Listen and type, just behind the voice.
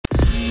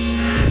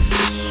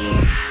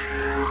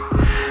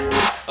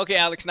Okay,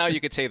 Alex, now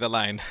you could say the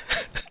line.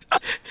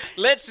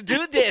 Let's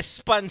do this,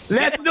 Pancit.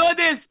 Let's do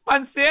this,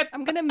 Pancit.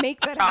 I'm gonna make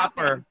that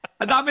Chopper.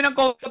 happen. Ang dami ng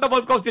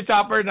quotable quotes si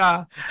Chopper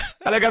na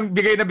talagang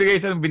bigay na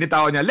bigay sa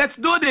binitaw niya. Let's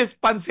do this,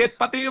 Pancit.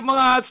 Pati yung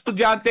mga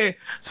estudyante.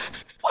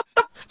 What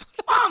the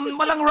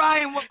walang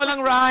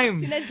rhyme.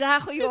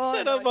 Sinadya ko yun.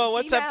 Instead of,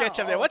 what's up,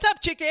 ketchup there? What's up,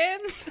 chicken?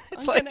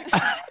 It's like...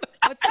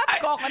 What's up,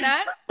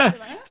 coconut?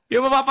 Diba?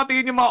 Yung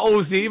mapapatingin yung mga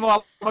OC,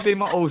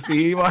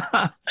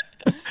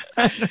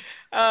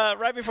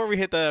 Right before we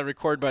hit the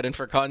record button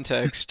for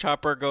context,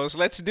 Chopper goes,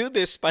 "Let's do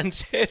this,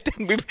 Pancit."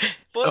 And we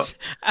both,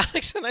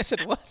 Alex and I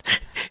said, "What?"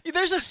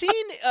 There's a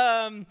scene,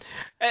 and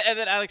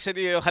then Alex said,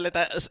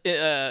 halata,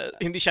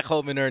 hindi siya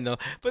commoner, no?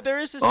 But there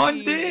is a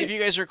scene, if you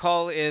guys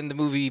recall, in the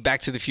movie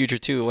Back to the Future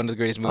 2, one of the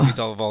greatest movies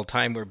of all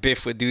time, where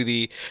Biff would do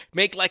the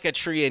make like a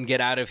tree and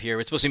get out of here.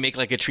 It's supposed to be make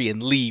like a tree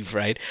and leave,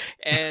 right?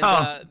 And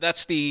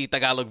that's the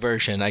Tagalog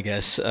version, I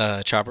guess,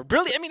 Chopper.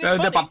 Brilliant. I mean,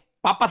 it's funny.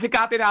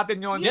 Papasikatin natin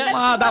yun. Yeah,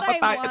 mga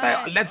dapat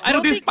tayo. Let's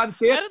do this,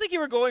 Pancit. I don't think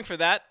you were going for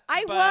that.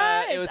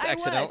 It was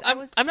accidental.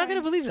 I'm not going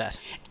to believe that.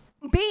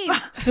 Babe.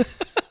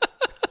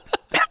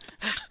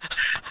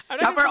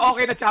 Chopper,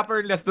 okay na Chopper.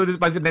 Let's do this,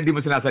 Pancit. Hindi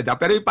mo sinasadya.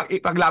 Pero yung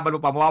paglaban mo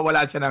pa,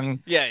 mawawala siya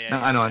ng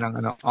ano.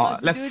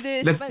 Let's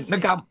do this, Pancit.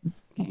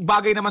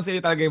 Bagay naman sa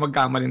iyo talaga yung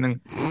magkamali ng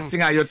kasi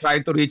nga you're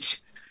trying to reach.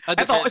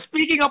 Ito,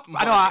 speaking of,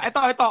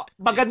 ito,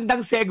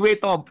 magandang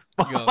segue to.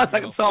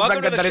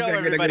 Sobrang ganda rin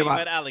segue.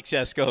 But Alex,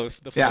 yes, go.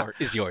 The floor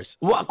is yours.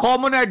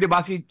 Commoner, di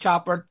ba, si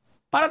Chopper,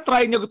 parang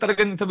try niya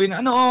talaga sabihin,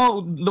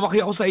 lumaki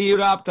ako sa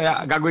hirap,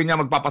 kaya gagawin niya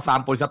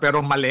magpapasample siya,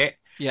 pero mali.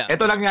 Yeah.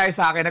 Ito lang niya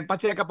sa akin,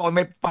 nagpa-check up ako,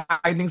 may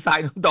finding sa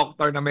akin ng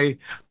doctor na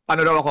may,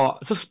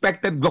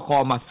 suspected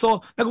glaucoma.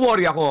 So,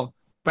 nag-worry ako.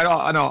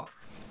 Pero,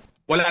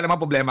 wala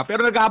namang problema.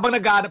 Pero habang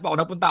nag-aanap ako,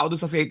 napunta ako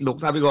doon sa St.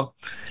 Luke, sabi ko,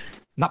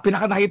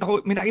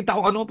 may nakita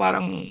ko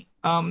parang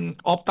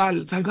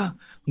optal. Sabi ko,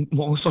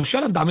 mukhang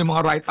social, ang dami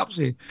mga write-ups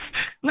eh.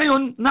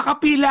 Ngayon,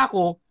 nakapila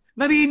ko,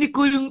 narinig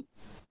ko yung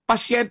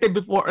pasyente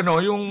before,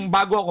 yung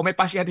bago ako, may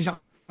pasyente siya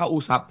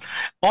kausap.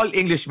 All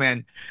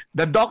Englishmen.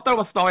 The doctor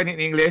was talking in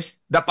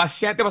English, the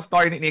pasyente was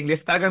talking in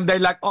English. Talagang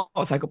they're like,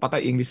 sabi ko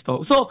patay English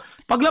to. So,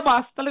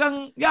 paglabas,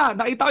 talagang,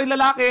 nakita ko yung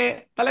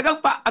lalaki. Talagang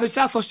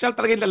siya, social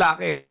talaga yung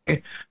lalaki.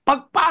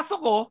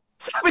 Pagpasok ko,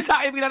 sabi sa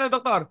akin ng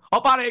doktor,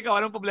 pare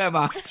ikaw, anong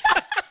problema?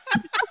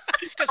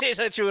 Kasi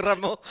sa tsura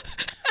mo.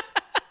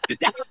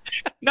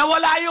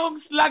 Nawala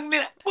yung slang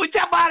nila.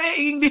 Pucha, pare,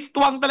 English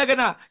tuwang talaga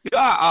na.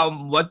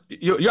 What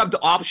you have the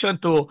option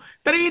to,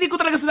 narinig ko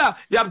talaga sila,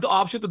 you have the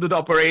option to do the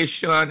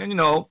operation and,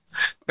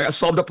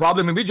 solve the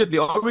problem immediately,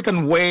 or we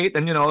can wait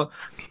and,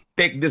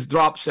 take these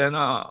drops and,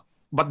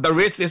 but the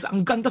risk is,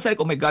 ang ganda sa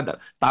oh my God,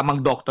 tamang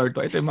doctor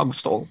to. Ito yung mga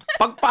gusto ko.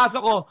 Pagpasok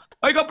ko,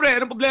 ay ka pre,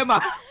 anong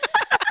problema?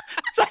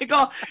 Sabi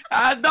ko,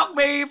 Doc,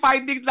 may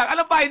findings lang.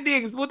 Anong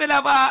findings? Buti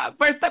lang pa.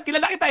 First time,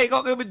 kilala kita ikaw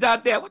kayo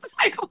medyante.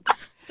 Sabi ko,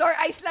 sore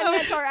eyes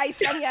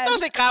lang yan.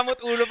 Tapos ay kamot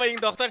ulo pa yung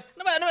doktor.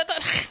 Ano ba ito?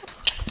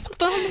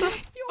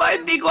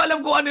 Hindi ko alam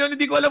kung ano yun.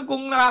 Hindi ko alam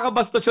kung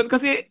nakakabastos yun.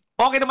 Kasi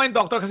okay naman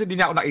yung doktor kasi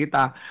hindi niya ako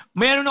nakita.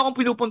 Meron akong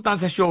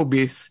pinupuntahan sa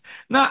showbiz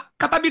na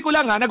katabi ko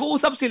lang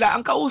nag-uusap sila.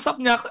 Ang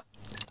kausap niya,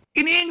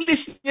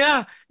 in-English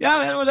niya.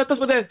 Tapos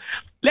po din,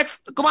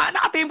 Lex,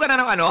 naka-team ka na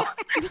ng ano?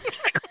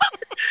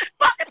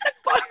 Bakit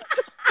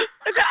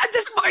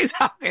nag-adjust ba kayo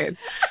sa akin?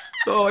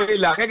 So, yun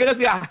lang. Kaya gano'n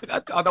siya.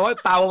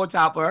 Tawa ko,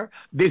 Chopper.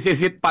 This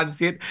is it,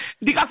 Pancit.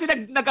 Hindi kasi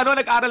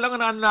nag-aral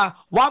lang na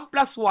 1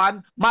 plus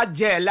 1,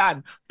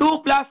 Magellan.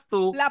 2 plus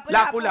 2,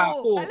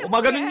 Lapu-Lapu.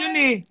 Umaganon yun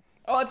eh.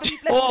 3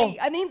 plus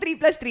 3. Ano yung 3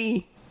 plus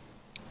 3?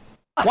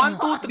 1,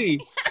 2,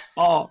 3.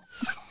 Oo.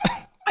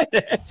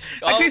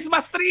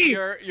 Christmas tree.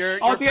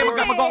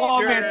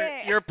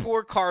 Your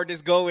poor card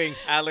is going,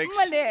 Alex.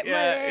 Mali.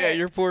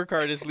 Your poor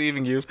card is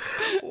leaving you.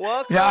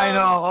 Welcome. Yeah, I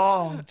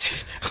know.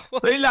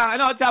 So yun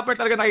lang. Chopper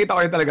talaga nakita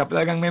ko yun talaga.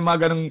 Talagang may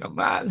mga ganung,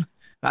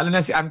 lalo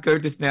na si Ann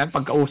Curtis na yan,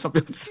 pagkausap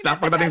yun,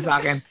 pagdating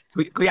sa akin,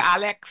 Kuya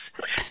Alex,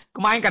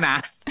 kumain ka na?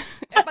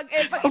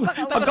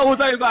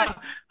 Pagkausap yun ba?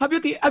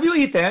 Have you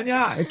eaten?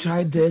 Yeah, I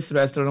tried this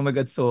restaurant. Oh my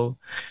God, so.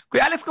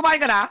 Kuya Alex,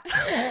 kumain ka na?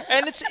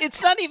 And it's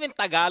not even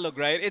Tagalog,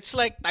 right? It's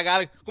like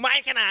Tagalog,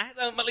 kumain ka na?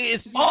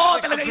 It's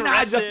talaga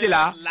ina-adjust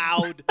nila.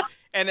 Loud.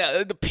 And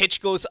the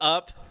pitch goes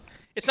up.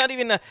 It's not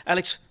even,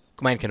 Alex,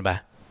 kumain ka na ba?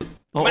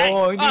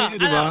 Oo, hindi,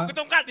 di ba?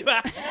 Gutom ka, di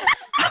ba?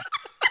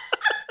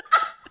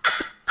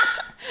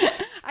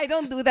 I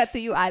don't do that to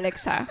you,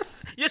 Alex, ha?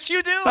 Yes,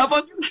 you do.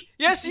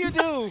 Yes, you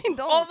do. I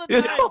don't. All the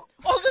time.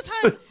 All the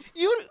time.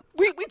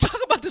 We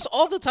talk about this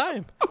all the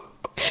time.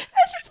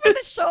 That's just for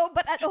the show,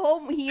 but at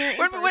home here.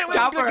 When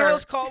the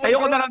girls call.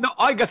 Ayoko na lang.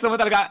 Gusto mo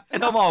talaga.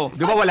 Ito mo,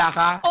 di ba wala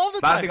ka? All the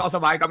time. Barating ako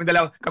sa bahay.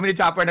 Kami ni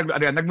Chopper,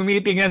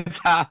 nag-meeting yan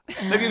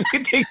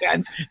nag-meeting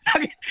yan.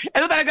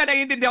 Ito talaga,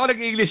 nag-intindi ako,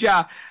 nag-English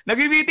siya.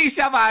 Nag-meeting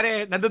siya,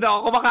 pare. Nandun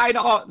ako, kumakain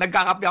ako,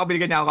 nagkakape ako,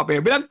 binigyan niya ako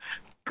kape. Bilang,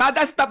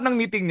 kada stop ng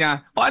meeting niya,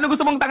 ano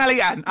gusto mong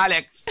tanghalian,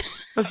 Alex?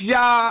 Tapos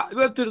siya,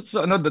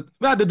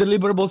 the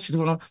deliverables,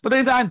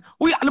 patayin saan,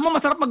 uy, alam mo,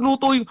 masarap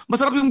magluto,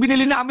 masarap yung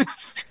binili namin.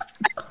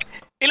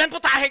 Ilan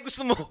putahe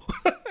gusto mo?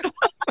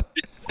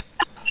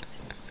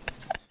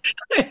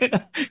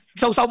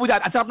 sausaw mo yan.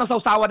 Ang sarap ng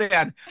sausawa na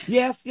yan.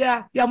 Yes,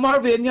 yeah,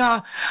 Marvin,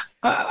 yeah.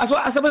 As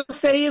I was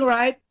saying,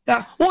 right?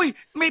 Yeah. Uy,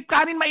 may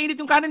kanin, mainit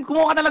yung kanin.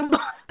 Kumuha ka na lang doon.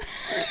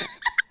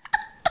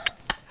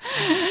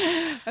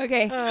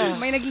 Okay,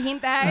 may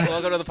naghihintay.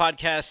 Welcome to the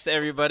podcast,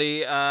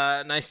 everybody.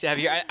 Nice to have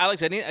you,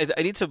 Alex. I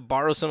need to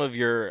borrow some of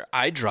your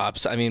eye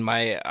drops. I mean,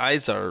 my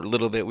eyes are a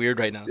little bit weird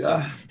right now.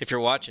 So if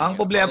you're watching, ang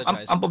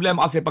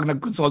problema kasi pag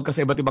nag-consult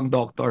kasi iba't ibang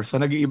doctor, so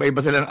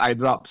nag-iiba-iba sila ng eye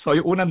drops. So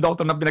yung unang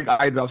doctor na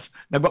pinag-eye drops,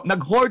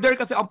 nag-hoarder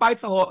kasi ang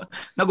pahit sa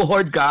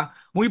nag-hoard ka,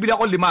 bumibili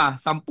ako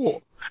 5, 10.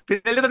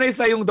 Pinalitan na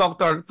isa yung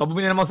doctor, so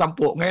bumili naman 10.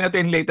 Ngayon ito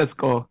yung latest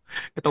ko,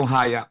 itong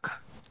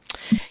Hayak.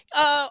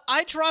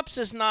 Eye drops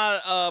is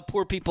not a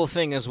poor people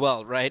thing as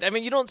well, right? I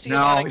mean, you don't see a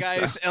lot of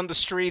guys on the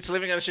streets,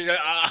 living on the street,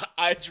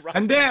 eye drops.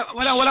 Hindi,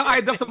 walang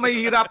eye drops sa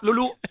mahihirap.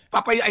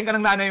 Papayain ka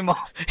ng nanay mo.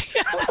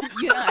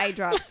 Yun ang eye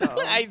drops, so.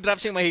 Eye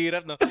drops yung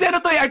mahirap, no? Kasi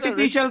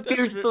artificial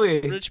tears to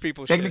eh. Rich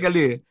people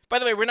technically. By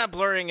the way, we're not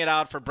blurring it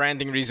out for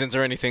branding reasons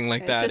or anything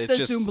like that. It's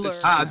just a Zoom blur.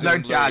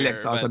 Blurred si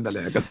Alex.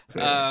 Sandali.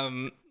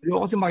 Hindi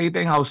ko kasi makita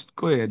yung house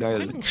ko eh.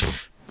 Dahil...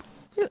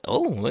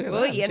 Oh, look at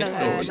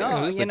that.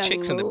 Who's the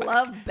chicks in the back?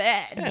 Love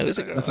bed. Yeah,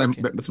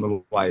 that's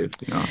my wife.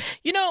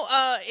 You know,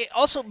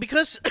 also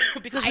because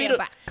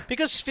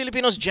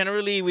Filipinos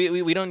generally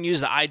we don't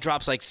use the eye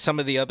drops like some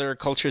of the other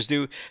cultures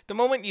do. The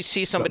moment you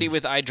see somebody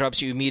with eye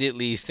drops, you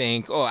immediately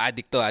think, oh,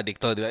 adicto.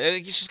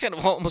 It's just kind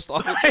of almost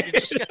always like,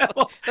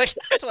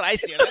 that's what I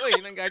see. Like, oh,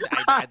 yun ang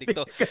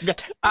adicto.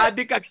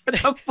 Addict ka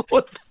ng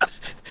puta.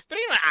 Pero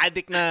yung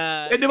addict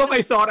na... Di ba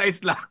may sore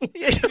eyes lang?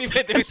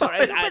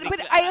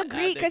 But I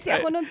agree kasi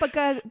ako nun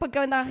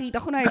pagka nakakita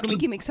ko na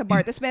gumigimik sa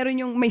bar, tapos meron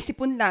yung may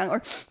sipon lang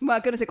or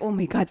mga ganun, like, oh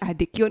my God,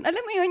 addict yun.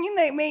 Alam mo yun, yung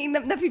may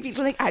napipil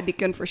ko like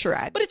addict yun for sure.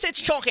 Addict. But it's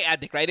chonke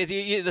addict, right?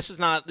 This is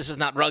not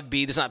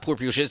rugby, this is not poor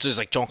people shit, it's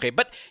just like chonke.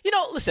 But, you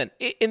know, listen,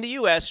 in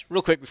the U.S.,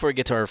 real quick before we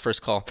get to our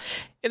first call,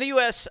 in the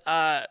U.S.,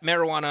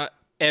 marijuana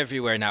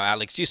everywhere now,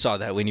 Alex. You saw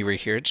that when you were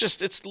here.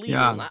 It's legal.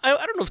 Yeah. I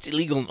don't know if it's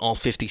illegal in all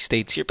 50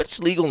 states here, but it's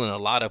legal in a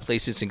lot of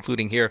places,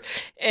 including here.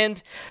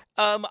 And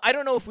I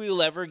don't know if we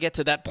will ever get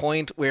to that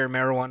point where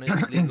marijuana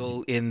is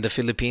legal in the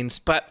Philippines.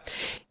 But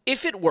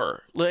if it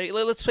were,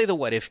 let's play the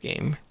what if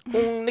game.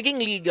 Kung naging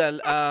legal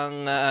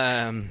ang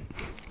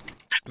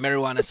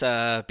marijuana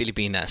sa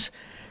Pilipinas,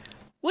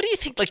 what do you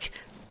think? Like,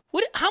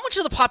 how much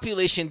of the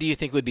population do you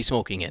think would be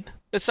smoking it?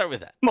 Let's start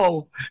with that.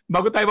 Mo,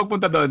 bago tayo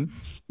magpunta doon,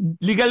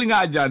 legal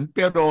nga dyan,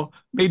 pero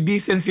may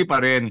decency pa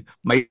rin.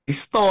 May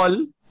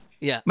stall.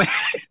 Yeah.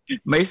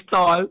 May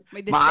stall.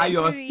 May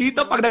maayos.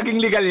 Dito, pag naging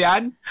legal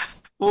yan,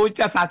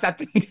 pucha,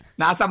 sachat.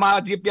 Nasa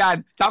mga jeep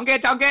yan. Chonke!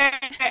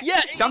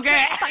 Yeah, chonke!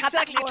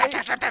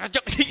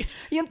 Exactly.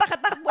 Yung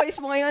takatak boys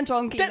mo ngayon,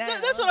 chonke na.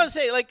 That's what I'm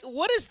saying. Like,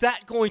 what is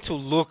that going to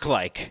look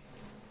like?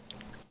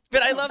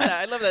 But I love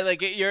that.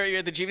 Like,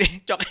 you're the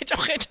GB. Joke.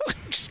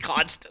 Just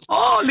constant.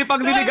 Oh, pag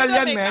niligal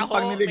yan, man.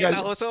 Pag niligal. May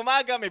taho sa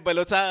umaga, may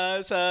balot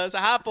sa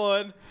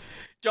hapon.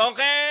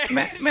 Joke!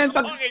 Man,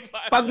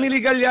 pag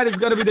niligal yan, it's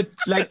gonna be the,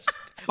 like,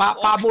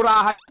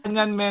 pamurahan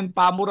yan, man.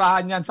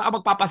 Pamurahan yan. Saan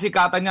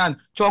magpapasikatan yan?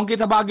 Chonky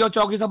sa Baguio,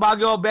 20,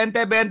 20.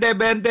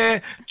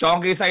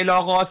 Chonky sa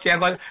Ilocos,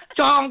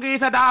 Chonky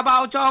sa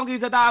Davao,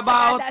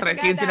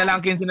 15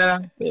 na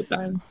lang.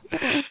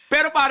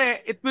 Pero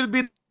pare, it will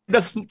be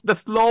the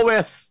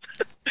slowest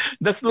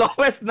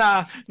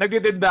na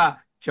nagtitinda.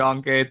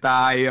 Chonke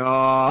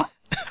tayo.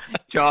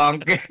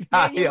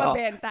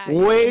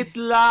 Wait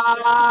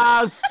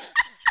lang.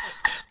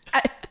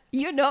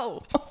 You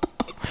know.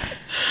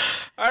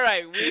 All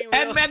right, we will...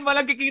 And men,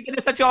 walang kikita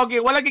sa chonke.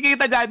 Walang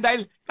kikita dyan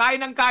dahil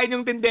kain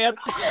yung tindero.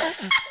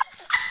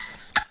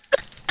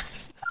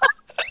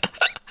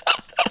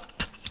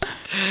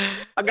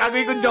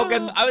 Gagawin kong joke.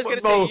 I was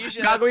gonna say, you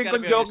should. Gagawin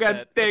kong joke.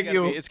 Thank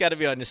you. It's got to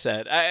be on your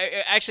set.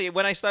 Actually,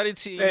 when I started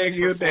seeing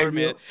you perform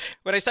it,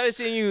 when I started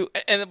seeing you,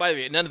 and by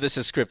the way, none of this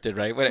is scripted,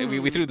 right?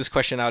 We threw this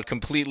question out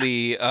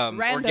completely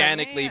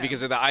organically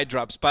because of the eye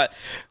drops. But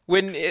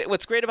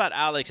what's great about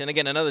Alex, and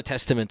again, another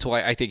testament to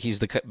why I think he's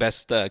the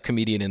best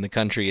comedian in the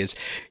country, is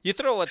you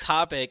throw a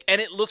topic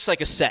and it looks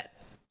like a set.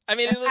 I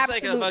mean, it looks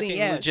like a fucking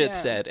legit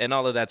set, and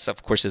all of that stuff,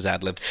 of course, is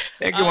ad-lib.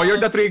 Thank you, you're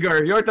the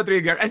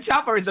trigger. And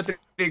Chopper is the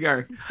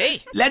trigger.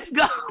 Hey, let's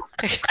go.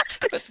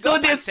 Let's do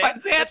this,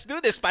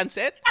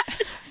 Pancit.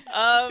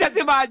 Just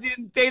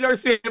imagine Taylor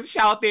Swift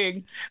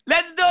shouting,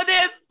 "Let's do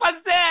this,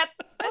 Pancit."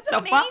 That's the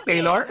amazing. Fuck,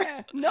 Taylor?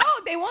 No,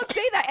 they won't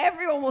say that.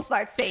 Everyone will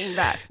start saying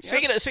that.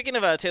 Speaking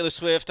of Taylor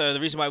Swift, the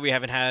reason why we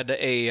haven't had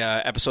a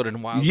episode in a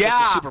while was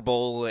the Super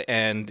Bowl,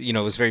 and it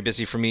was very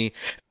busy for me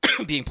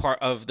being part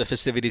of the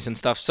festivities and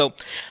stuff. So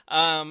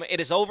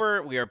it is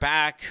over. We are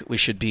back. We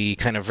should be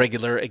kind of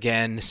regular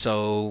again.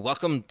 So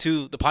welcome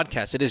to the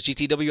podcast. It is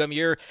GTWM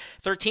year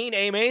 13.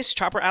 AMAs,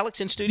 Chopper,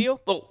 Alex in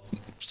studio. Well,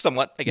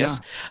 somewhat, I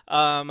guess.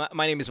 Yeah.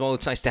 My name is Mo.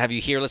 It's nice to have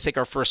you here. Let's take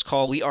our first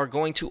call. We are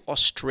going to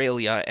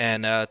Australia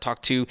and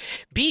talk to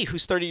B,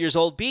 who's 30 years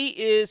old. B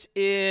is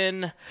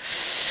in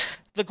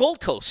the Gold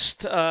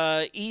Coast,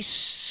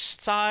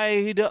 east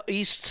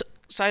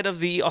side of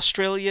the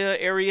Australia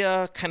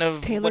area, kind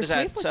of Taylor what is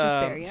Swift that? was just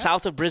there, yeah.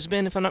 South of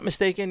Brisbane, if I'm not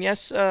mistaken.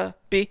 Yes,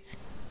 B.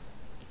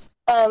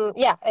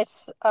 Yeah,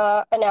 it's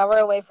an hour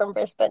away from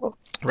Brisbane.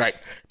 Right,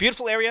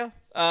 beautiful area.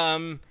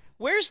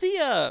 Where's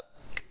the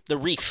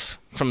reef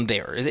from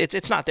there?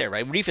 It's not there,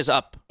 right? Reef is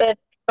up. It's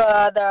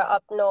further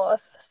up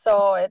north,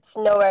 so it's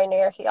nowhere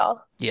near here.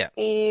 Yeah.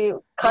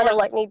 You kind of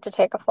like need to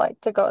take a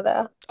flight to go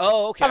there.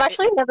 Oh, okay. I've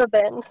actually never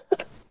been.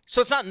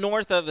 So it's not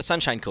north of the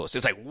Sunshine Coast.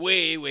 It's like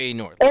way, way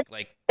north. It's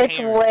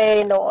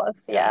way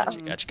north, yeah.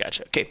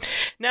 Gotcha. Okay.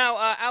 Now,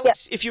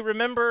 Alex, if you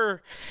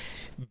remember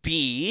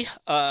B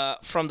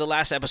from the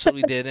last episode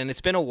we did, and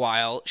it's been a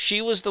while,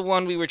 she was the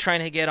one we were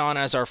trying to get on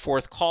as our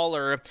fourth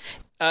caller.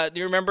 Do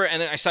you remember?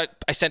 And then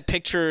I sent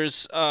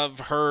pictures of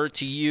her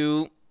to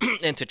you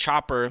and to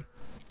Chopper.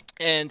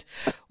 And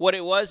what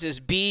it was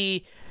is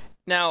B,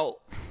 now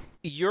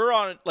you're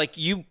on, like,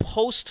 you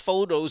post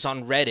photos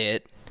on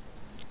Reddit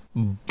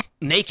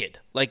naked,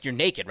 like you're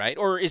naked, right?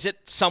 Or is it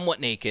somewhat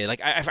naked?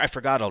 Like I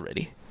forgot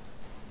already.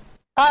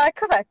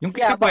 Correct.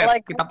 Yeah, but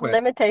like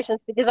limitations,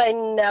 because I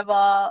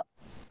never,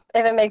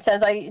 if it makes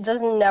sense, I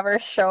just never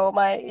show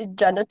my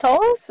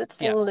genitals. It's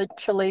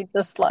literally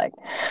just like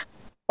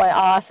my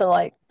ass and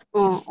like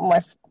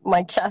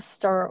my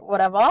chest or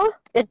whatever.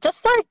 It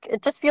just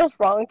feels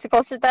wrong to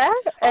post it there.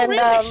 And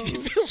really? It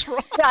feels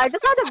wrong. Yeah, I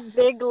just had a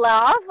big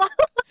laugh.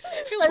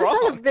 It feels wrong. I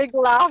just had a big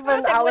laugh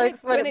when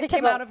Alex when it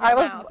came out of your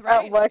mouth, right?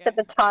 I was at work at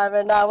the time,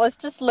 and I was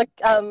just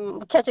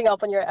catching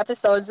up on your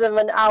episodes, and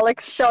when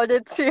Alex showed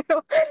it to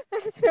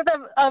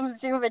the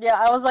Zoom video,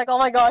 I was like, oh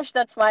my gosh,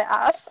 that's my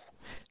ass.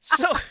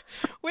 So,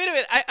 wait a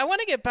minute. I want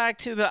to get back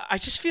to I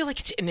just feel like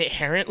it's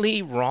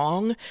inherently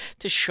wrong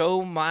to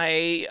show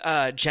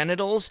my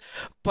genitals,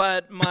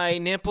 but my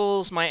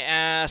nipples, my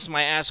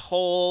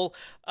asshole.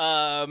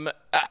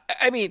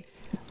 I mean,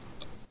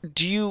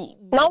 do you?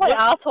 Not my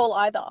asshole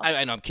either.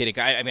 I know, I'm kidding.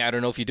 I mean, I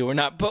don't know if you do or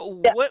not. But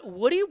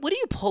what do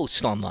you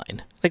post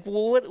online? Like,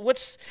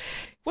 what's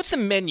the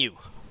menu?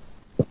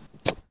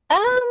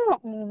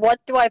 What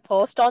do I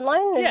post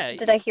online?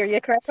 Did I hear you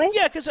correctly?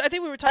 Yeah, because I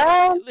think we were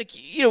talking like,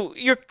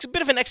 you're a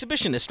bit of an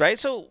exhibitionist, right?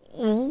 So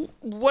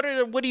what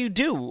do you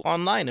do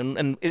online?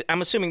 And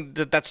I'm assuming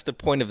that's the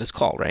point of this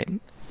call, right?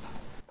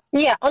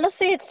 Yeah,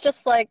 honestly, it's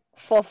just like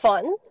for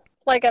fun.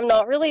 Like, I'm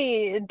not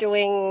really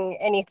doing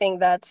anything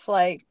that's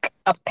like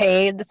a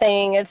paid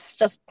thing. It's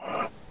just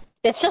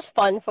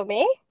fun for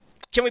me.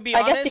 Can we be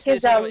honest?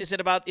 Because, is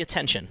it about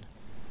attention?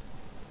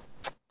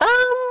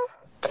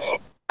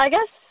 I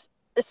guess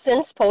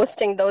since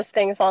posting those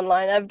things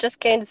online, I've just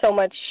gained so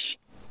much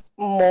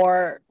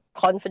more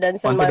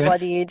confidence in my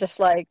body, just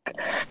like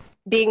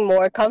being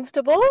more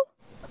comfortable.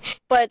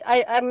 But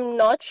I'm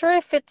not sure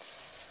if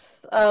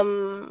it's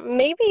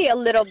maybe a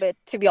little bit,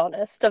 to be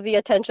honest, of the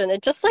attention.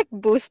 It just like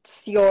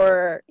boosts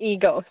your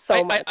ego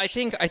so much. I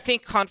think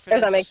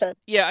confidence. Does that make sense?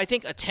 Yeah, I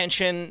think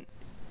attention.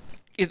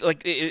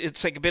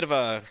 It's like a bit of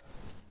a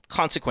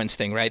consequence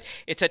thing, right?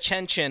 It's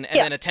attention, and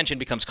then attention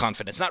becomes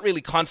confidence. Not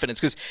really confidence,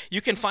 because you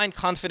can find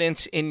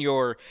confidence in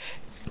your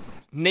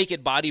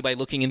naked body by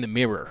looking in the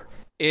mirror.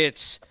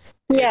 It's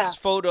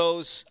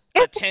photos,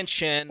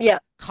 attention,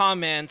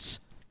 comments,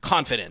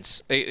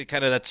 confidence.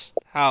 That's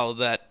how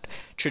that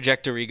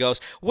trajectory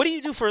goes. What do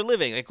you do for a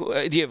living? Like,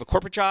 do you have a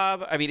corporate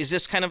job? I mean, is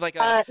this kind of like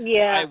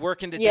I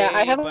work in the day,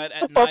 I have but a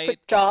at corporate night?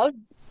 job.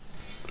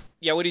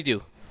 Yeah, what do you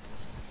do?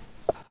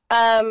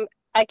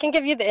 I can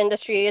give you the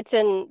industry. It's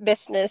in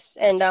business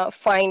and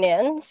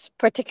finance,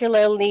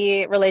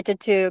 particularly related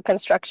to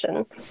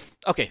construction.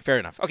 Okay, fair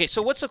enough. Okay,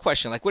 so what's the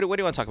question? Like, what do you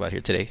want to talk about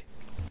here today?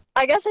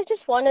 I guess I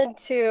just wanted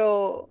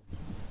to,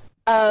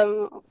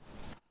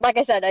 like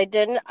I said, I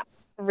didn't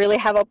really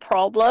have a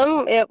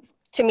problem.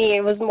 To me,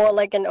 it was more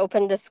like an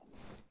open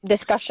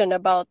discussion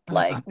about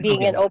like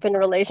being in open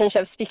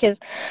relationships, because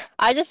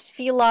I just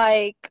feel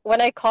like when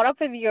I caught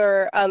up with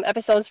your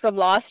episodes from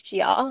last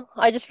year,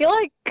 I just feel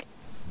like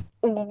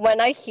when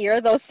I hear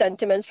those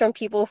sentiments from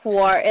people who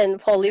are in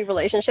poly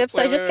relationships,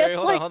 I just get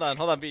hold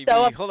on, B.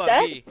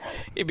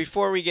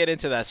 Before we get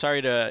into that,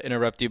 sorry to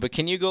interrupt you, but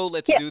can you go?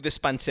 Let's do this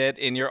pancit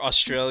in your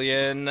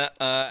Australian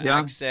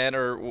accent,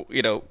 or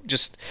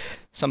just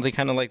something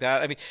kind of like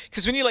that. I mean,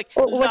 because when you like,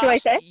 what do I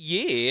say?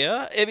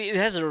 Yeah, I mean, it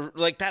has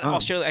that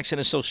Australian accent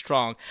is so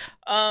strong.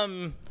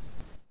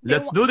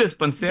 Let's do this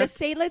pancit. Just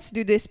say "let's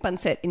do this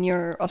pancit" in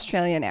your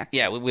Australian accent.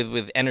 Yeah,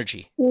 with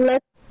energy.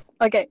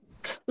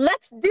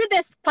 Let's do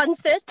this,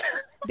 pancit.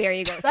 There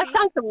you go. That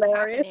sounds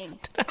hilarious.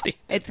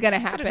 It's going to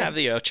happen. Didn't have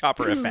the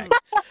chopper effect.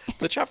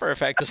 The chopper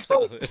effect is a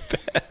little bit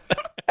bad.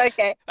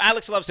 Okay.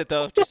 Alex loves it,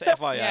 though, just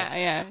FYI.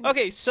 Yeah.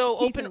 Okay, so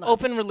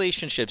open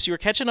relationships. You were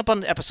catching up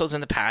on episodes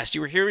in the past.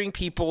 You were hearing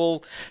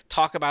people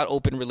talk about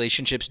open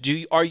relationships.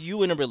 Are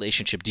you in a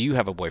relationship? Do you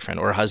have a boyfriend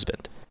or a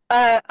husband?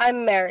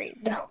 I'm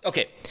married.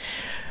 Okay.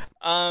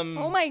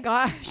 Oh my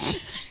gosh.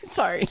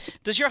 Sorry.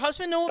 Does your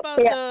husband know about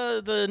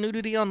the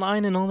nudity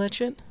online and all that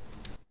shit?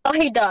 Oh,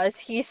 he does.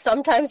 He's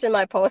sometimes in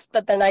my post,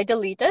 but then I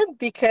delete it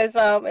because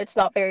it's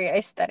not very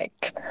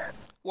aesthetic.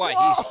 Why?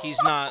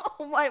 He's not.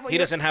 He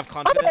doesn't have It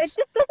confidence.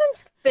 just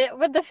doesn't fit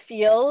with the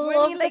feel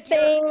Really, of like, the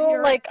thing.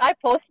 you're- Like I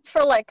post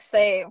for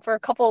for a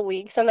couple of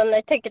weeks and then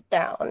I take it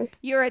down.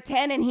 You're a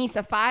 10 and he's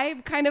a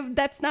 5? Kind of,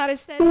 that's not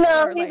aesthetic?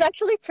 No, or, he's like,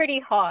 actually pretty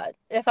hot.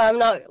 If I'm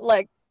not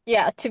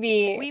to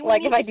be we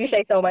like need if I to do see-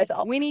 say so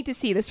myself. we need to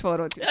see this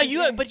photo too.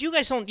 But you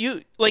guys don't.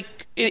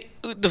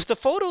 The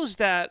photos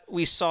that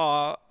we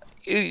saw.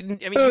 I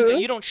mean,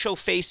 you don't show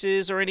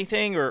faces or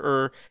anything,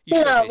 or you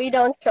show No, faces? we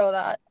don't show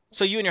that.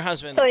 So you and your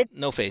husband, So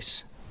no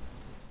face.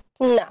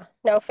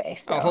 No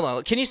face. No. Oh, hold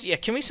on. Can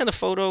we send a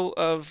photo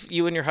of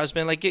you and your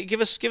husband? Like,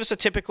 give us a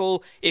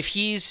typical if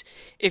he's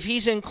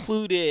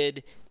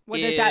included. What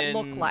does that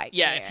look like?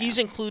 Yeah, if he's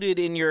included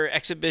in your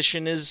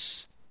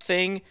exhibitionist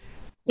thing.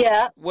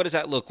 Yeah. What does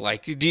that look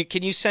like?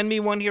 Can you send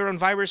me one here on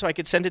Viber so I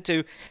could send it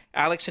to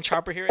Alex and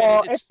Chopper here?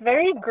 Well, it's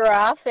very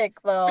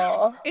graphic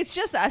though. It's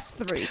just us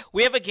 3.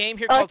 We have a game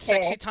here called Okay.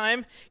 Sexy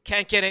Time.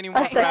 Can't get any more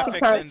Sexy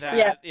graphic Time, than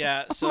that.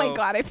 yeah. So, Oh my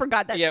god, I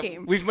forgot that yeah,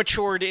 game. we've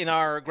matured in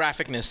our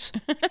graphicness.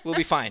 We'll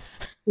be fine.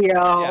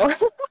 Yeah.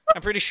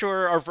 I'm pretty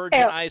sure our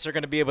virgin eyes are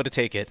going to be able to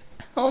take it.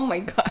 Oh my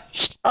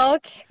gosh.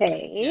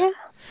 Okay.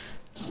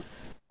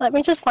 Let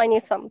me just find you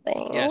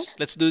something. Yes,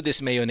 let's do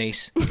this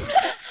mayonnaise.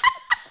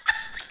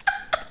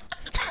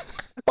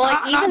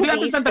 Like do you even these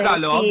understand things,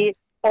 Tagalog? we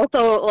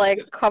also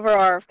like cover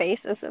our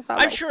faces. If that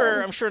I'm makes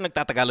sure sense.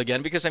 nagtatagalog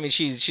yan because I mean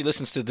she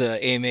listens to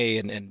the AMA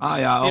and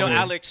yeah, you know okay.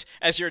 Alex,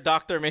 as your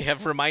doctor may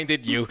have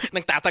reminded you,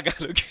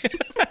 nagtatagalog.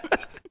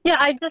 Yeah,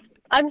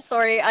 I'm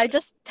sorry. I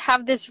just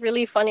have this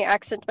really funny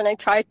accent when I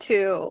try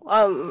to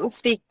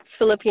speak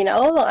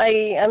Filipino.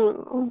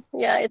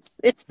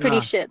 It's pretty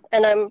Yeah. shit,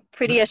 and I'm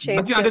pretty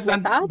ashamed But you of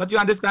understand? that. But you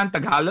understand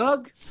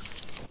Tagalog?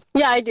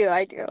 Yeah, I do,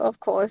 of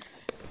course.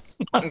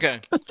 Okay,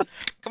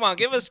 come on,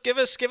 give us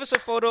a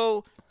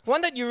photo,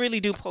 one that you really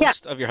do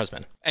post of your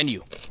husband and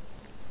you.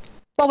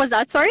 What was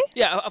that? Sorry.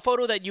 Yeah, a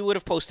photo that you would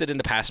have posted in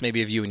the past,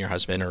 maybe of you and your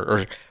husband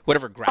or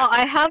whatever graphic.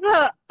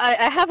 Oh, I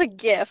have a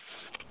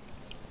GIF.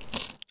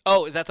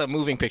 Oh, is that the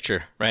moving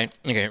picture, right?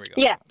 Okay, here we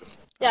go.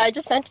 Yeah, I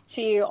just sent it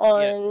to you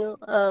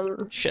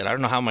on Shit, I don't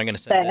know how am I going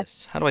to send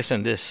this. How do I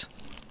send this?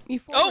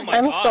 Oh my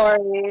I'm God.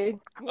 sorry.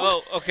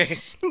 Oh, okay.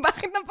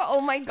 Bakit na pa?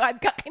 Oh my god,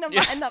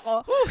 kakinabahan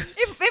ako.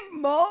 If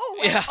Mo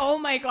went, Yeah. oh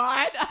my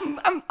god,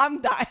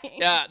 I'm dying.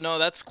 Yeah, no,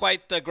 that's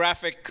quite the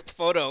graphic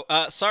photo.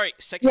 Sorry,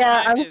 sexy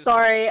Yeah, time I'm is,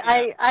 sorry.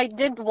 yeah. I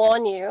did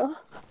warn you.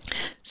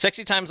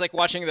 Sexy time's like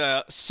watching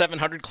the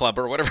 700 Club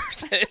or whatever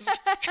it is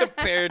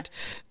compared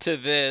to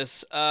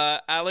this.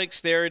 Alex,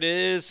 there it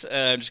is.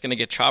 I'm just gonna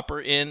get Chopper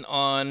in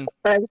on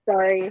I'm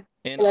sorry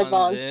in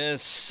advance.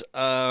 this.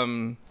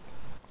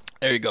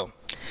 There you go.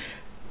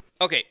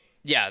 Okay,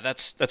 yeah,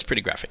 that's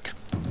pretty graphic.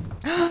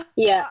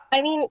 Yeah,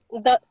 I mean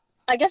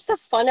I guess the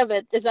fun of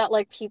it is that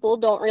like people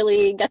don't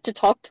really get to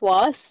talk to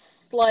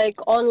us like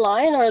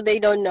online or they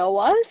don't know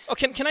us. Oh,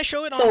 can I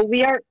show it on? So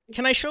we are.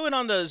 Can I show it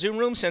on the Zoom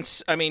room?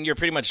 Since I mean, you're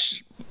pretty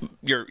much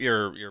you're.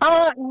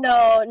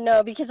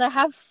 No, because I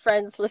have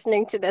friends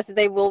listening to this.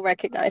 They will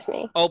recognize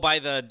me Oh, by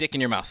the dick in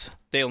your mouth,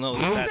 they'll know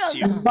that's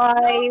you. by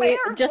by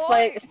her just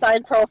my voice.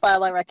 side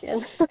profile, I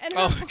reckon. And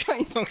Oh, her okay.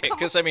 voice. Okay,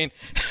 because I mean,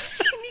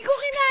 Hindi ko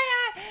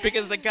kinaya.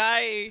 because the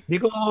guy, Di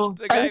ko,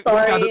 the guy, I'm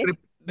sorry. masyado trip.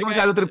 The guy-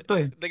 Masyado trip to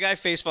eh. the guy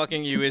face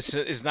fucking you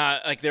is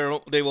not like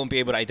they won't be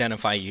able to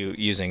identify you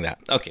using that.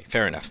 Okay,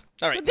 fair enough.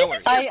 All right, So no this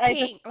worries. is your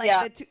kink. Like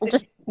yeah,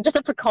 just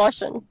a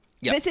precaution.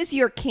 Yep. This is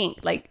your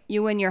kink. Like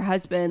you and your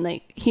husband,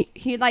 like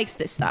he likes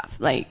this stuff.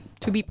 Like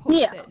to be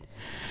posted.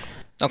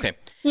 Yeah. Okay.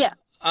 Yeah.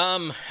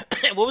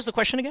 What was the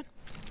question again?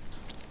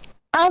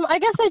 I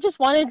guess I just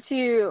wanted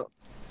to,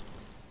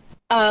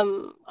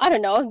 I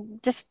don't know,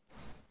 just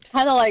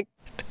kind of like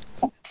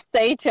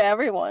say to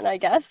everyone, I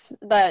guess,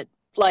 that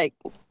like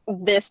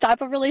this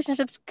type of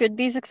relationships could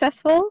be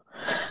successful.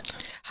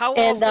 How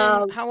And,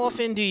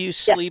 often do you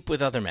sleep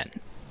with other men?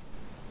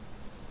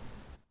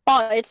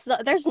 Oh,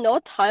 there's no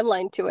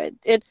timeline to it.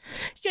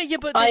 Yeah,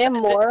 but I am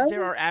more-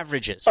 there are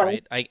averages, Sorry.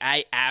 right? Like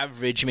I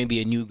average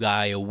maybe a new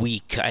guy a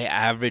week. I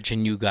average a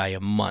new guy a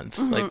month.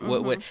 Like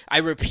what I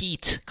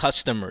repeat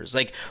customers.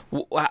 Like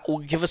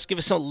give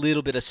us a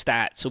little bit of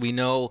stats so we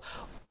know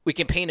we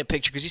can paint a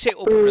picture. Because you say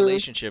open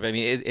relationship, I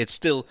mean it's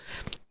still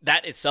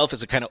that itself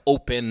is a kind of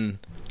open.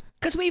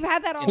 Because we've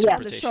had that all over the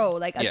Interpretation. show,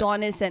 like Yeah.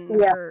 Adonis and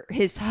Yeah.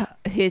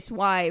 his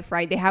wife,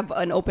 right? They have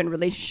an open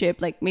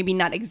relationship, like maybe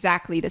not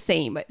exactly the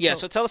same, but Yeah,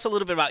 so tell us a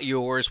little bit about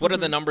yours. What do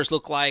the numbers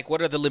look like?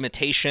 What are the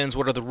limitations?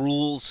 What are the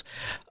rules?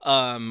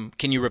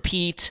 Can you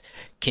repeat?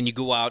 Can you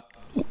go out?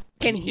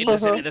 Can he?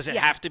 Does it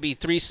have to be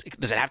three?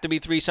 Does it have to be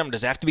threesome?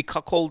 Does it have to be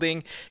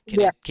cuckolding?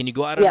 Can you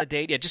go out on a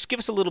date? Yeah, just give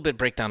us a little bit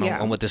breakdown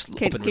on what this open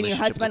Can your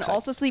relationship husband looks like.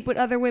 also sleep with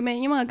other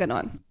women? Yung mga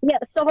ganon. Yeah,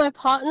 so my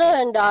partner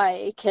and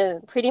I can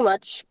pretty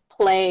much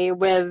play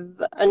with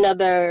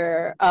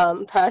another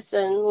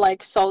person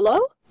like solo.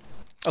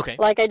 Okay.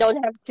 Like I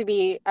don't have to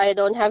be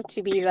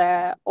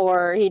there,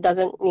 or he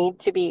doesn't need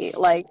to be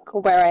like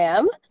where I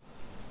am.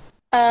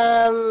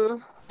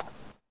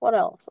 What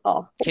else?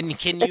 Oh,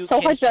 it's so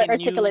hard to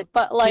articulate.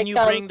 But like, can you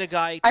bring the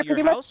guy to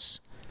your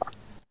house?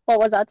 What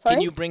was that? Sorry.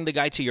 Can you bring the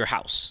guy to your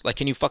house? Like,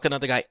 can you fuck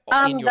another guy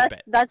in your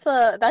bed? That's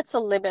a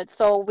limit.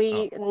 So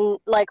we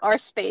like our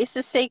space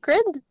is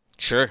sacred.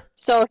 Sure.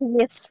 So he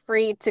is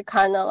free to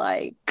kind of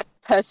like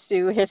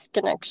pursue his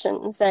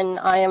connections, and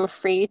I am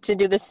free to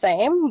do the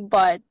same.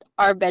 But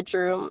our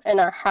bedroom and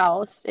our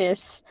house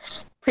is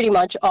pretty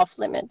much off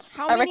limits.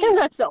 I reckon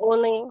that's the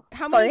only.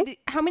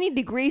 How many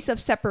degrees of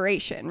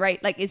separation,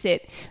 right? Like, is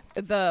it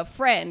the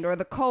friend or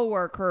the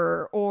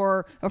coworker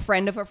or a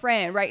friend of a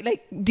friend, right?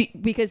 Like,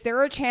 because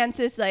there are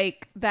chances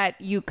like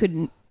that you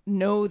could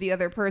know the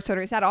other person,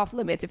 or is that off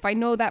limits? If I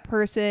know that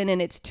person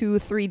and it's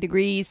 2-3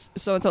 degrees,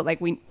 so and so,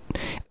 like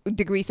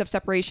degrees of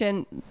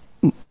separation.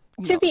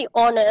 To be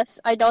honest,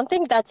 I don't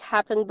think that's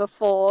happened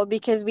before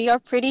because we are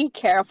pretty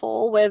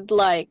careful with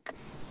like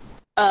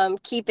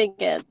keeping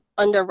it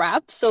under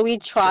wraps, so we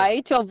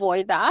try to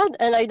avoid that,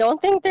 and I don't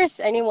think there's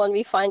anyone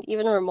we find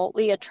even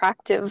remotely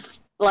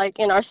attractive like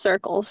in our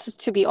circles,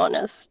 to be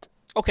honest.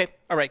 Okay,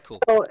 all right, cool.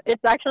 So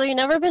it's actually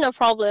never been a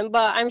problem,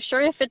 but I'm sure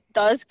if it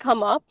does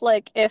come up,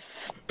 like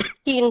if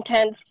he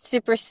intends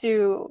to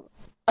pursue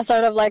a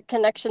sort of like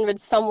connection with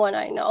someone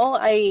I know,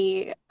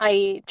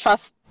 I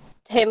trust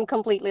him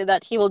completely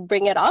that he will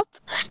bring it up,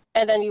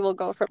 and then we will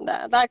go from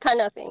there. That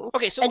kind of thing.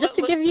 Okay, so and just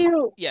to give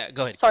you,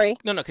 go ahead. Sorry.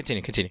 No,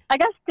 continue. I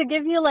guess to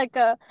give you like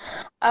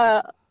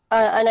an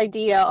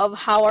idea of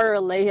how our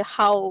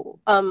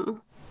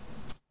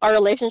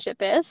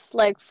relationship is,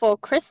 like for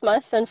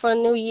Christmas and for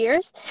New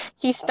Year's,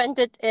 he spent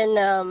it in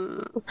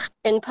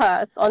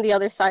Perth on the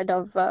other side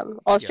of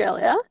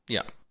Australia.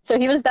 Yeah. So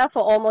he was there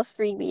for almost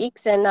 3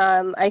 weeks, and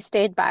I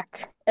stayed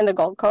back in the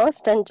Gold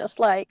Coast and just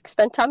like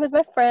spent time with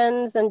my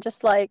friends and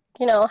just like,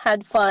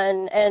 had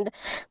fun. And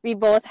we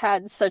both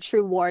had such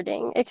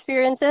rewarding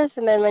experiences.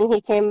 And then when he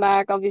came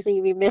back,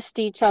 obviously we missed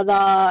each other,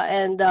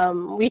 and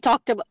we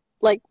talked about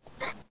like,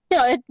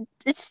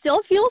 it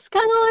still feels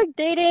kind of like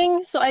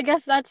dating. So I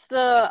guess that's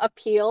the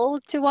appeal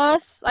to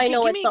us. I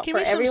know it's not for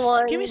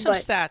everyone. Give me some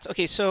stats.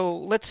 Okay, so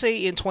let's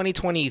say in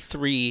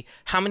 2023,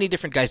 how many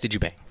different guys did you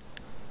bang?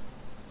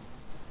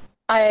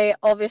 I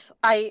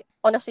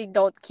honestly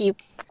don't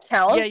keep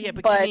count. Yeah,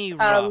 but give me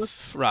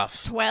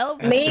rough.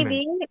 12?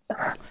 Maybe.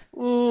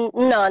 No,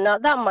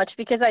 not that much,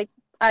 because I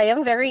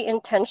am very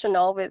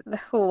intentional with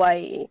who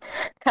I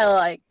kind of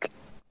like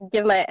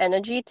give my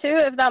energy to,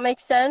 if that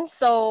makes sense.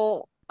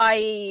 So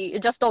I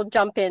just don't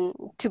jump in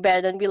to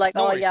bed and be like,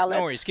 no let's...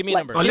 No worries, give me a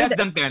number. Less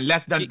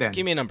than 10.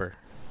 Give me a number.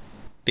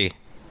 B.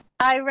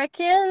 I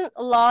reckon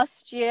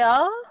last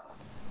year,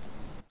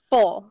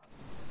 4.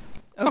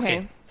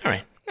 Okay. All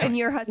right. And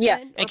your husband?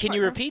 Yeah. And can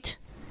you repeat?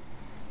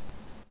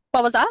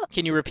 What was that?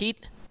 Can you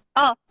repeat?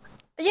 Oh,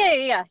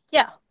 yeah.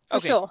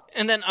 For sure.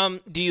 And then,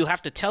 do you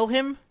have to tell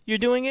him you're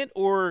doing it,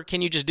 or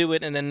can you just do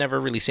it and then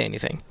never really say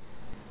anything?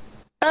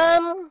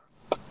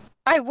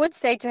 I would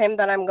say to him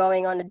that I'm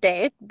going on a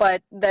date,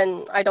 but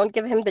then I don't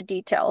give him the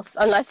details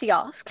unless he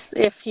asks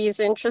if he's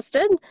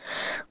interested.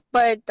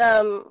 But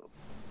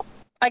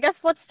I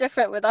guess what's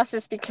different with us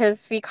is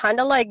because we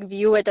kind of like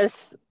view it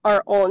as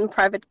our own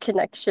private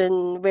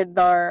connection with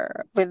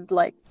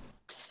like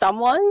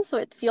someone, so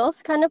it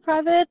feels kind of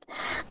private.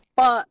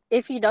 But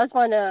if he does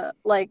want to,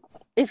 like,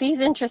 if he's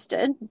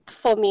interested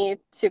for me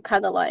to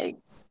kind of like,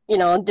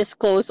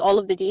 disclose all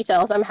of the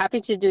details, I'm happy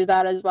to do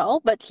that as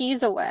well. But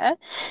he's aware,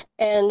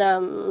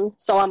 and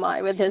so am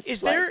I with his.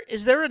 Is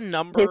there a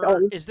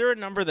number? Is there a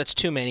number that's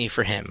too many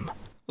for him?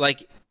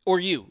 Like, or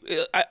you,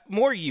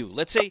 more you.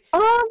 Let's say,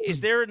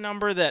 is there a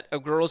number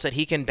of girls that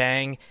he can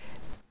bang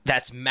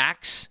that's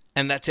max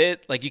and that's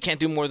it? Like, you can't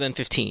do more than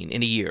 15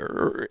 in a year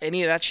or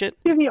any of that shit?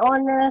 To be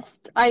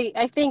honest,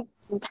 I think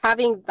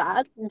having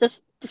that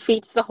just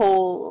defeats the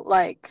whole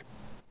like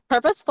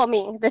purpose for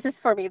me. This is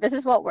for me. This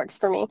is what works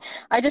for me.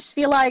 I just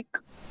feel like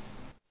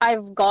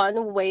I've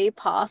gone way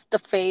past the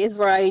phase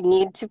where I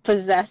need to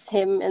possess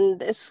him in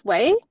this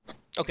way.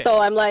 Okay.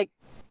 So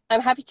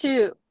I'm happy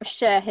to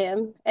share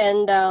him,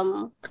 and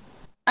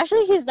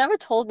actually he's never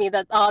told me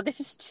that this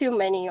is too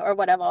many or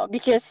whatever,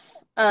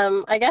 because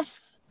I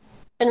guess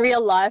in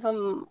real life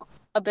I'm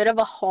a bit of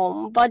a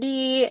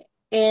homebody,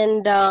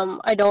 and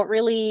I don't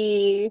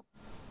really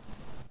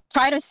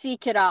try to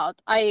seek it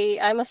out.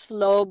 I'm a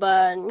slow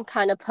burn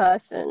kind of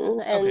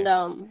person,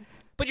 and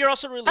but you're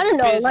also really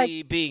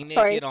busy being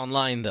naked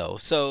online, though.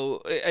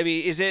 So, I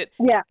mean, is it...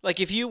 Yeah. Like,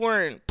 if you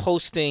weren't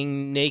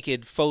posting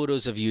naked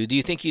photos of you, do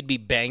you think you'd be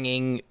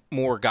banging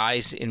more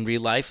guys in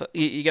real life?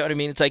 You get what I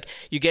mean? It's like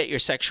you get your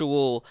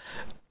sexual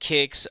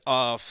kicks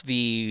off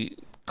the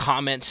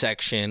comment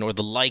section or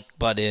the like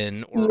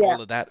button or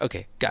all of that.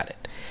 Okay, got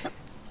it.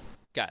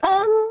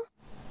 Oh,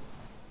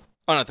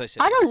 no, I thought you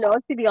said I don't know,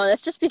 to be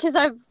honest, just because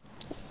I've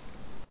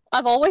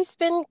always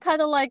been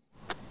kind of like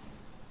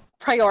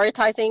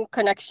prioritizing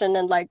connection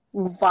and like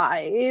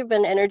vibe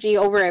and energy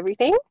over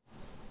everything.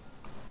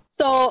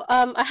 So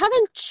I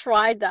haven't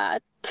tried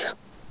that,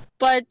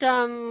 but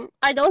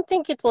I don't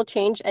think it will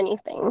change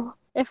anything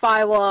if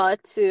I were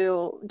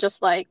to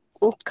just like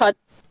cut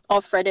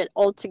off Reddit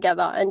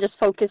altogether and just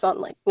focus on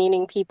like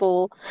meeting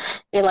people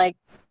in like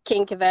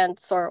kink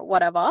events or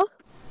whatever.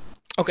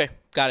 Okay.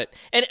 Got it.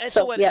 And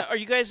so what, yeah. are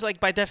you guys,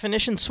 like, by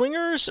definition,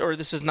 swingers, or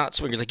this is not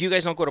swingers? Like, you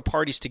guys don't go to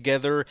parties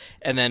together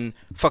and then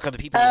fuck other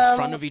people in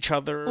front of each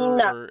other? No.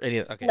 Or any?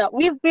 Okay. No,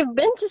 we've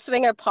been to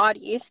swinger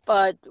parties,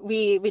 but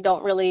we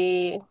don't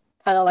really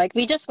kind of like,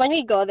 we just, when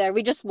we go there,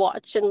 we just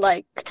watch and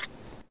like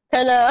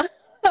kind of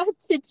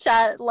chit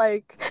chat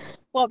like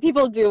what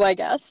people do, I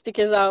guess,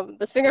 because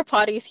the swinger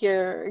parties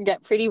here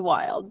get pretty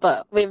wild,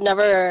 but we've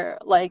never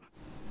like,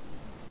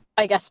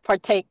 I guess,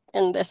 partake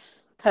in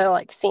this kind of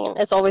like scene.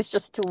 It's always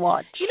just to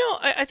watch. You know,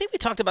 I think we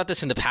talked about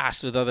this in the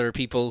past with other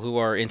people who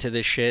are into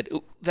this shit,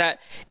 that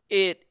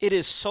it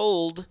is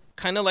sold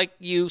kind of like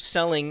you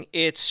selling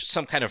it's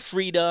some kind of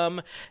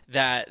freedom,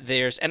 that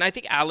there's, and I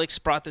think Alex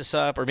brought this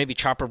up, or maybe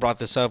Chopper brought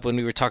this up when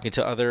we were talking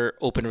to other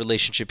open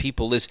relationship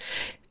people, is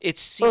it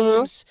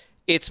seems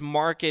it's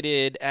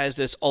marketed as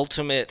this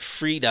ultimate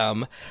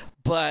freedom,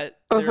 but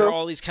there are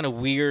all these kind of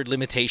weird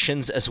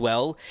limitations as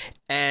well.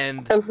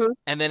 And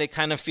then it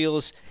kind of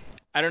feels,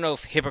 I don't know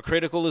if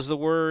hypocritical is the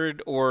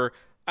word, or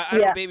I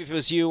don't know, maybe if it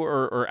was you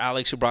or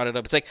Alex who brought it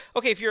up. It's like,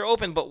 okay, if you're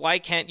open, but why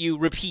can't you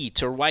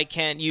repeat, or why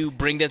can't you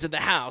bring them to the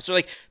house? Or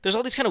like, there's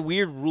all these kind of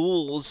weird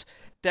rules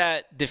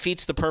that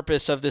defeats the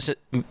purpose of this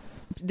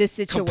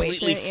situation,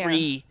 completely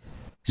free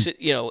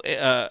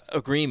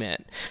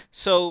agreement.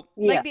 So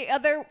like the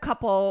other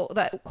couple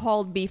that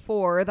called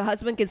before, the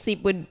husband can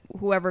sleep with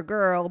whoever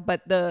girl,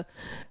 but the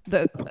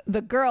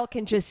girl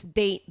can just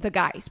date the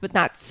guys but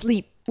not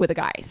sleep with the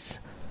guys.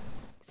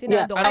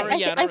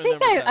 I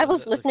think I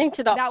was listening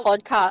to that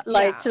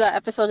podcast, to that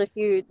episode a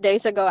few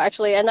days ago,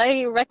 actually, and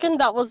I reckon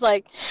that was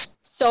like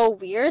so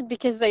weird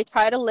because they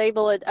try to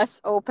label it as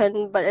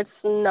open, but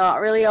it's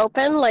not really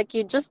open. Like,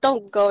 you just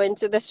don't go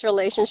into this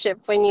relationship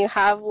when you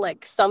have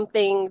like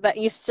something that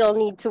you still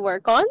need to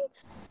work on.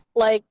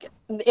 Like,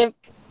 if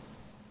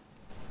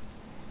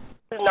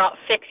not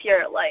fix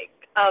your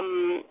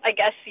I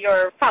guess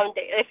your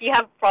foundation, if you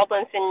have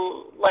problems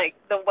in like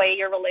the way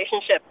your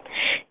relationship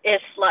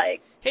is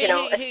like,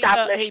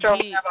 established or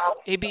whatever.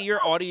 Hey B,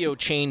 your audio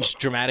changed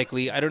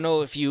dramatically. I don't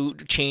know if you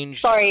changed.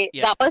 Sorry,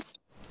 that was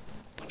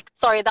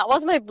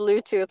my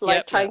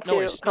Bluetooth trying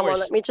to come on.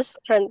 Let me just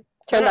turn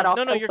that off.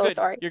 No, I'm you're so good.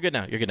 sorry. You're good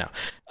now. Okay.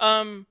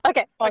 Awesome.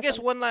 I guess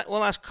one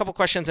last couple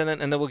questions, and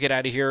then we'll get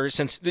out of here,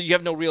 since you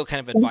have no real kind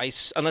of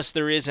advice, unless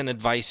there is an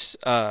advice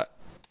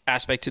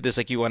aspect to this,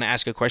 like you want to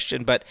ask a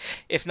question. But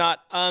if not,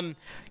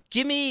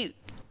 give me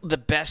the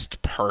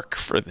best perk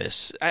for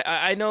this.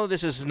 I know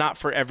this is not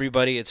for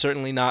everybody. It's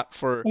certainly not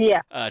for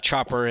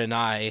Chopper and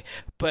I.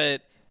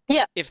 But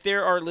if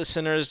there are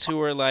listeners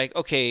who are like,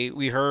 okay,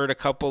 we heard a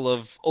couple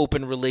of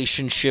open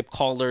relationship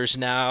callers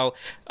now.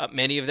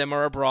 Many of them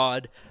are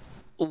abroad.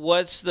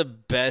 What's the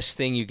best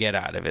thing you get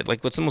out of it?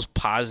 Like, what's the most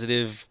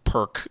positive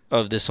perk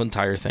of this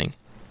entire thing?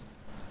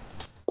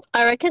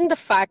 I reckon the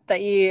fact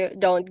that you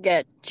don't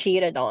get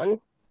cheated on,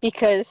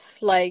 because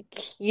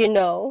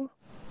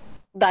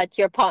that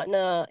your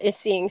partner is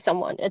seeing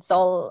someone. It's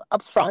all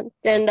upfront.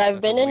 And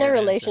I've been in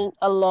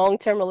a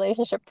long-term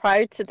relationship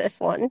prior to this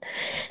one,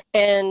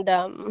 and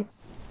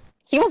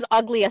he was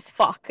ugly as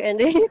fuck, and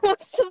he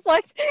just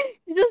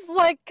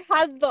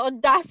had the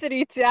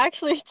audacity to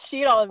actually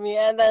cheat on me,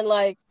 and then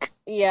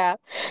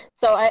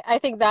so I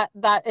think that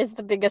is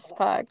the biggest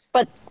perk.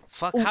 But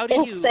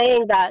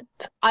saying that,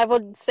 I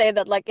would say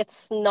that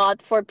it's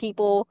not for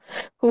people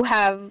who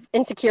have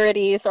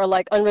insecurities or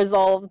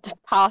unresolved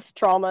past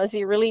traumas.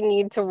 You really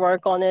need to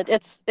work on it.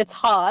 It's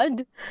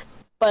hard,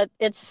 but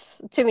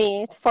it's, to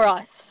me, for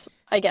us,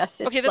 I guess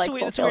it's that's a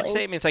weird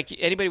statement. It's like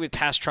anybody with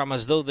past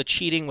traumas, though the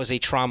cheating was a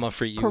trauma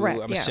for you.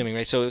 Correct, I'm assuming,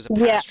 right? So it was a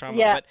past trauma,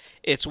 but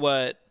it's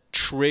what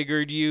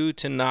triggered you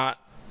to not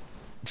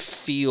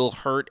feel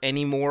hurt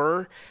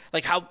anymore.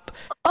 Like how?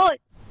 Oh.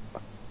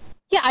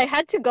 Yeah, I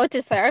had to go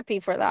to therapy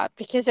for that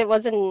because it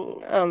was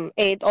in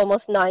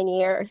almost 9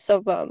 years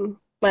of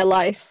my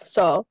life.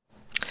 So,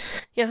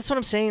 yeah, that's what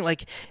I'm saying.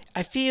 Like,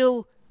 I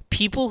feel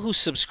people who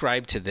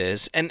subscribe to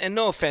this, and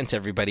no offense,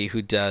 everybody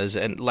who does,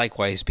 and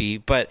likewise be,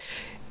 but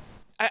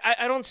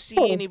I don't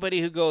see anybody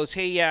who goes,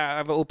 hey, yeah, I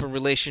have an open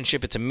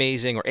relationship, it's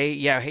amazing, or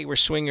hey, we're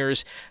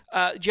swingers.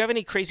 Do you have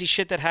any crazy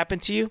shit that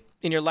happened to you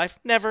in your life?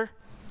 Never.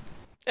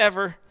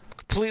 Ever.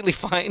 Completely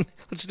fine.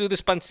 Let's do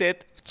this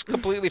pancit. It's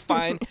completely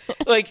fine.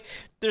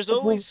 There's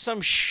always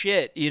some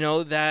shit,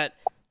 that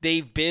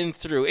they've been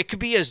through. It could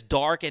be as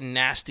dark and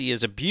nasty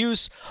as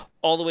abuse,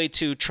 all the way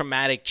to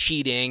traumatic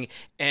cheating,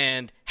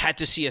 and had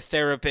to see a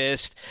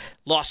therapist,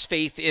 lost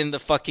faith in the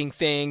fucking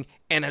thing,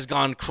 and has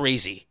gone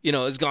crazy.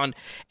 Has gone,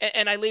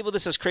 and I label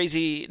this as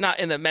crazy, not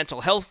in the mental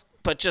health,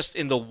 but just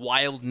in the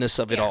wildness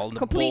of it all. In the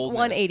complete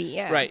boldness. 180,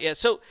 yeah. Right, yeah.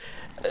 So,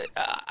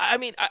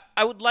 I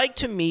would like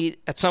to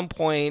meet at some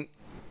point,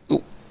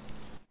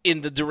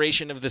 in the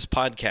duration of this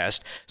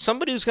podcast,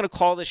 somebody who's going to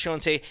call this show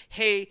and say,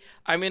 hey,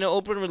 I'm in an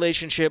open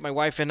relationship, my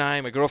wife and I,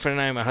 my girlfriend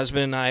and I, my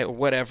husband and I, or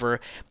whatever,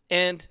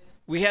 and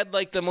we had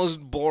the most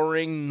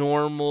boring,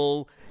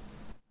 normal,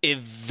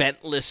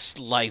 eventless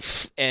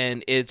life,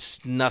 and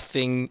it's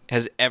nothing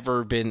has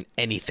ever been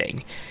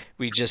anything.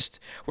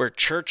 We're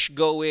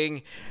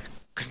church-going,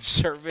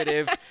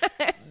 conservative,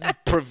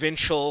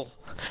 provincial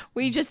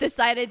We just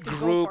decided to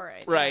group, go for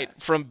it. right,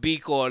 from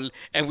Bicol,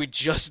 and we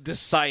just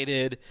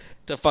decided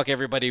to fuck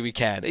everybody we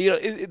can.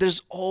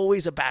 There's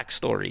always a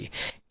backstory.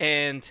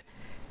 And,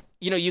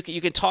 you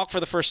can talk for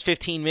the first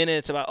 15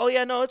 minutes about, oh,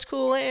 yeah, no, it's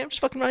cool. Hey, I'm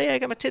just fucking around. Yeah, I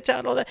got my tits out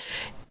and all that.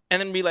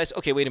 And then realize,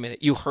 okay, wait a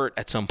minute. You hurt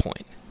at some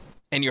point.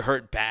 And you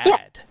hurt bad.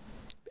 Yeah.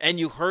 And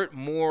you hurt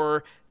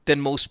more than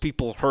most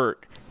people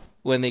hurt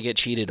when they get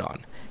cheated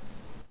on.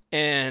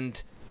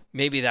 And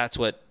maybe that's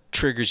what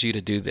triggers you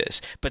to do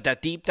this. But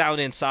that deep down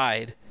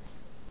inside,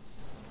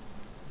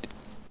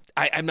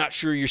 I'm not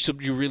sure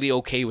you're really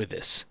okay with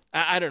this.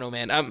 I don't know,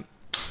 man.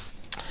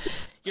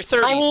 You're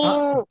 30. I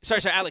mean,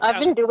 sorry, Alex. I've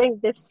been doing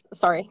this.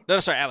 Sorry. No,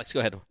 sorry, Alex. Go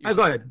ahead.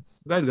 Go ahead.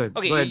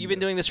 Okay, go ahead. You've been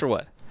doing this for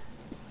what?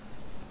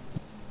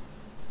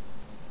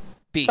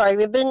 B. Sorry,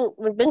 we've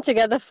been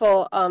together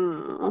for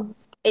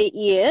 8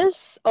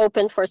 years.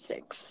 Open for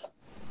 6.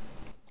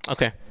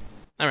 Okay.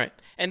 All right.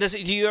 And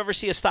do you ever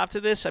see a stop to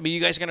this? I mean,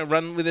 you guys gonna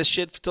run with this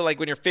shit till like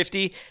when you're 50,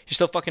 you're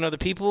still fucking other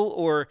people,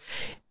 or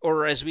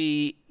as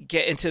we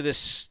get into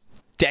this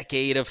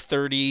decade of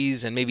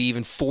 30s and maybe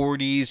even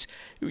 40s,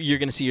 you're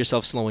gonna see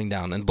yourself slowing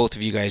down, and both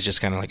of you guys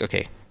just kind of like,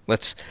 okay,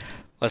 let's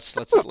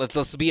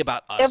be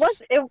about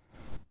us.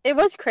 It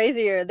was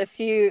crazier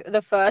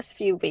the first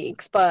few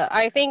weeks, but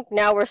I think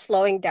now we're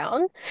slowing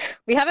down.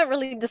 We haven't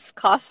really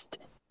discussed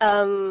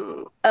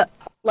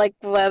like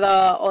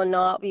whether or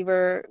not we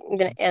were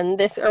gonna end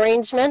this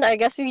arrangement. I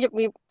guess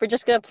we're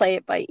just gonna play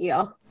it by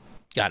ear.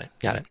 Got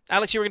it.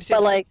 Alex, you were gonna say?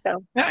 But like,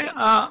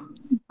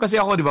 kasi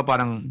ako, di ba,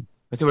 parang,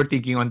 kasi we're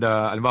thinking on the,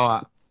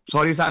 halimbawa,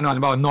 sorry sa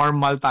halimbawa,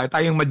 normal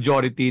tayong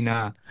majority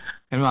na,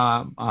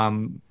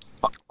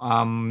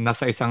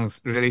 nasa isang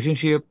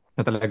relationship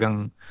na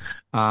talagang,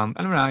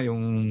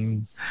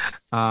 yung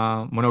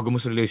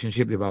monogamous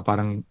relationship, di ba?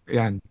 Parang,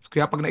 yan.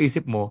 Kaya pag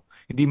naisip mo,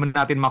 hindi man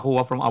natin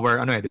makuha from our,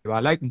 di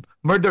ba? Like,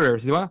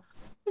 murderers, di ba?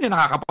 Hindi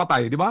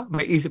nakakapatay, di ba?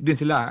 May isip din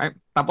sila.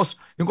 Tapos,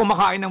 yung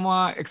kumakain ng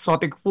mga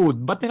exotic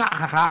food, ba't nila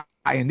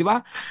nakakakain, di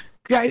ba?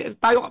 Kaya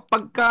tayo,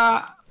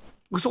 pagka,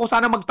 gusto ko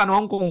sana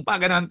magtanong kung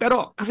ganun.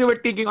 Pero, kasi we're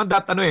thinking on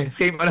that,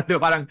 same, di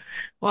ba? Parang,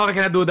 we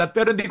can do that.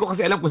 Pero hindi ko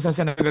kasi alam kung saan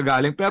siya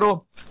nagagaling.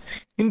 Pero,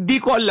 hindi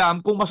ko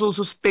alam kung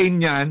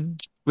masusustain yan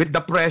with the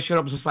pressure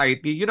of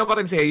society. You know what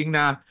I'm saying?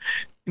 Na,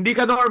 hindi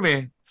ka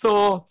norm.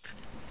 So,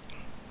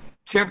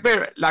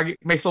 siyempre, lagi,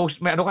 may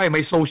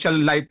social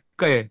life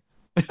ka .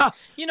 But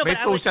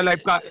social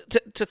Alex, life ka.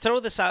 To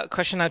throw this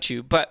question at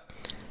you, but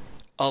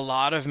a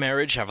lot of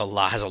marriage has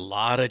a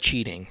lot of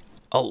cheating.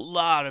 A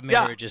lot of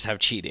marriages have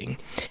cheating.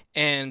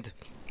 And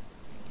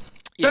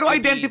pero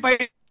identify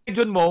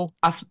yun mo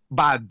as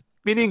bad.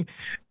 Meaning,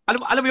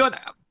 alam mo yun,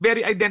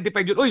 very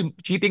identified yun. Uy,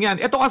 cheating yan.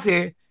 Ito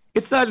kasi,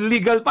 it's a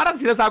legal, parang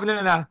sinasabi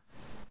nila na,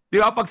 di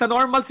ba, pag sa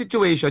normal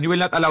situation, you will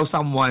not allow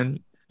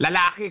someone,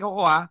 lalaki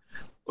ko alam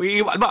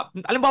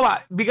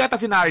ba, bigat na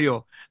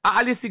scenario,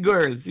 aalis si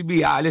girl, si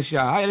B, aalis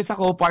siya, aalis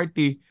ako,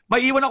 party,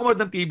 maiiwan ako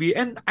ng TV,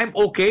 and I'm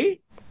okay?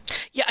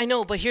 Yeah, I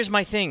know, but here's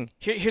my thing.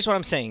 Here's what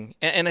I'm saying,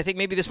 and I think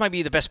maybe this might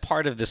be the best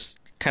part of this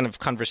kind of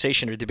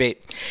conversation or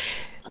debate.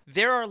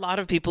 There are a lot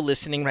of people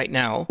listening right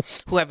now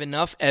who have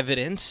enough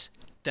evidence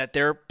that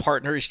their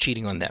partner is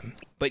cheating on them,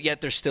 but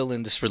yet they're still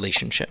in this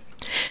relationship.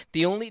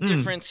 The only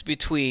difference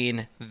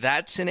between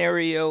that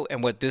scenario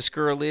and what this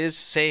girl is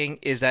saying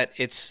is that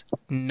it's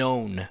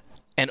known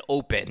and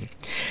open,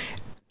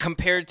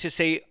 compared to,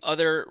 say,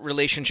 other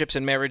relationships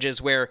and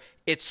marriages where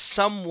it's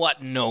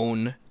somewhat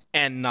known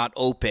and not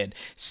open.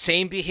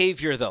 Same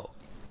behavior, though.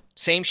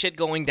 Same shit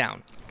going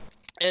down.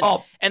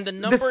 And the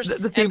numbers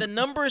and the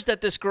numbers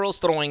that this girl's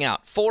throwing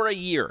out for a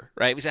year,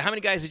 right? We said, how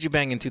many guys did you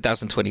bang in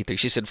 2023?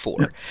 She said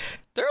 4.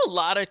 There are a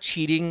lot of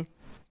cheating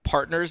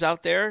partners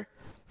out there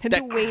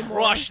that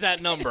crush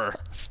that number.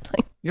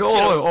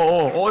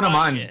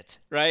 naman. It,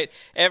 right?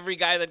 Every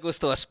guy that goes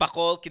to a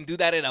spakol can do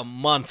that in a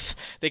month.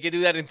 They can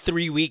do that in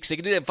 3 weeks. They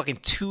can do that in fucking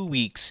 2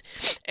 weeks.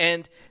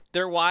 And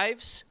their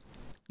wives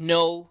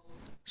know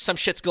some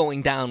shit's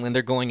going down when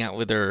they're going out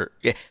with their...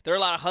 Yeah, there are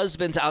a lot of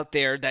husbands out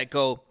there that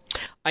go,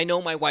 I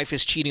know my wife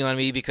is cheating on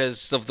me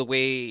because of the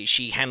way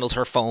she handles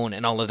her phone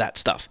and all of that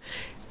stuff.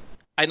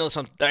 I know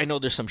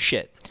there's some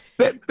shit.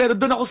 Pero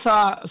doon ako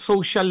sa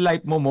social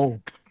life mo.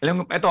 Alam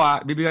mo, ito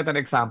bibigyan natin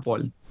example.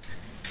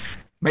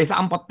 May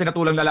isang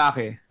pinatulang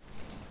lalaki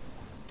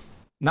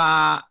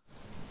na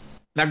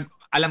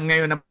alam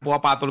ngayon na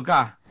pumapatol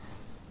ka.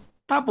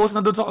 Tapos,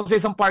 nandun sa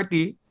isang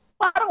party,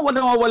 parang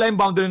wala yung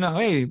boundary na,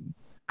 hey,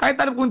 kahit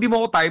alam kung hindi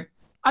mo ako type,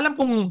 alam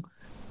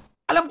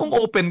kong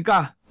open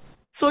ka.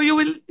 So, you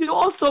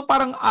also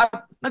parang,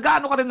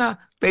 nag-ano ka rin na,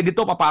 pwede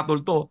to,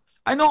 papatol to.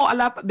 I know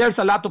there's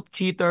a lot of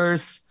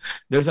cheaters,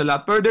 but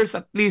there's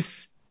at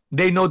least,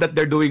 they know that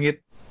they're doing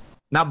it,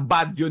 na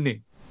bad yun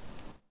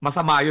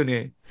masama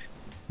yun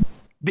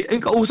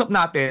yung kausap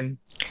natin,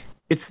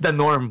 it's the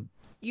norm.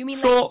 You mean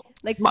so,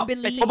 like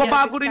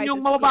mababago rin yung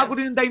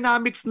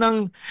dynamics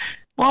ng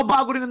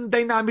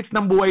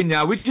buhay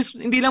niya, which is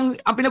hindi lang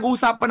ang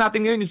pinag-uusapan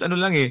natin ngayon is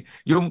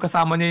yung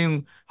kasama niya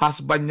yung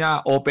husband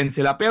niya, open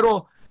sila.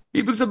 Pero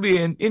ibig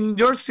sabihin, in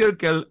your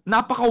circle,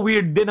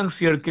 napaka-weird din ang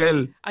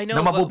circle I na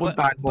know,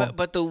 mapupuntahan mo.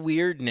 but the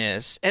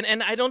weirdness, and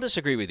I don't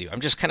disagree with you.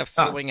 I'm just kind of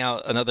throwing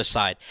out another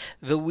side.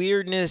 The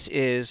weirdness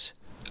is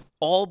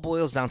all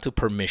boils down to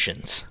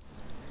permissions.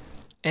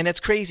 And that's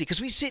crazy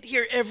because we sit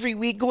here every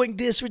week going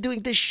we're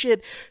doing this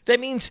shit. That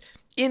means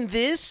in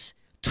this,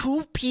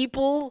 2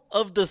 people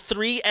of the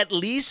 3 at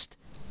least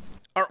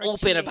are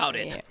open about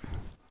it. Yeah.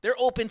 They're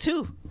open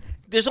too.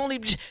 The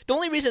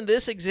only reason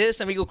this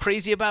exists and we go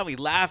crazy about it, we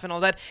laugh and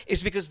all that,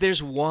 is because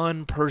there's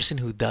one person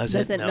who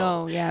doesn't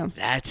know. Yeah.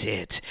 That's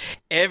it.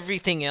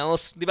 Everything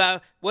else,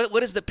 diba?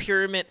 What is the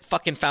pyramid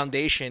fucking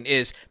foundation?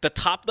 Is the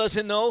top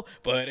doesn't know,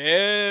 but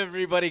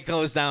everybody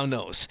goes down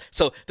knows.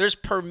 So there's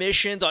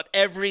permissions on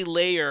every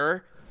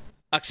layer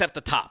except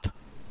the top.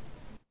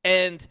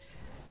 And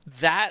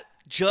that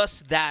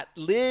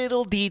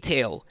little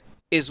detail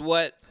is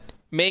what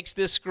makes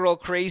this girl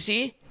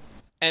crazy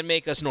and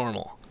make us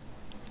normal.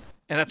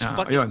 And that's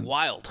fucking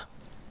wild,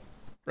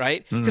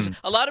 right? Because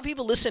a lot of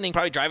people listening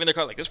probably driving their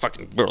car like, this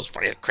fucking girl's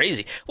fucking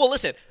crazy. Well,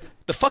 listen,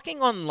 the fucking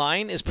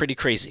online is pretty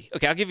crazy.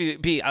 Okay, I'll give you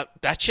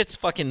that shit's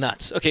fucking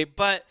nuts. Okay,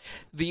 but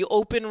the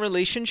open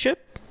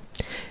relationship,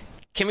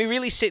 can we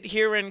really sit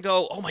here and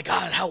go, oh my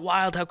God, how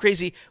wild, how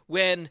crazy,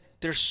 when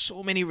there's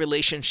so many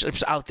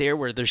relationships out there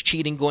where there's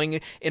cheating going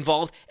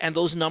involved, and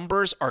those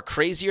numbers are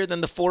crazier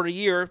than the 4 a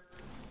year,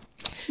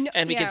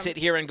 and we can sit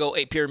here and go,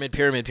 hey, pyramid,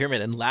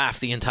 and laugh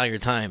the entire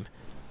time.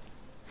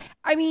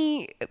 I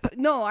mean,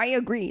 no, I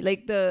agree.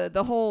 Like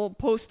the whole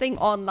posting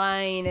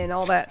online and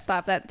all that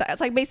stuff,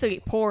 that's like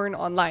basically porn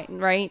online,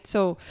 right?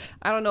 So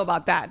I don't know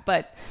about that,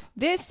 but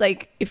this,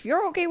 like, if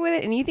you're okay with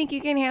it and you think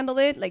you can handle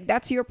it, like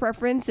that's your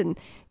preference, and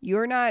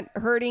you're not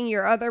hurting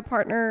your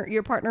partner,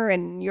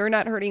 and you're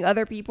not hurting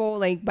other people,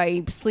 like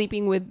by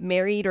sleeping with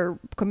married or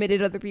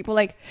committed other people,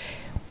 like.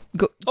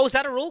 Oh, is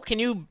that a rule? Can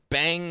you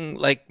bang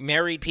like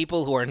married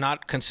people who are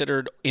not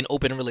considered in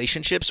open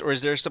relationships, or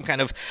is there some kind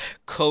of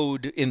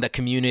code in the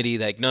community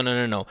like no,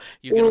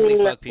 you can only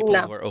fuck people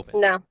who are open?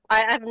 No,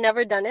 I've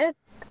never done it,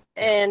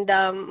 and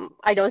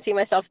I don't see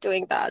myself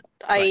doing that.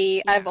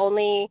 Right. I've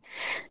only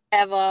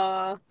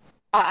ever.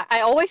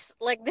 I always,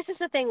 like, this is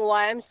the thing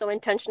why I'm so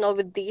intentional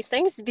with these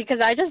things, because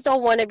I just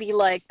don't want to be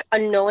like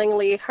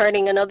unknowingly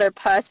hurting another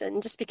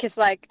person just because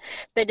like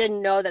they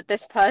didn't know that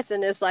this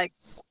person is like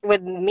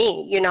with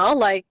me, you know,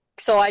 like,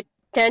 so I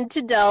tend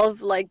to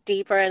delve like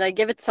deeper, and I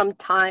give it some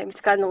time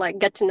to kind of like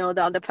get to know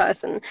the other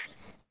person,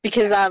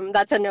 because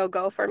that's a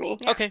no-go for me.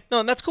 Okay,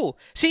 no, that's cool.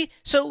 See,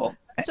 so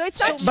it's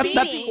not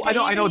cheating. But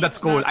I know that's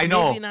cool. I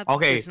know.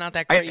 Okay, it's not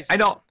that crazy. I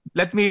know.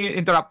 Let me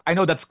interrupt. I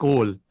know that's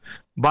cool,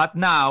 but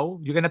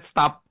now you cannot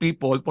stop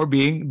people for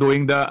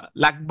doing the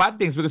like bad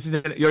things because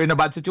you're in a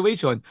bad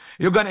situation.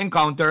 You're gonna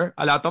encounter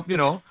a lot of, you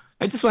know.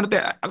 I just want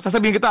to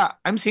sasabihin kita,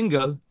 I'm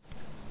single.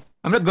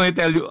 I'm not going to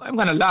tell you. I'm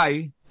going to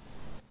lie.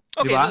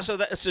 Okay,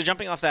 diba? So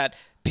jumping off that,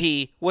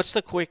 P, what's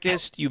the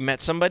quickest you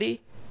met somebody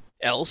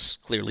else,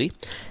 clearly,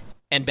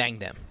 and banged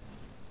them?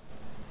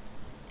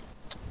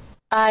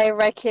 I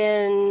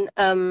reckon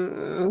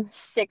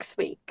 6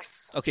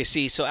 weeks. Okay,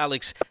 see, so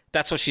Alex,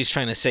 that's what she's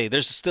trying to say.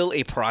 There's still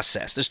a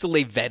process. There's still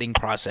a vetting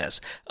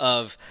process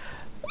of,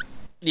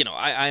 you know,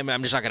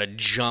 I'm just not going to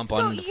jump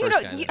on the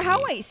first guy.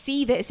 How I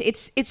see this,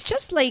 it's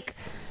just like,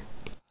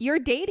 you're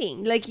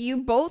dating, like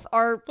you both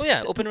are. Well,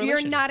 yeah, open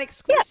relationship. You're not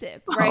exclusive,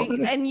 right?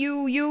 And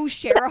you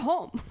share a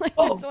home. Like,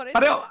 that's what it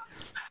is.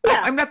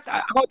 I'm not.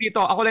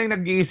 Ako lang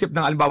nag-iisip ng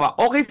halimbawa.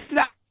 Okay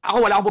sila.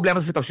 Ako wala akong problema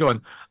sa sitwasyon.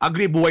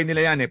 Agree, buhay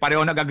nila yan eh.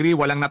 Pareho nag-agree,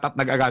 walang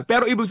nag-agal.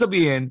 Pero ibig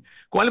sabihin,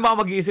 kung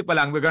halimbawa mag-iisip pa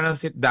lang, we're gonna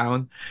sit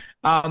down.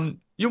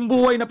 Yung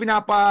buhay na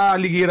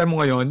pinapaligiran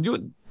mo ngayon,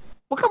 yun,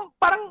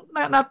 parang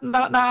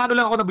ano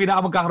lang ako na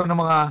bina magkakaroon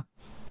ng mga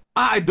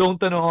I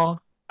don't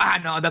know.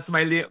 No, that's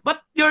my life.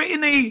 But you're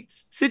in a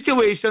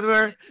situation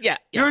where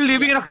you're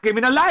living in a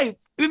criminal life.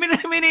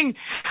 Meaning,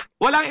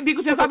 hindi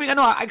ko sinasabing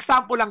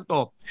example lang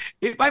to.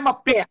 If I'm a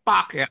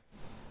pickpocket,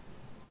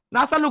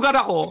 nasa lugar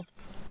ako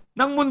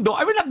ng mundo,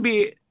 I will not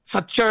be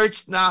sa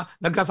church na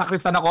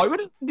nagsasakristan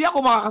ako. Hindi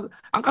ako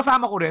ang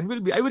kasama ko rin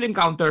I will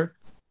encounter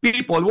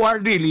people who are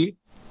really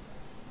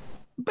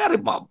pero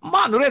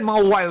mga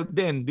wild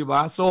din, di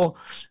ba? So,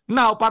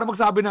 now, para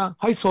magsabi na,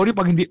 hi, sorry,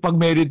 pag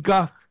married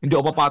ka, hindi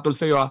ako papatol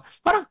sa'yo.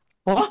 Parang,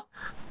 huh?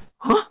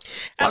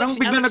 Parang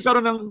bigla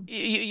nagkaroon ng...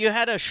 You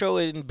had a show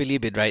in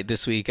Believe It, right,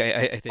 this week,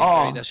 I think.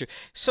 Right? That's true.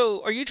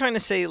 So, are you trying to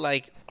say,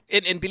 like,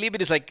 and Believe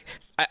It is like,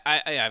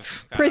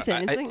 I've...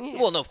 Prison.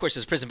 Well, no, of course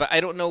it's prison, but I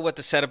don't know what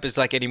the setup is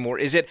like anymore.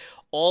 Is it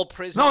all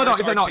prisoners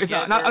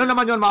Isa. Ano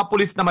naman yun, mga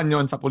police naman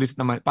yun, sa police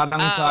naman.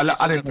 Parang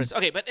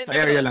okay, but sa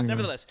area lang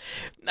nevertheless,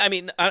 I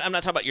mean, I'm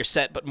not talking about your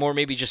set, but more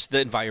maybe just the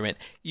environment.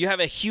 You have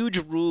a huge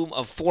room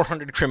of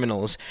 400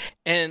 criminals,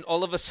 and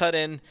all of a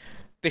sudden,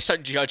 they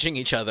start judging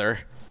each other.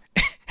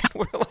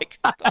 We're like,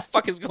 what the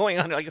fuck is going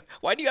on? Like,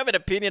 why do you have an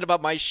opinion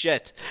about my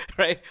shit?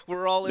 Right?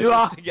 We're all in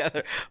this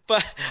together.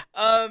 But,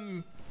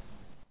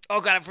 Oh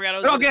God, I forgot I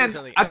was Pero going to say again,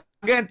 something.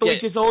 again, to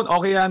each his own,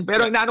 okay yan.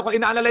 Pero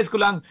ina-analyze ko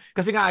lang,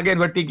 kasi nga, again,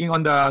 we're thinking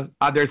on the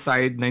other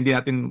side na hindi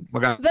natin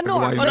The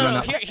norm. magagawa yung Oh, no,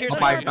 gano'n no. na- Here's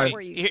Papayag my,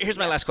 tayo. here's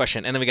my last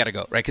question, and then we got to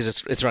go, right?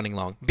 Because it's running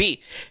long.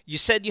 B, you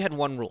said you had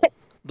one rule.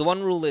 The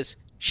one rule is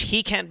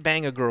he can't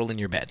bang a girl in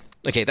your bed.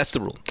 Okay, that's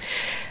the rule.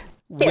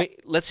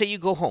 Let's say you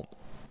go home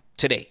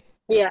today.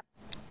 Yeah.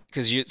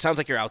 Because it sounds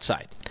like you're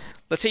outside.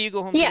 Let's say you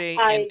go home Yeah, today.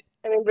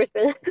 I'm in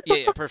Brisbane.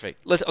 Yeah,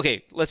 perfect.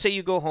 Let's say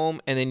you go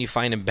home and then you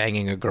find him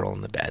banging a girl in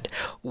the bed.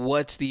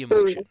 What's the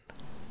emotion?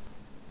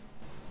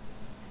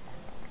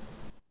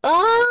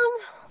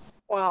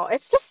 Wow,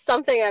 it's just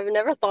something I've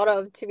never thought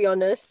of, to be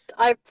honest.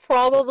 I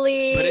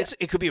probably But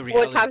it could be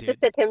reality, would have to dude.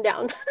 sit him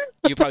down.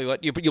 You probably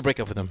what? You'll break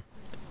up with him.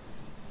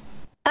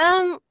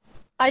 I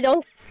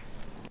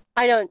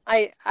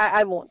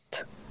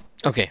won't.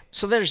 Okay,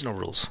 so there's no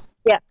rules.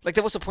 Yeah. Like,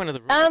 what's the point of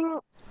the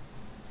rule?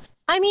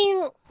 I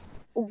mean,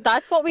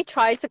 that's what we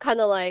try to kind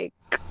of like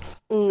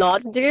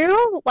not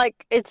do.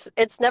 Like, it's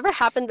never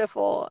happened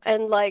before,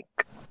 and like,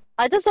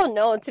 I just don't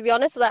know. To be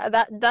honest,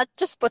 that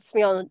just puts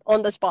me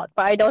on the spot.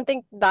 But I don't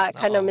think that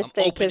kind of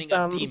mistake I'm is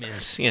opening up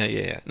demons.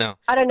 Yeah. No.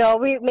 I don't know.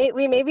 We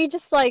maybe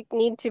just like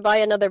need to buy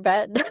another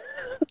bed.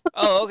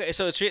 Oh, okay.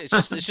 So it's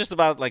just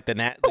about like the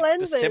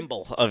Cleanse it.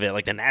 symbol of it,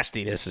 like the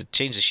nastiness.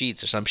 Change the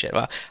sheets or some shit.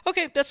 Well,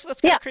 okay, that's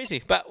kind of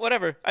crazy, but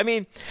whatever. I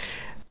mean,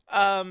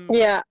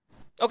 Yeah.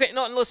 okay.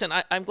 No, listen.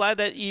 I'm glad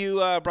that you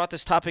brought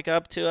this topic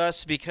up to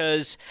us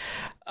because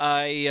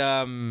we've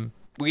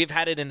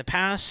had it in the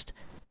past.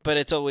 But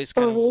it's always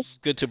kind of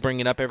good to bring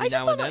it up every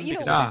now and then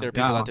because I think there are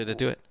people out there that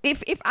do it.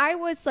 If I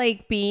was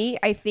like B,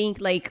 I think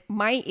like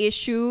my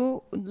issue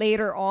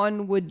later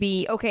on would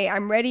be, okay,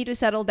 I'm ready to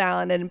settle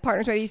down and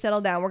partner's ready to settle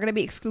down. We're going to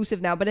be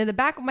exclusive now. But in the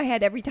back of my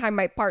head, every time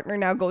my partner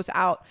now goes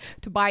out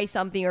to buy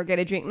something or get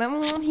a drink,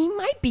 he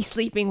might be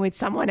sleeping with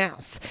someone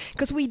else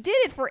because we did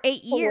it for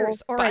 8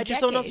 years or But a I just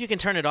don't know if decade. you can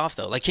turn it off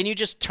though. Like, can you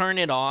just turn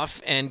it off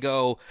and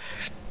go,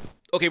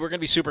 okay, we're going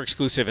to be super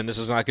exclusive and this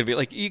is not going to be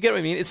like, you get what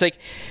I mean? It's like,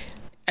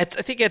 I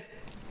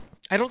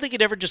don't think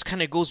it ever just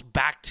kind of goes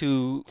back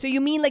to. So you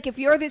mean like if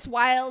you're this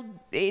wild,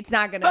 it's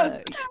not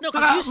gonna. No,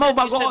 because you said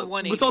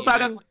 180. Gusto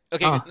Right? sanang-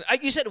 Okay,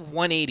 you said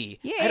 180.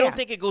 Yeah, I don't yeah.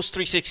 think it goes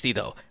 360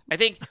 though. I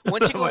think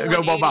once you go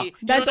Go 180, you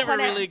That's don't ever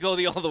the one really go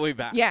all the way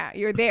back. Yeah,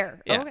 you're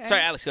there. Yeah. Okay.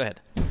 Sorry, Alex, go ahead.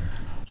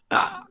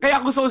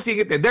 Kaya gusto ko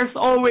singit eh. There's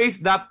always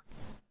that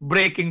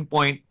breaking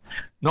point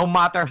no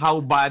matter how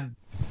bad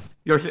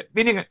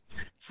meaning,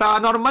 sa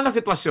normal na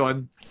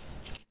sitwasyon,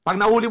 pag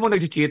nahuli mo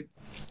nag-cheat,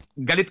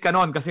 galit ka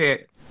nun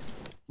kasi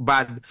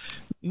bad.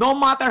 No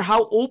matter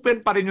how open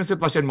pa rin yung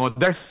sitwasyon mo,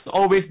 there's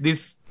always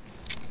this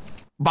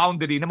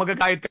boundary na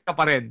magagayad ka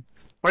pa rin.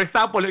 For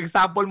example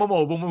mo,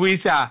 bumuwi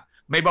siya,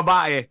 may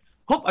babae.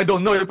 Hope, I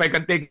don't know if I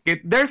can take it.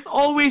 There's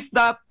always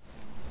that,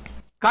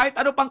 kahit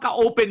ano pang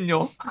ka-open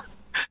nyo,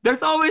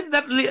 there's always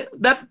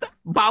that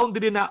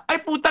boundary na,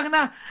 ay putang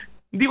na,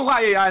 hindi ko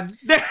kaya yan.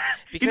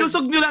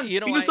 Inusog nyo lang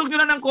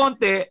ng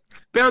konti,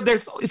 pero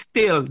there's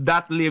still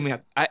that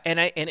limit.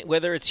 And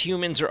whether it's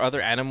humans or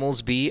other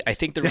animals, I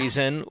think the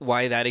reason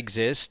why that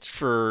exists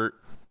for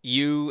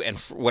you and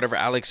for whatever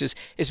Alex is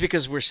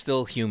because we're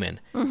still human.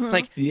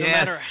 Like, no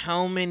matter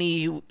how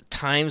many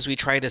times we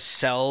try to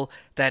sell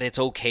that it's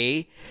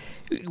okay,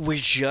 we're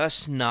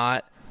just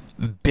not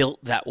built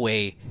that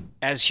way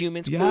as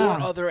humans or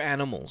other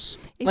animals.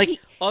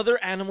 Other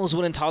animals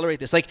wouldn't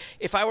tolerate this. Like,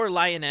 if I were a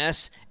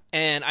lioness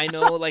and I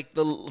know like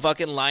the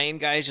fucking lion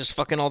guys just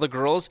fucking all the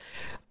girls,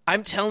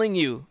 I'm telling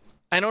you,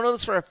 I don't know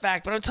this for a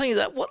fact, but I'm telling you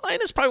that one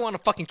lioness probably want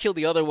to fucking kill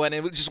the other one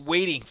and we're just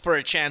waiting for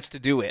a chance to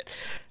do it.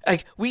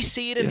 Like, we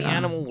see it in the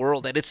animal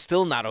world that it's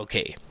still not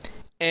okay.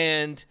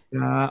 And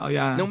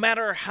no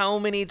matter how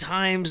many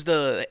times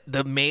the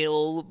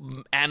male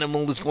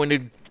animal is going to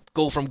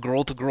go from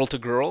girl to girl to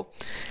girl,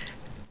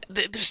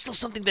 there's still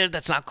something there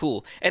that's not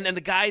cool. And then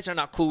the guys are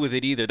not cool with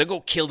it either. They'll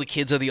go kill the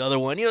kids of the other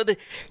one. You know,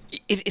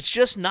 it's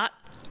just not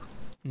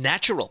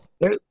natural.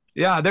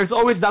 There's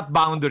always that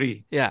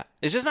boundary. Yeah,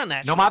 it's just not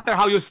natural. No matter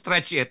how you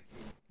stretch it,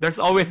 there's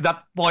always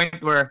that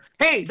point where,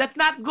 hey, that's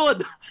not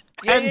good.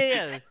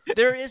 Yeah.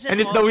 There isn't.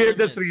 And it's the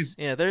weirdest reason.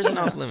 Yeah, there isn't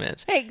off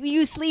limits. Hey,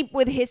 you sleep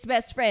with his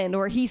best friend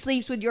or he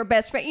sleeps with your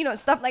best friend. You know,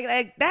 stuff like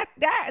that.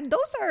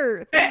 Those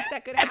are things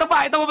that could happen.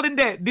 Ito pa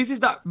matindi. This is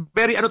the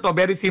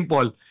very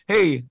simple.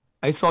 Hey,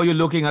 I saw you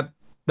looking at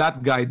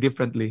that guy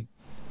differently.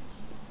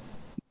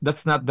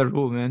 That's not the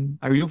rule, man.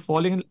 Are you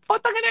falling?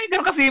 Tangina,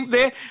 ganun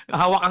kasimple.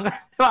 Hawak ang,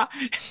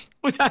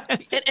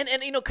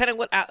 and you know, kind of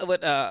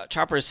what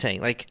Chopper is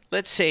saying. Like,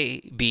 let's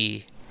say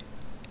B,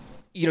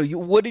 you know,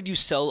 what did you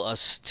sell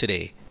us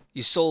today?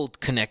 You sold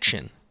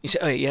connection. You say,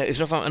 oh yeah,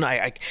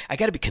 I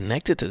got to be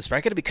connected to this.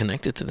 I got to be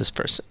connected to this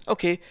person.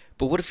 Okay,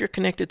 but what if you're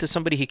connected to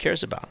somebody he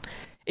cares about?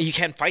 And you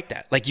can't fight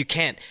that. Like, you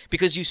can't,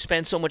 because you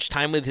spend so much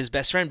time with his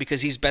best friend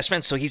because he's best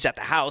friend. So he's at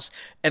the house,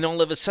 and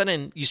all of a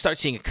sudden you start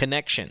seeing a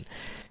connection.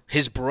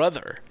 His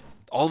brother,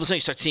 all of a sudden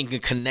you start seeing a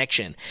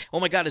connection.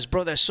 Oh my God, his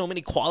brother has so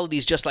many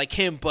qualities just like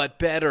him, but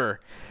better.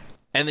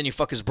 And then you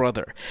fuck his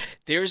brother.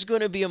 There's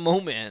going to be a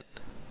moment,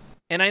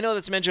 and I know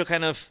that's Menjo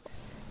kind of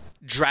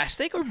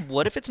drastic, or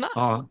what if it's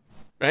not?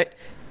 Right?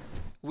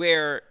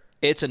 Where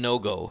it's a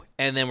no-go,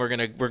 and then we're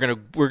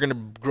gonna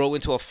grow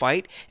into a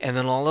fight, and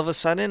then all of a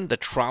sudden the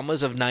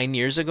traumas of 9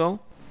 years ago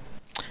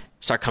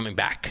start coming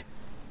back.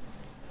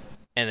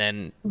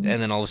 And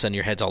then all of a sudden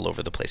your head's all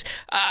over the place.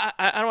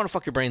 I don't want to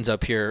fuck your brains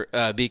up here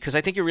because I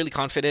think you're really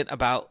confident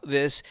about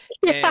this,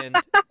 and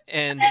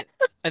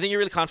I think you're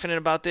really confident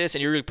about this,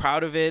 and you're really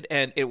proud of it,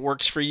 and it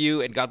works for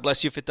you, and God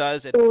bless you if it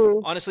does. And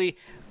honestly,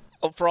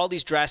 for all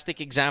these drastic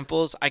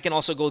examples, I can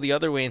also go the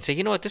other way and say,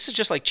 you know what, this is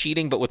just like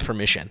cheating, but with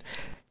permission,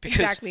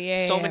 because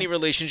many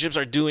relationships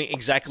are doing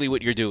exactly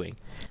what you're doing,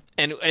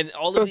 and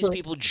all of these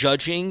people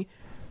judging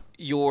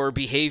your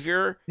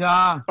behavior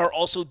are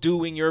also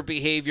doing your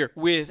behavior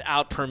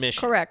without permission.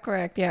 Correct,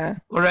 yeah.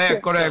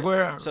 Correct.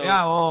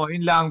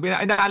 Yun lang.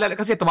 Inaalala,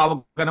 kasi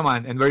tumawag ka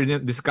naman and we're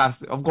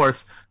discussed. Of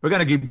course, we're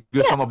gonna give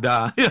you some of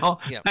the,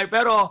 like,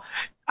 pero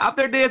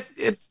after this,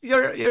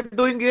 you're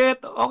doing it.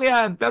 Okay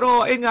yan.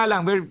 Pero ayun nga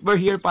lang, we're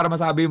here para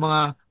masabi yung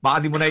mga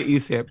baka di mo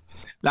naiisip.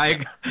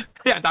 Like,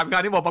 sabi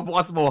nga mo,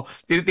 pagbukas mo,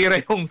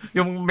 tinitira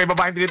yung may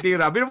babaeng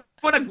tinitira. Bino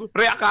mo,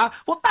 nag-react ka,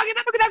 putangin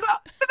na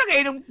ginagawa. Ano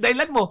yung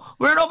dahilan mo?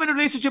 We're in an open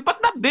relationship, but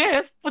not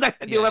this.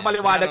 Putangin, hindi mo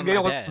paliwanag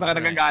ngayon kung baka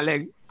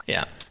nagagaling.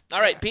 Yeah. All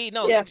right, P.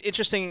 No,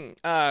 interesting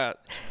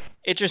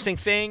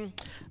thing.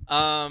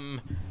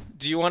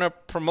 Do you want to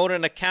promote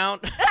an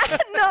account?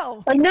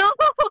 No.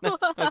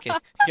 Okay,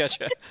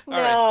 gotcha.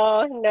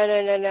 No.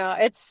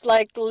 It's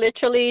like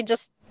literally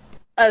just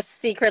a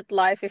secret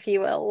life, if you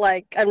will.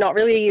 Like, I'm not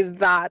really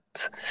that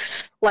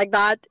like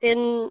that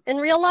in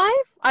real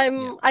life.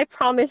 I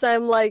promise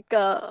I'm like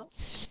a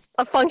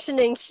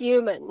functioning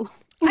human.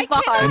 I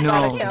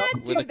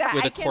cannot do that.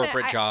 With a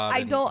corporate job.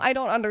 I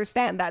don't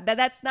understand that.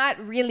 That's not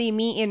really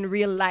me in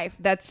real life.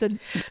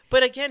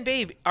 But again,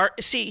 babe,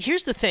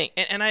 here's the thing,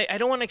 and I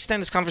don't want to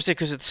extend this conversation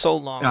because it's so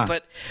long.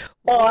 But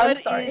I'm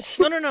sorry.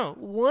 No.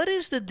 What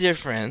is the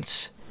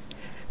difference?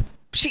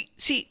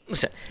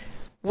 Listen.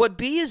 What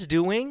B is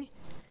doing,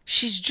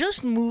 she's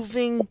just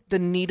moving the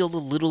needle a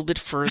little bit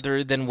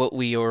further than what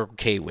we are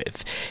okay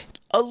with.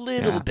 A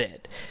little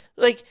bit.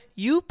 Like,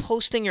 you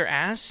posting your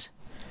ass,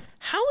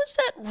 how is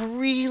that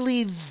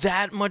really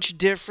that much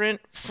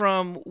different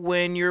from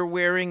when you're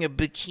wearing a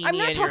bikini? I'm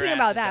not talking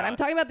about that. I'm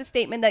talking about the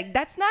statement that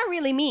that's not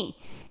really me.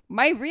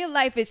 My real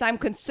life is I'm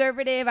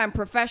conservative, I'm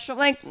professional.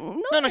 Like,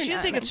 no, she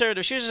didn't say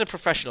conservative. She was just a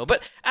professional.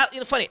 But,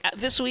 funny,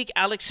 this week,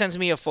 Alex sends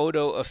me a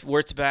photo of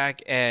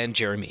Wurtzbach and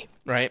Jeremy,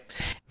 right?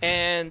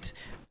 And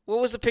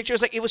what was the picture?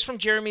 It was from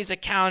Jeremy's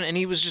account, and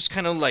he was just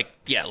kind of like,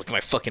 yeah, look at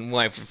my fucking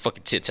wife and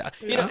fucking tits out.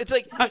 You know, it's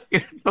like...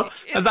 It's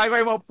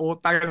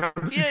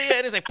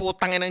like,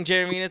 putang ng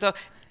Jeremy nito.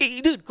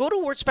 Dude, go to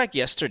Wurtzbach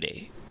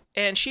yesterday.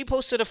 And she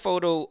posted a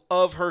photo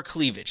of her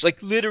cleavage,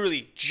 like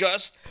literally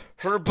just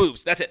her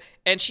boobs. That's it.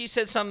 And she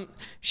said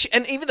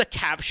and even the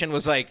caption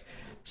was like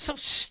some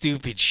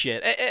stupid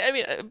shit. I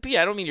mean,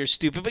 I don't mean you're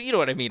stupid, but you know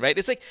what I mean, right?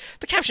 It's like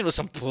the caption was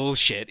some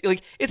bullshit.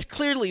 Like, it's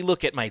clearly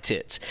look at my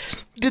tits.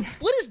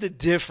 What is the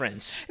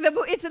difference?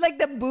 It's like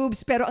the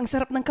boobs, pero ang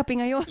sarap ng kape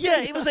ngayon.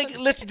 Yeah, it was like,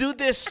 let's do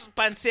this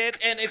pancit,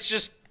 and it's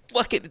just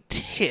fucking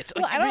tits.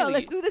 Well, I don't know.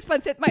 Let's do this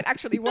pancit might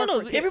actually work.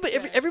 No.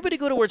 Everybody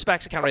go to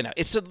Wurtzbach's account right now.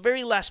 It's the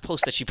very last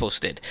post that she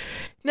posted.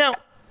 Now,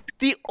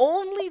 the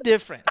only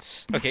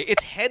difference, okay,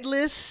 it's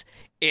headless.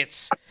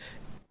 It's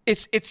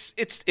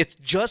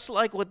just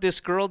like what this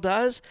girl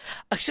does,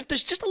 except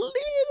there's just a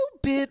little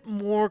bit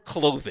more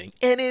clothing,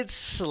 and it's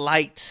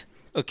slight.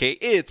 Okay,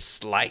 it's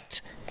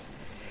slight,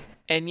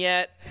 and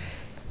yet.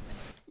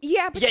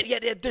 Yeah, but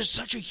yet there's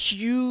such a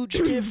huge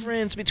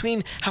difference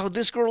between how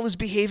this girl is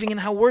behaving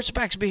and how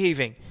Wurtzbach's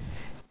behaving.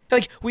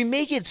 Like, we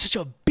make it such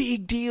a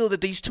big deal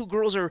that these two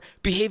girls are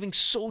behaving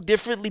so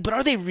differently, but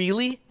are they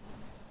really?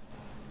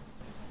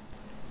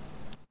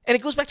 And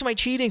it goes back to my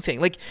cheating thing.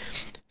 Like,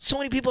 so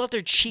many people out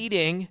there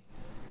cheating,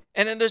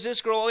 and then there's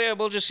this girl,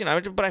 we'll just,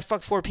 but I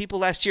fucked 4 people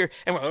last year,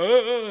 and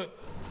we're,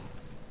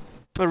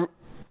 but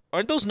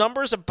aren't those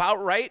numbers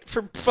about right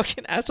for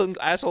fucking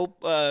asshole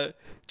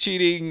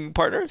cheating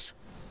partners?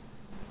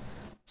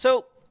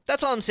 So,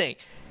 that's all I'm saying.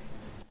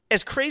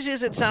 As crazy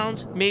as it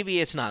sounds, maybe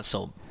it's not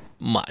so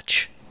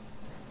much.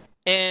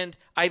 And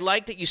I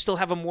like that you still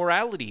have a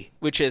morality,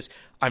 which is,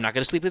 I'm not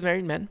going to sleep with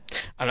married men.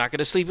 I'm not going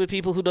to sleep with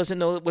people who doesn't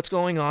know what's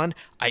going on.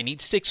 I need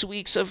 6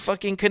 weeks of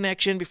fucking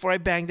connection before I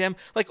bang them.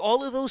 Like,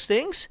 all of those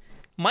things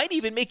might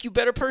even make you a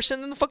better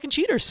person than the fucking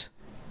cheaters.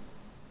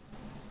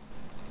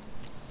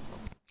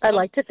 I'd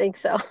like to think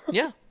so.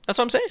 Yeah, that's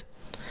what I'm saying.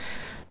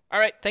 All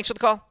right, thanks for the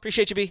call.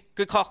 Appreciate you, B.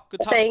 Good call. Good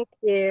talk. Thank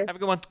you. Have a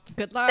good one.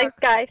 Good luck. Thanks,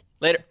 guys.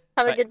 Later.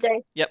 Have Bye. a good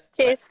day. Yep.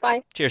 Cheers.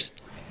 Bye. Cheers.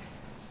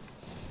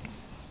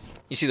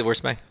 You see the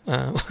worst bag?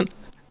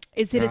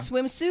 Is it a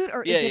swimsuit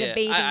or is it a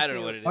bathing suit? I don't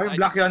know what it is. Oh, yung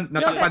black yan,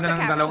 natakpan na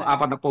ng dalawang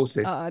apat na post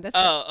eh.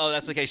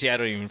 That's the case. Yeah, I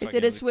don't even. Is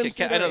it a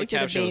swimsuit I know or the is it a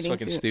caption was bathing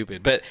fucking suit?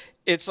 stupid, but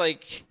it's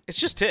like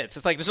it's just tits.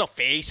 It's like there's no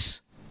face.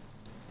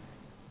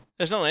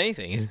 There's no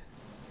anything.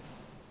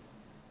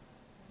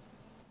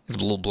 It's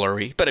a little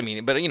blurry, but I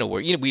mean, we know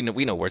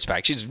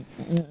Wurtzbach. She's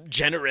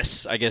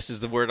generous, I guess, is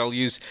the word I'll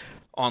use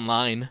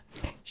online.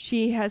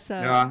 She has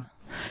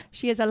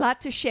a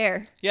lot to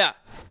share. Yeah,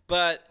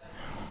 but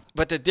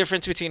the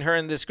difference between her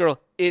and this girl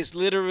is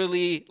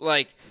literally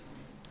like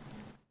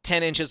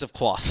 10 inches of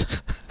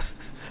cloth.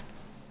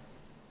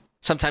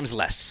 Sometimes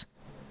less.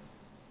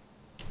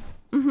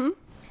 Mm-hmm.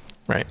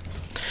 Right.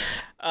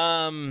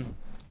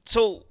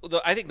 So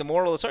I think the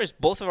moral of the story is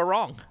both of them are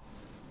wrong.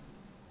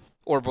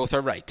 Or both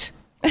are right.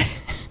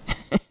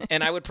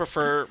 And I would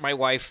prefer my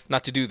wife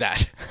not to do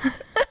that.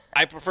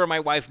 I prefer my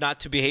wife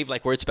not to behave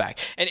like Wurtzbach.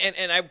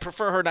 And I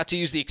prefer her not to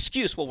use the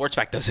excuse, well,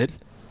 Wurtzbach does it.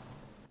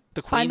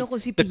 The queen, Paano ko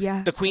si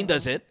Pia? the queen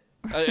does it.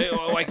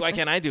 Why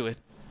can't I do it?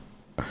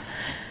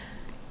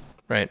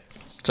 Right.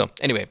 So,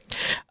 anyway,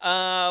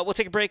 we'll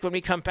take a break. When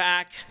we come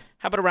back,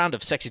 how about a round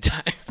of sexy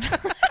time?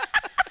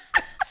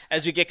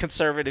 As we get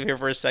conservative here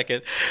for a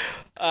second.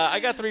 I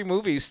got 3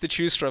 movies to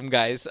choose from,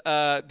 guys.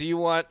 Do you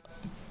want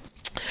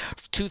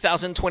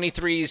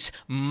 2023's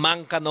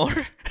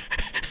Mancanor?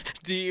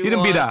 Do you Sinong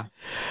want bida?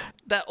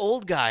 that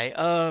old guy?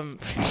 Yung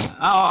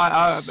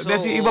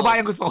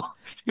babae gusto ko.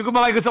 Yung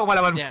babae gusto ko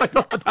malaman mo.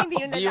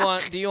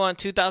 Do you want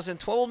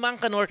 2012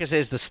 Mancanor? Because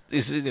this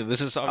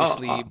is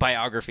obviously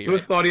biography. True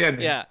right? story yan.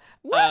 Yeah.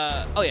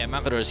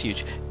 Mancanor is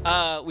huge.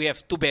 We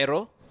have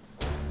Tubero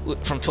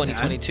from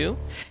 2022,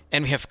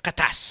 and we have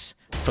Katas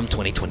from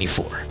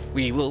 2024.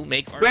 We will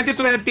make our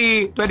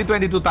 2022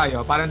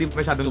 tayo. Parang hindi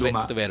masyadong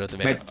luma. Tubero.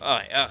 Okay.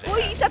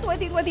 Uy, isa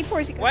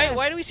 2024 si Katas.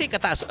 Why do we say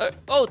Katas?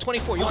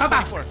 24. You want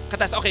 24.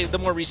 Katas. Okay, the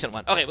more recent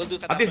one. Okay, we'll do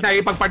Katas. At least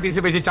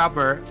nakipag-participate si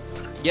Chopper.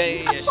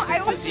 Yeah. She's I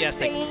was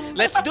enthusiastic. saying-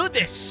 Let's do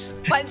this.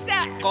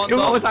 Pancit.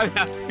 Yung ako sabi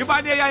niya, yung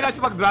paano niya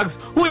siya mag-drugs?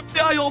 Huy,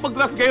 ayoko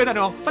mag-drugs ngayon,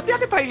 ano? Ba't di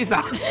natin try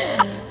isa?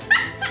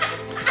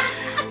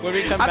 When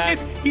we come At back,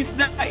 least he's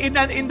not in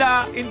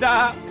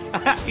the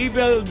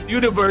evil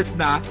universe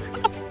na.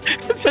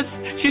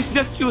 She's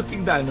just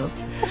choosing that, no?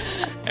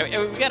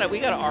 we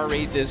gotta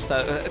R-rate this.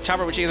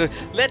 Chopper, what you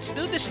let's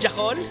do this,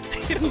 Jacol.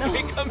 When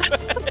we come back.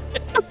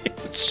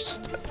 It's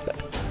just...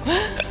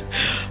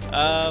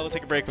 we'll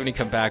take a break. When we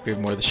come back, we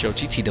have more of the show.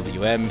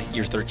 GTWM,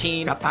 year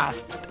 13.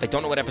 Katas. I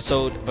don't know what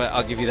episode, but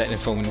I'll give you that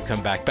info when we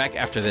come back. Back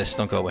after this.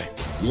 Don't go away.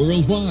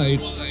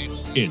 Worldwide,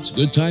 it's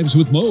Good Times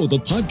with Mo, the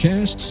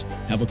podcasts.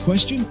 Have a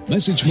question?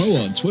 Message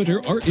Mo on Twitter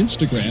or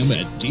Instagram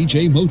at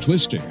DJ Mo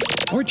Twister.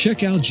 Or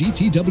check out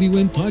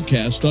GTWM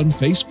Podcast on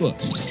Facebook.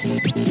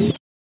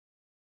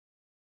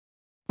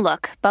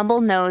 Look,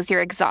 Bumble knows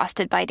you're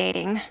exhausted by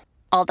dating.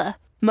 All the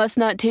must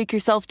not take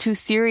yourself too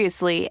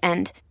seriously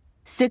and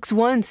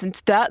 6'1" since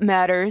that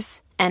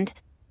matters. And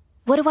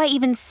what do I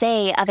even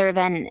say other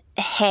than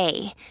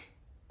hey?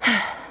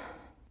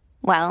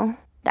 Well,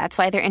 that's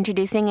why they're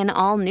introducing an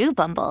all-new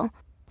Bumble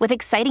with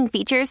exciting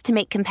features to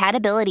make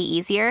compatibility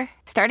easier,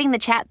 starting the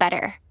chat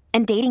better,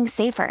 and dating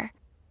safer.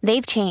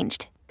 They've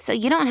changed, so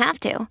you don't have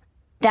to.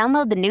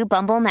 Download the new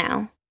Bumble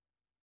now.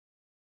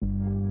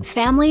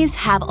 Families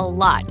have a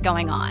lot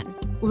going on.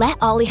 Let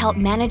Ollie help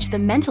manage the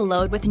mental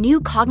load with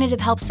new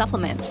cognitive help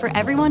supplements for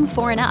everyone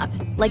 4 and up,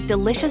 like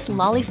delicious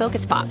Lolly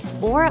Focus Pops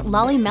or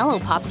Lolly Mellow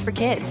Pops for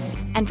kids.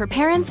 And for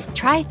parents,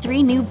 try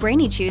 3 new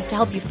Brainy Chews to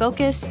help you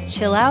focus,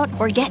 chill out,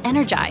 or get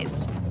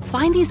energized.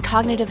 Find these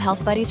cognitive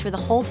health buddies for the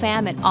whole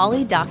fam at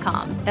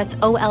ollie.com. That's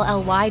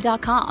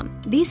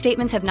OLLY.com. These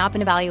statements have not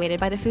been evaluated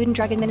by the Food and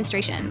Drug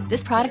Administration.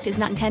 This product is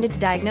not intended to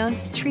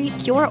diagnose, treat,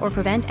 cure, or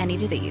prevent any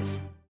disease.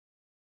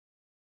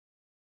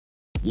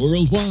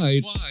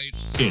 Worldwide,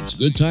 it's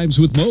Good Times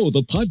with Mo,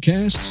 the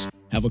podcasts.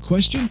 Have a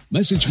question?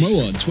 Message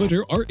Mo on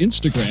Twitter or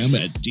Instagram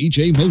at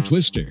DJ Mo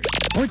Twister.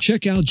 Or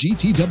check out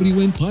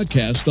GTWM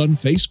Podcast on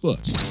Facebook.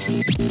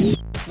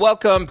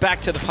 Welcome back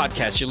to the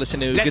podcast. You're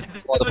listening to Let's do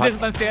this,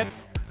 Pancit.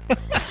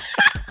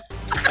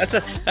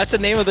 That's the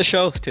name of the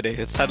show today.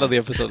 It's the title of the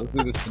episode. Let's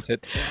do this,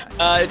 Pancit.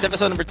 It's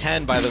episode number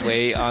 10, by the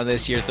way, on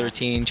this year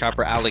 13.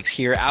 Chopper Alex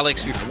here.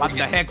 Alex, What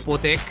the heck,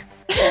 putik?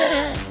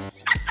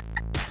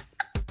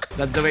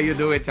 That's the way you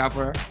do it,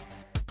 Chopper.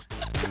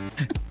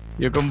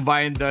 You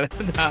combine the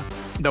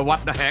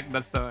what the heck,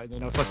 that's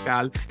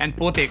social, and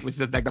putik,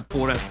 which is like the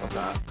poorest of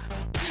the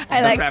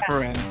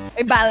preference.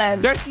 A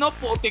balance. There's no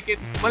putik.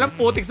 Walang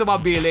putik sa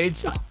mga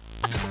village.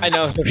 I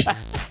know.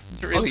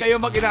 Huwag kayo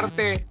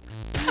mag-inarte.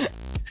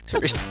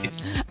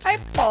 Ay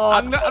po.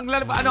 Ang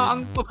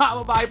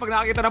babae pag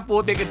nakakita ng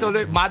putik, it's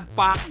always mad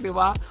pack, di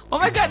ba? Oh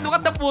my God, look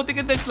at the putik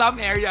in the slum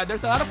area.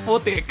 There's a lot of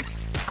putik.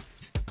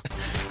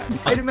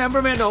 I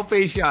remember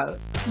facial.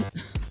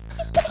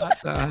 What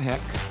the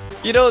heck?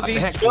 You know,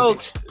 these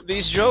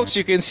jokes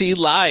you can see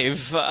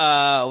live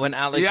when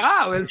Alex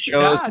shows.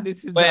 Yeah,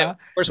 this is of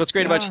course, what's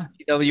great about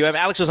GTWM,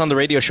 Alex was on the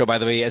radio show, by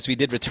the way, as we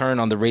did return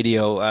on the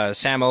radio.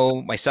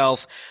 Samo,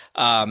 myself,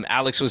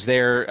 Alex was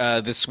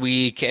there this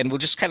week, and we'll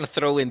just kind of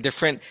throw in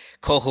different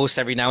co-hosts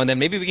every now and then.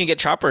 Maybe we can get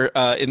Chopper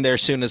in there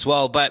soon as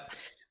well. But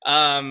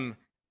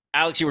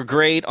Alex, you were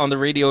great on the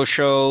radio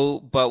show,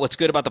 but what's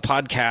good about the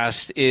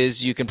podcast is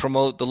you can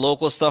promote the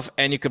local stuff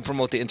and you can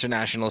promote the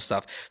international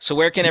stuff. So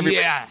where can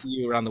everybody see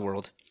you around the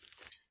world?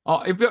 Oh,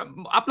 if you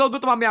upload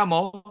ito mamaya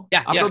mo.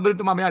 Upload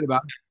ito mamaya, di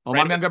ba? O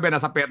mamayang gabi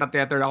nasa Peta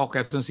Theater ako,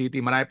 Quezon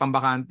City. Marami pang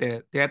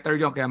bakante. Theater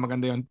yun, kaya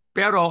maganda yun.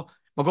 Pero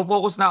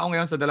Mag-focus na ako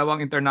ngayon sa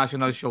 2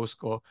 international shows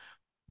ko.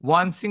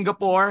 One,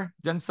 Singapore.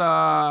 Diyan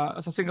sa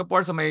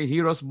Singapore, sa may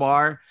Heroes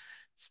Bar.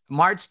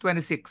 March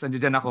 26,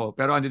 andiyan ako.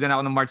 Pero andiyan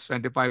ako ng March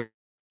 25.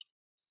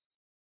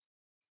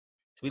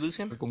 Did we lose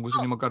him? Kung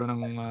gusto niyo magkaroon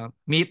ng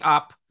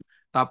meet-up.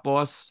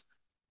 Tapos,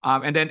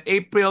 and then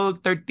April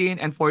 13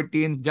 and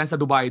 14, dyan sa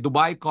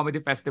Dubai Comedy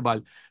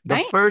Festival.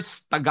 The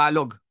first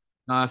Tagalog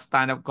na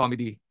stand-up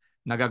comedy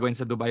na gagawin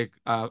sa Dubai.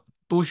 2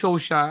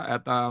 shows siya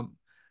at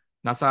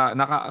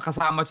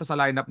nakasama siya sa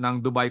lineup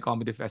ng Dubai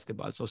Comedy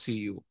Festival. So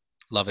see you.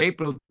 Love it.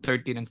 April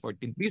 13 and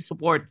 14. Please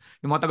support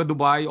yung mga taga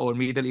Dubai or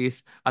Middle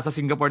East. At sa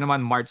Singapore naman,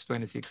 March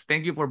 26.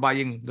 Thank you for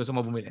buying doon sa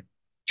mga bumili.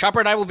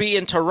 Chopper and I will be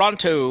in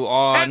Toronto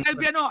on... And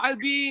ito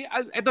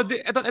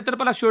na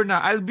pala sure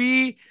na. I'll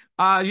be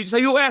sa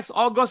US,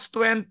 August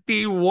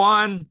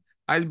 21.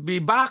 I'll be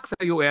back sa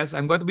US.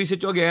 I'm going to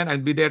visit you again. I'll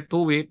be there 2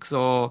 weeks.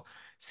 So,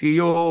 see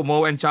you,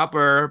 Mo and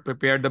Chopper.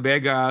 Prepare the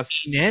Vegas.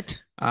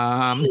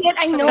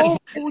 I know.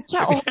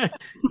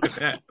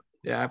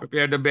 Yeah,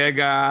 prepare the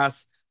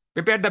Vegas.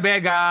 Prepare the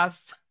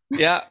Vegas.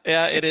 Yeah,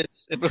 it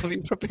is. It will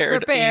be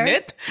prepared.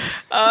 Init.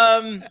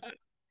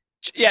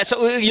 Yeah,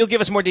 so you'll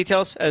give us more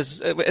details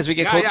as we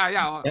get closer.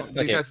 Yeah.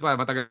 Details pa,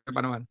 matagal pa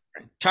naman.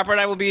 Chopper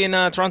and I will be in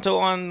Toronto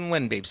on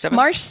when, babe? 7?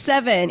 March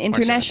 7,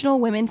 International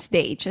Women's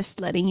Day. Just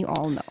letting you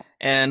all know.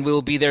 And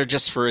we'll be there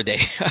just for a day.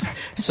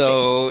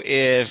 So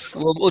if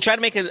we'll try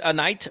to make a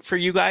night for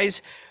you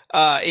guys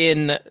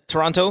in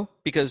Toronto,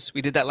 because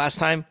we did that last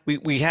time.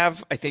 We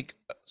have, I think,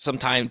 some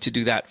time to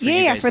do that for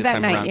you guys for this that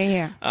time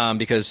night. around.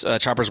 Because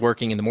Chopper's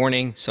working in the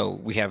morning, so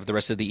we have the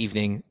rest of the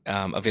evening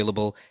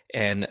available.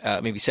 And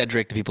maybe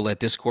Cedric, the people at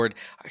Discord.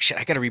 Actually,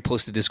 I got to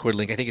repost the Discord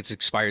link. I think it's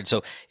expired.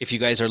 So if you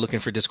guys are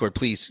looking for Discord,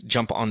 please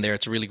jump on there.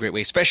 It's a really great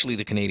way, especially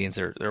the Canadians.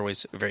 They're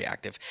always very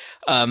active.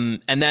 And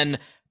then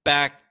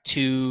back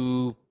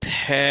to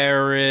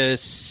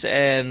Paris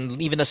and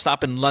even a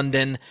stop in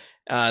London.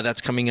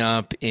 That's coming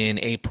up in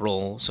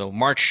April. So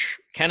March,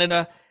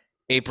 Canada,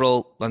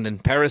 April, London,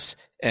 Paris,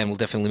 and we'll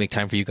definitely make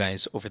time for you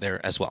guys over there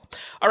as well.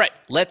 All right,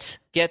 let's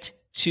get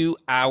to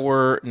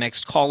our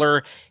next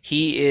caller.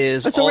 He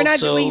is so we're not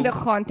doing the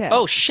contest.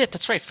 Oh, shit,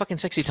 that's right. Fucking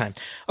sexy time.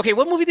 Okay,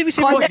 what movie did we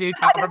say?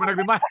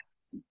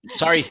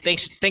 Sorry,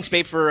 thanks,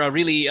 babe, for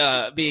really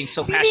being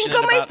so passionate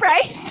about... my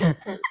prize.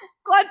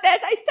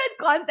 Contest. I said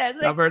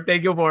contest. Like,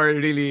 thank you for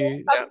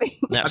really... At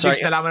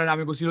least nalaman na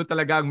namin kung sino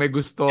talagang may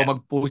gusto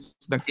mag-push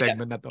ng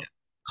segment na to.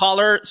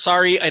 Caller,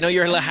 sorry. I know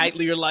your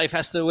life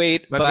has to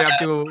wait, but we have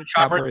to...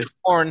 Chopper needs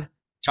porn.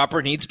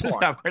 Chopper needs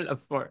porn. Chopper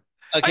loves porn.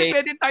 Okay. Ay,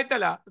 pwede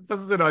title sa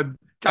susunod.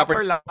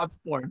 Chopper loves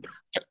porn.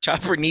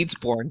 Chopper needs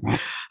porn.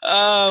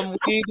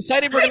 We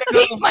decided we're going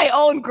to go... my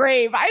own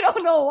grave. I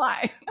don't know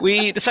why.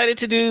 We decided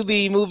to do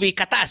the movie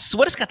Katas.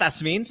 What does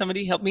Katas mean?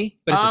 Somebody help me?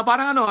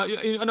 Parang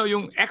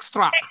yung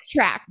extract.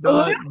 Extract.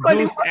 The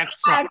juice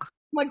extract.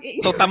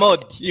 So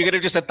tamod. You're going to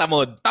just say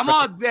tamod.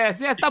 Tamod.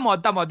 Yes,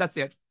 tamod. That's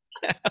it.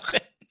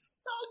 Okay.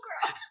 So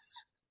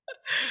gross.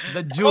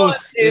 The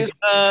juice is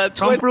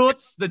from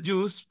fruits. The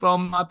juice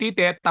from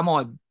tite,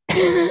 tamod.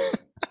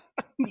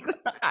 Hindi ko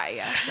na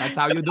kaya. That's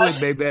how you do it,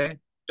 baby.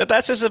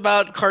 Katas is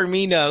about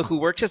Carmina, who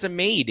works as a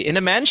maid in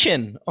a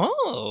mansion.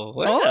 Oh,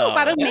 wow. Oh,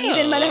 parang maid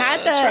in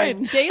Manhattan. That's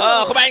right.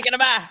 J-Lo. Kumain ka na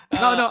ba?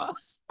 No.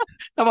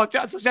 Tama,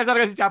 so siya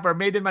talaga si Chopper,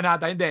 maid in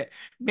Manhattan. Hindi,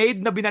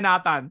 maid na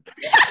binanatan.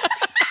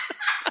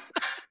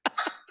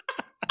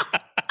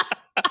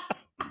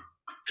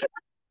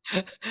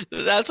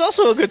 That's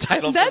also a good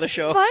title for the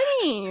show. That's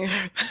funny.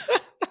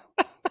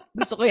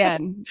 Gusto ko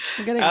yan.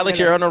 Alex,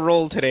 you're on a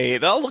roll today.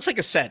 It all looks like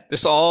a set.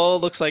 This all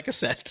looks like a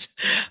set.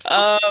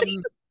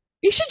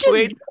 You should just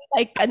be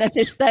like an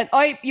assistant.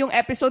 Oy, yung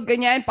episode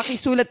ganyan,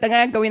 pakisulat na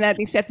nga, gawin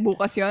natin set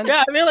bukas yun.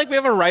 Yeah, I mean, like we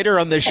have a writer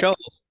on this show.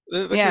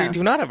 We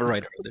do not have a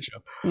writer on the show.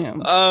 Yeah.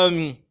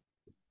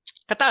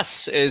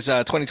 Katas is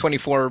a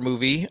 2024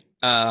 movie.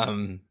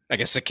 I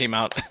guess it came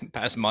out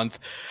past month.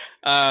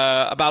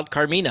 About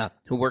Carmina,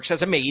 who works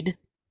as a maid.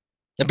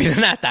 Na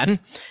binanatan.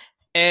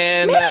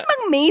 And meron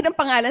bang maid ang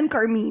pangalan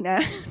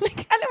Carmina?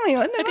 Like, alam mo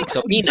yun? I think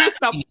so. Mina.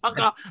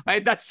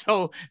 That's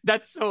so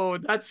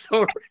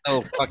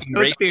fucking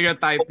great.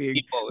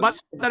 Stereotyping. But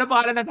ano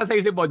pangalan na sa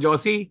isip mo,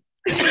 Josie?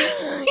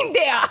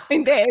 Hindi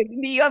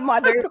yun.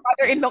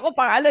 Mother-in-law ko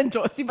pangalan,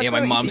 Josie. Yeah,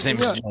 my mom's name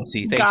is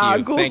Josie.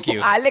 Thank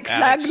you. Alex.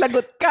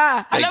 Naglagot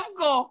ka. Alam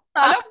ko.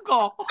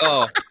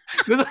 Oh.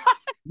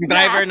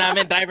 driver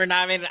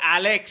namin,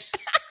 Alex.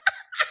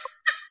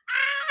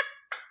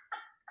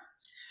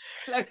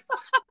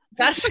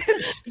 Can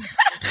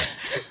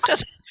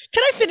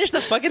I finish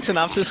the fucking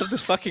synopsis of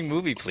this fucking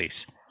movie,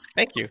 please?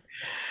 Thank you.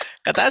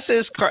 Katas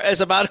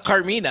is about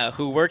Carmina,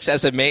 who works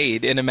as a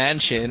maid in a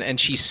mansion, and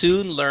she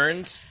soon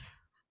learns...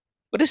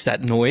 What is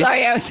that noise?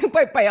 Sorry, I was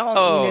super payong.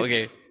 Oh,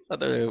 okay. I thought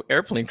the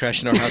airplane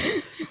crashed in our house.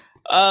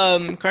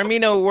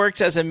 Carmina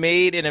works as a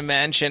maid in a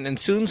mansion and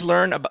soon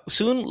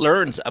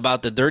learns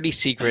about the dirty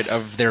secret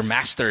of their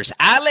masters.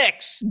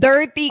 Alex!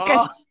 Dirty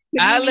kasi...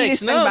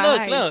 Alex,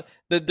 no.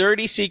 The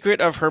dirty secret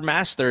of her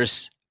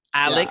masters,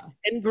 Alex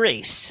and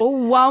Grace.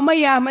 Oh, wow,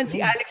 mayaman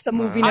si Alex sa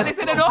movie na Alex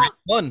to. and ano?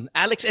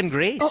 Alex and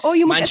Grace. Oo,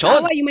 yung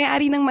mag-asawa, yung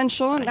may-ari ng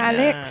mansyon,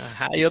 Alex.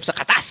 Hayop sa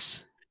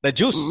katas. The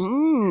Juice.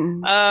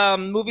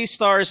 Movie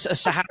stars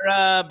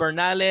Sahara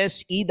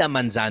Bernales, Ida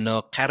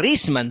Manzano,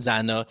 Caris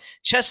Manzano,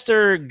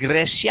 Chester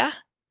Grecia,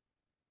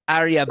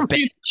 Aria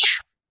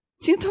Bench.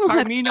 Sino to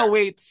mga... Carmina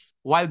waits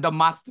while the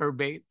master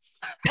baits.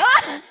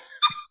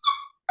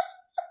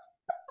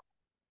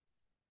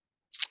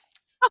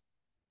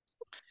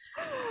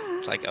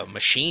 It's like a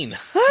machine.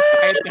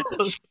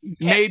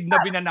 Made na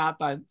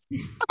binanatan.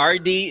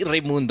 R.D.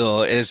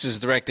 Raimundo is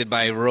directed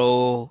by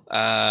Ro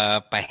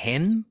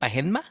Pahemna.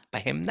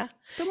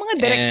 Ito mga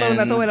director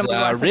na to, walang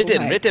magawa sa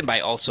buhay. Written by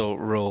also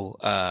Ro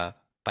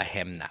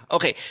Pahemna.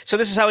 Okay, so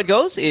this is how it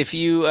goes. If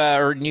you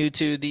are new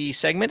to the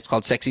segment, it's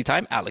called Sexy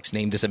Time. Alex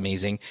named this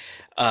amazing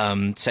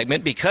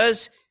segment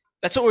because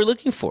that's what we're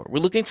looking for.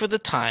 We're looking for the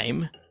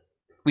time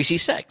we see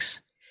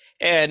sex.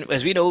 And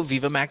as we know,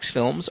 Viva Max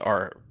films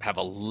have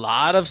a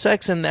lot of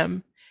sex in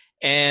them.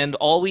 And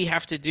all we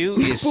have to do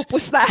is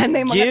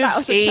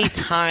give a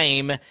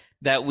time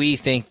that we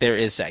think there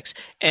is sex.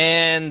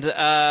 And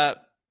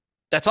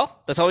that's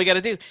all. That's all we got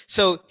to do.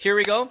 So here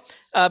we go.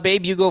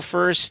 Babe, you go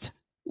first.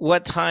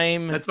 What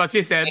time? That's what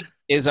she said.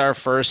 Is our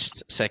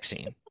first sex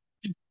scene?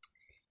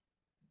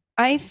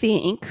 I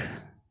think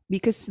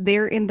because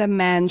they're in the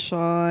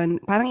mansion,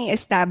 parang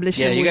i-establish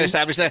you gotta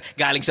establish na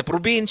galing sa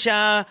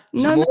probinsya,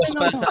 lumuwas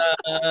pa sa,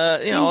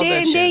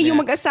 Hindi, yung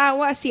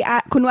mag-asawa,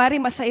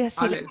 kunwari masaya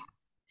sila.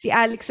 Si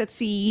Alex at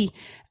si,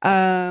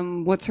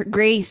 what's her,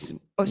 Grace.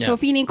 So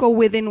feeling ko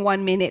within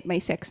 1 minute, may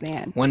sex na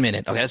yan. 1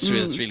 minute. Okay, that's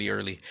really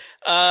early.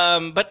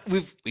 But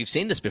we've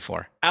seen this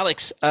before.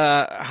 Alex,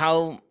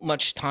 how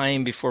much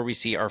time before we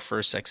see our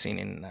first sex scene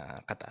in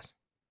Katas?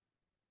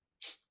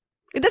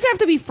 It doesn't have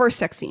to be first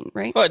sex scene,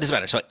 right? Oh, it doesn't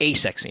matter. So a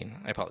sex scene.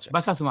 I apologize.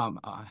 Basta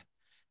sumama.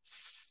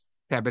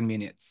 7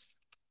 minutes.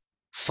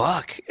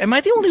 Fuck. Am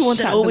I the only one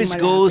that always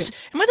goes?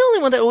 Am I the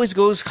only one that always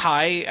goes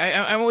high?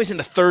 I'm always in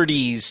the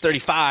 30s,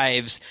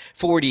 35s,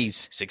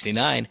 40s,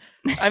 69.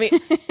 I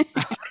mean,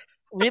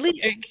 really?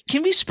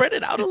 Can we spread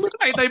it out a little?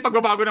 Ito yung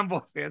pagbabago ng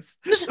boses.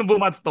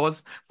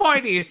 Bumastos.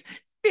 40s,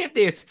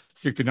 50s,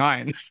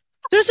 69.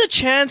 There's a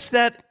chance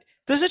that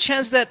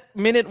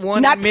minute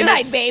one. Not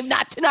tonight, babe.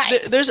 Not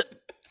tonight.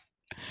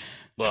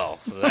 Well,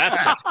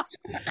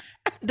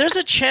 there's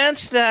a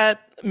chance that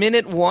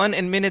minute 1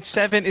 and minute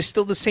 7 is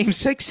still the same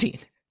sex scene.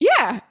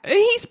 Yeah,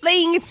 he's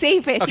playing it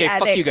safe as Okay,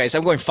 Alex. fuck you guys.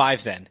 I'm going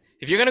 5 then.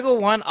 If you're gonna go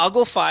 1, I'll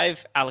go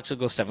 5. Alex will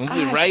go 7. We'll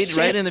be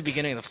right in the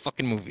beginning of the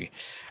fucking movie.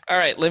 All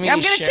right, let me.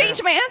 I'm gonna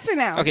change my answer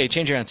now. Okay,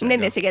 change your answer.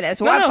 Hindi, sige,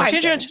 that's no,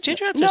 change your answer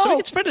so we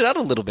can spread it out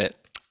a little bit.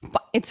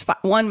 It's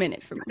 1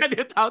 minute for me. Spread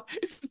it out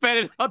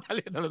a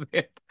little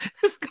bit.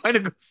 It's kind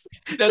of spread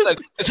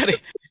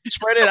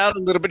it out a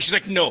little bit. She's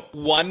like, no,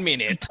 1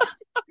 minute.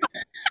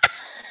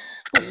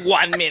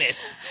 1 minute.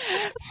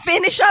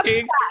 Finish up.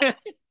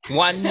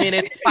 1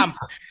 minute. Pump.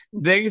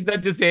 Things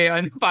that you say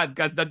on the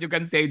podcast that you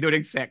can say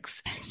during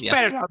sex.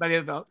 Spread it out a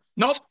little.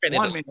 Nope,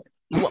 1 minute.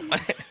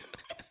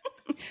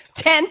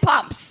 10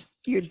 pumps.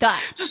 You're done.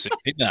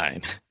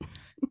 69.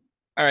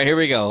 All right, here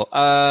we go.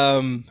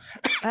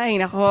 Ay,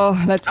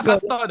 nako. Let's go.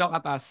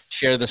 Katas.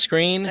 Share the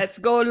screen. Let's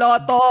go,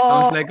 Lotto.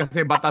 Sounds like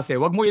kasi batas eh.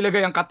 Wag mo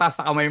ilagay ang katas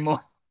sa kamay mo.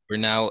 We're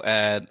now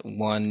at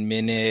 1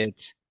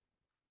 minute.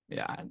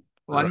 Yan.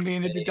 1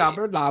 minute si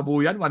Chopper.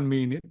 Labo yan, 1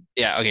 minute.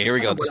 Yeah, okay, here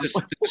we go.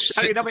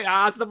 May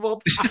ahas na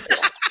po.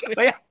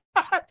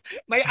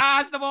 May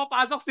ahas na po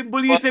pasok.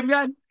 Symbolism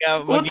yan.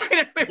 Yeah, we're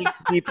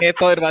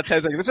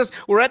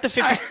at the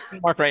 50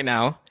 mark right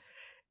now.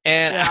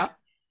 And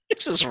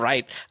this is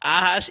right.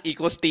 Ahas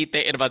equals tite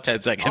in about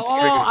 10 seconds. Oo,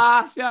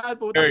 ahas yan.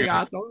 Putang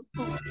gaso.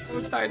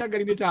 Putang na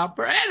galing ni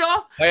Chopper.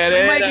 No?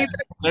 May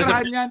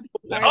kita yan.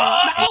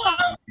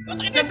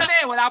 Ganda na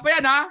wala pa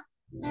yan ha.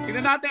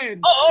 Tingnan natin.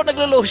 Oo,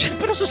 naglo-lotion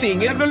pero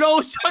susingit.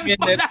 Naglo-lotion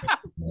pa lang.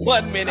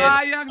 1 minute.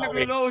 Sayang,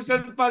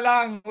 naglo-lotion pa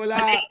lang.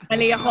 Wala.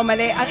 Mali ako.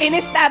 Ang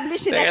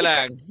in-establish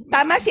nila.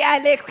 Tama si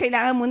Alex.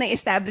 Kailangan muna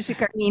i-establish si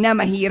Carmina.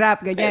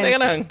 Mahirap. Ganyan. Teka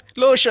lang.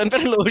 Lotion.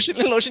 Pero lotion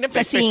yung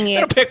sa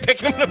singit. Pero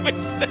pek naman.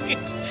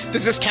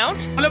 Does this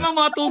count? Alam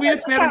mo, mga 2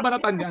 minutes meron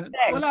banatan yan.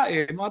 Wala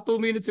eh. Mga 2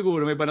 minutes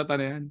siguro may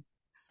banatan na yan.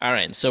 All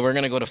right, so we're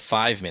gonna go to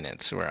 5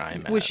 minutes where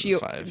I'm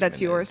at.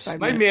 That's yours. 5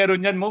 minutes.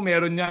 Meron yan mo,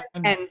 meron yan.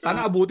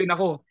 Sana abutin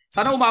ako.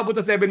 Sana umabot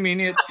sa 7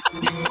 minutes.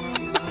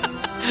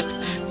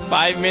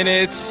 5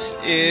 minutes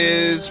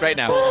is right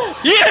now.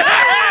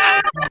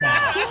 Yeah!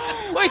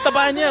 Uy,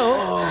 taba niya,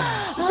 oh.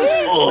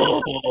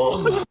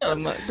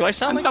 Do I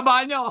sound like... Ang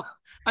taba niya, oh.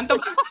 Ang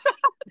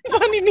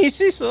taba ni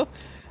Mrs., oh.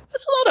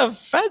 That's a lot of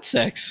fat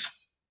sex.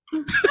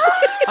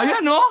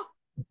 Ayan, oh.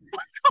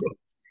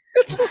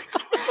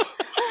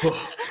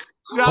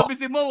 Grabe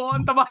si Mo, oh.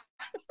 Ang taba.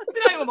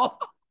 Tinayo mo.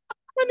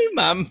 Ano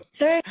ma'am?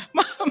 Sir?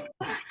 Ma'am.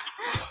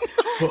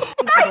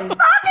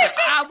 Stop it!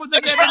 Aabot sa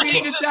 7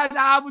 minutes yan.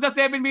 Aabot sa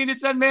 7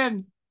 minutes yan,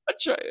 man.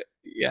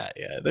 Yeah,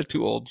 they're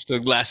too old to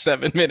last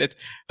 7 minutes.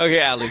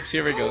 Okay, Alex,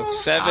 here we go.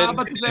 7.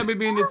 Aabot sa 7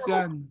 minutes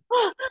yan.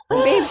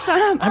 Babe,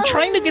 stop. I'm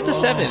trying to get to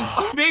 7.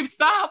 Babe,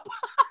 stop.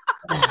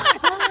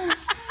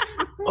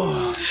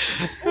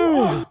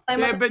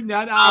 Seven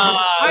yan.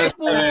 Ay,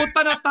 puta,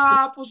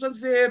 natapos ang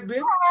 7.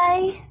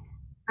 Hi!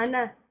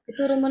 Ana,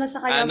 ituro mo na sa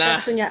kanya ang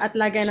pwesto niya at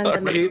lagay ng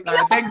damit.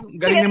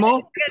 Galing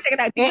mo?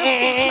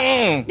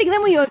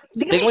 Tignan mo yun.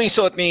 Tignan mo yung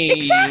suot ni...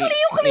 Exactly,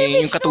 yung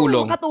cleavage yung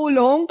katulong.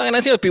 Katulong. Tangin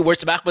na sila,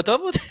 P-words back ba to?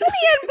 Ano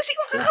yan? Kasi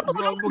kung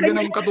kakatulong. Huwag yan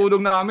ang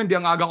katulong namin, di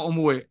ang aga ka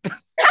umuwi.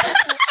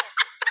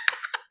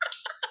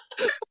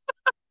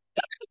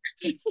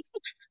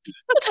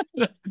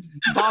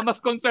 Baka mas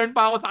concerned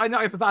pa ako sa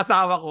kanya kaysa sa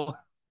asawa ko.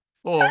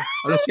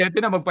 Alas 7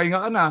 na,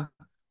 magpahinga ka na.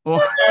 All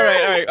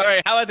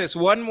right. How about this?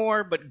 One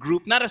more, but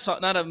group, not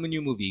a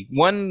new movie.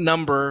 One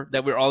number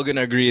that we're all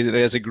gonna agree that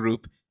as a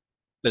group.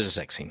 There's a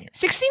sex scene here.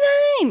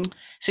 69.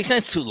 69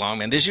 is too long,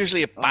 man. There's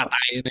usually a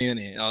patay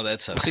and all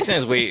that stuff. 69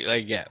 is way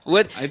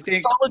What? I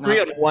think let's all agree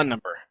on one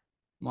number.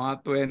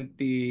 Mga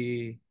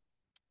 20.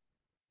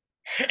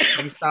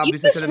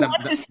 Establish na sila na.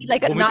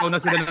 Bumitaw na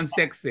sila ng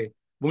sex eh.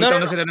 Bumitaw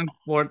na sila ng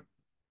mga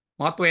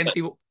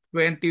 21.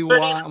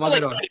 35.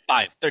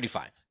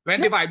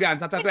 25 yan.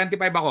 Sa 25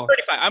 ako.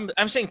 35.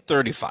 I'm saying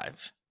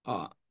 35.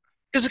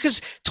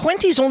 Because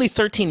 20 is only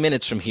 13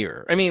 minutes from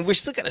here. I mean, we're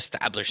still gonna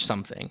establish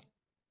something.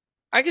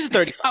 I guess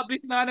 30.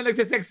 Establish na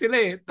nagsisex sila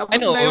eh. Tapos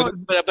I know, na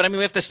yun. but I mean,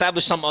 we have to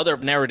establish some other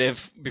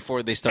narrative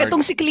before they start.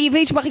 Etong si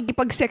Cleavage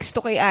makikipag-sex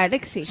to kay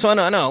Alex eh. So,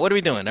 no. What are we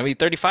doing? Are we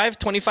 35,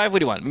 25? What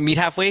do you want? Meet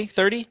halfway?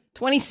 30?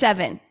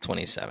 27.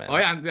 27. O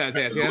yan.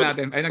 Sige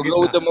natin. Ay,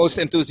 the most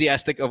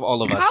enthusiastic of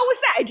all of us. How was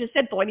that? I just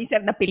said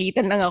 27.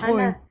 Napilitan lang ako.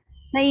 Ana,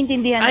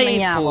 naiintindihan naman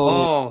niya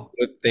ako.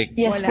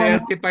 Yes,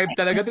 35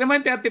 talaga. Tignan mo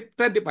yung 25.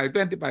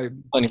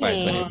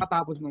 25.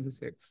 Katapos mo sa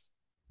sex.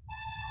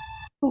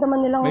 Hindi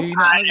naman nila.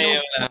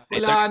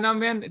 Wala na,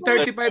 men.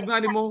 35 nga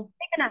ni mo.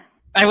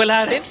 Ay,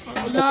 wala rin?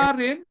 Wala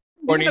rin.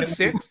 Corny na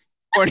sex.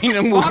 Corny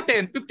na movie.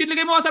 Bakit? 15,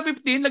 lagay mo ka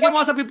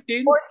sa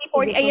 15.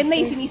 40. Ayan na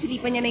yung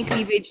sinisilipan niya na yung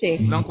cleavage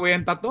eh. Walang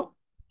kwenta to.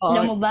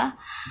 Alam mo ba?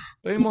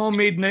 Ay, mga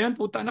maid na yan.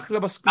 Puta,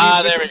 naklabas ko.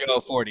 There we go.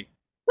 40.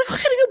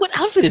 What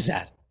outfit is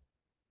that?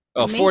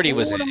 Oh, 40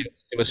 was it.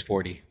 It was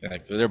 40.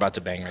 Like, they're about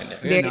to bang right now.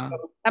 There you go.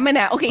 Tama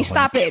na. Okay,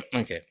 stop it.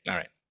 Okay, all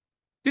right.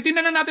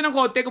 Titingnan na natin ng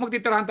konti kung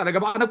magtitirahan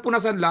talaga. Baka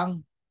nagpunasan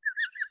lang.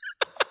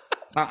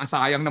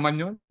 Sayang naman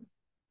yun.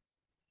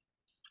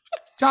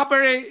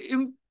 Chopper,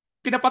 yung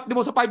tinapat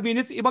mo sa 5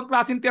 minutes, ibang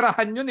klaseng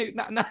tirahan yun eh.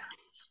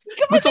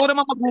 Gusto ko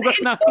naman maghugas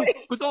na.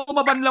 Gusto ko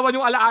mabanlawan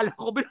yung alaala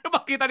ko.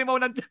 Pakita ni Mo.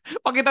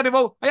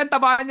 Ayan,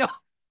 tabaan nyo.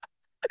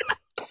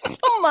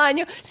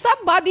 Stop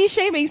body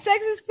shaming.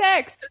 Sex is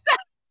sex.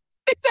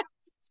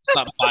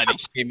 Stop body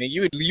shaming.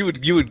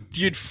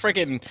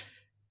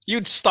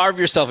 You'd starve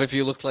yourself if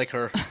you looked like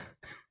her.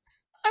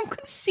 I'm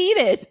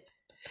conceited.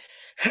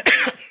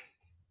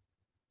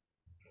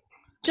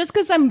 Just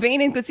because I'm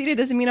vain and conceited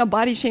doesn't mean I'll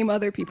body shame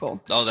other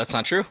people. Oh, that's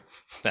not true.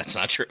 That's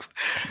not true.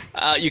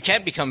 You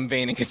can't become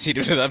vain and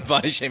conceited without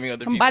body shaming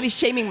other people. I'm body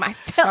shaming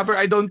myself. Chopper,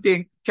 I don't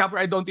think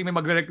may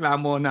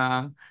magrereklamo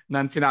na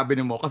sinabi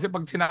ni mo. Kasi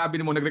pag sinabi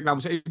ni mo,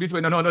 nagreklamo siya, ibig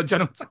sabihin,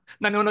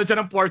 nanonood siya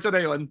ng portion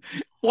na yun.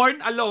 Porn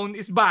alone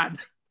is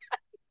bad.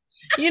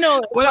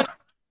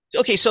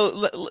 Okay,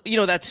 so,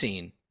 that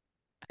scene.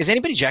 Is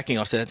anybody jacking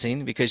off to that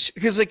scene? Because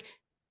like,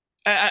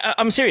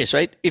 I'm serious,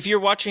 right? If you're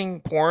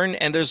watching porn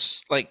and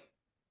there's like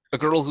a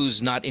girl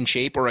who's not in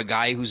shape or a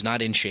guy who's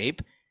not in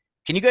shape,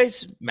 can you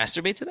guys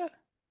masturbate to that?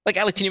 Like,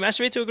 Alex, can you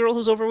masturbate to a girl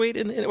who's overweight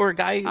or a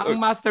guy?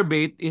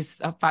 Masturbate is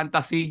a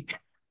fantasy.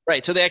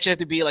 Right, so they actually have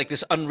to be like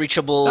this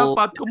unreachable.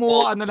 Dapat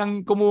kumuha na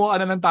ng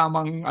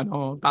tamang,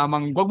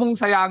 wag mong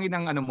sayangin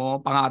ang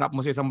pangarap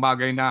mo sa isang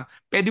bagay na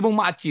pwede mong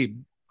ma-achieve.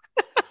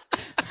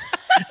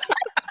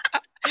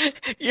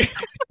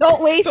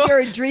 Don't waste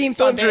your dreams.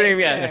 Don't dream,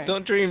 yeah.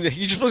 Don't dream.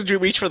 You're supposed to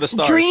reach for the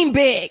stars. Dream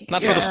big.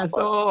 Not for the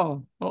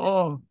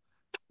floor.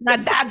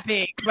 Not that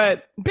big,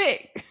 but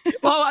big.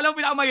 Alam mo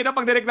pinakamahirap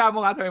pag nireklamo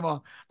nga, sabi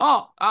mo,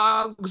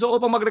 gusto ko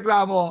pang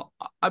magreklamo.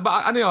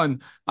 Ano yun?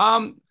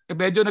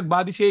 Medyo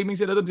nag-body shaming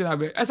sila doon,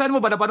 sinabi. Saan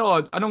mo ba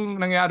napanood? Anong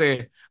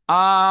nangyari?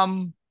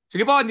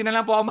 Sige po, hindi na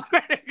lang po ako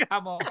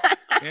magreklamo.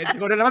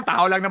 Siguro naman,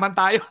 tao lang naman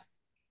tayo.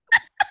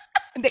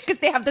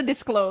 Because they have to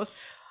disclose.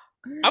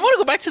 I want to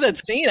go back to that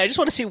scene. I just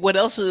want to see what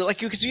else is like,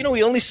 because we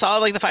only saw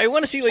like the fight. I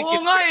want to see like.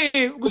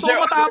 Gusto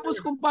ko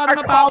matapos kung paano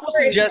natapos.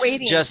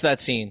 Just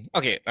that scene.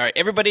 Okay, all right,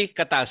 everybody,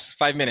 katas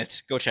 5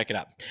 minutes. Go check it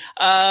out.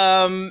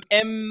 Na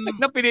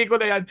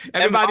pelikula yan.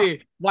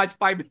 Everybody, watch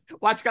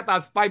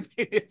katas 5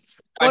 minutes.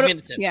 5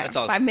 minutes in. Yeah, that's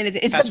all. 5 minutes.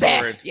 It's Fast the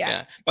best. Forward.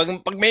 Yeah.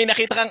 Pag may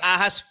nakita kang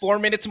ahas, 4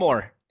 minutes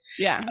more.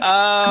 Yeah.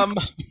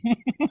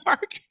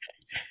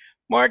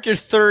 Mark, you're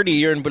 30.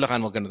 You're in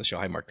Bulacan. Welcome to the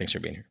show. Hi, Mark. Thanks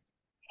for being here.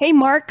 Hey,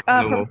 Mark,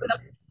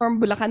 from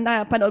Bulacan,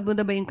 na panood mo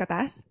na ba yung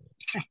Katas?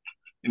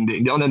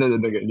 Hindi ako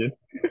nanonood na ganyan.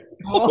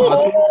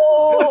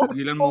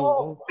 Tigilan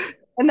mo.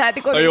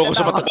 Ayoko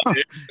sa mata.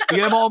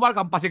 Tigilan mo,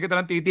 Mark. Ang pasig kita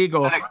ng titi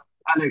ko.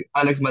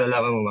 Alex,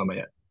 malalaman mo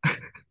mamaya.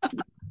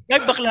 Ay,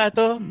 bakla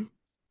to.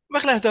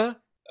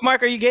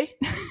 Mark, are you gay?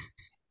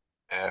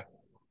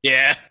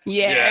 Yeah,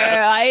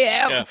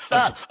 I am.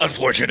 Yeah.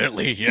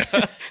 Unfortunately, yeah.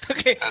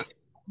 Okay.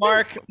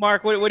 Mark,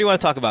 what do you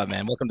want to talk about,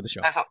 man? Welcome to the show.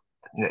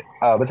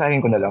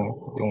 Basahin ko na lang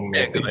yung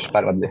message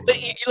para mabilis.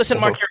 Listen,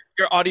 Mark,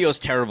 your audio is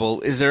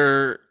terrible. Is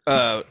there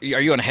are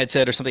you on a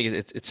headset or something?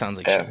 It sounds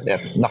like shit.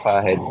 Yeah,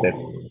 naka-headset.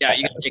 Yeah,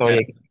 you gotta take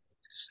sorry.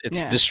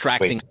 It's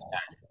distracting.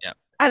 Yeah.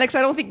 Alex,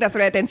 I don't think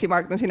na-threaten si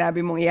Mark nung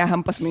sinabi mong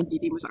ihahampas mo yung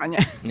titi mo sa kanya.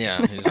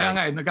 Yeah. Kaya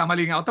nga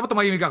nagkamali nga ako. Tapos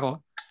tumahimik ako.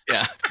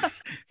 Yeah.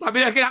 Sabi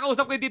na,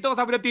 kinakausap ko yung tito ko,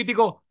 sabi ng titi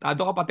ko,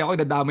 Tado ka pati ako,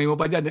 dadamay mo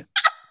pa dyan.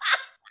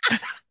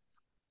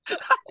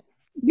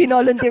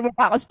 Binolunteer mo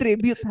pa ako sa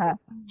tribute, ha?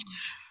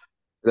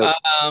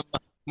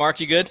 Mark,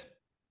 you good?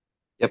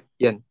 Yep,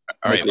 yan.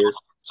 All right.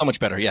 So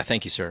much better. Yeah,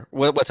 thank you, sir.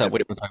 What's up?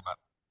 What are we talking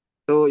about?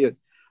 So, yun.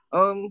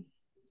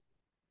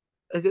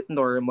 Is it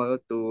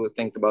normal to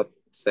think about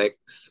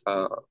sex?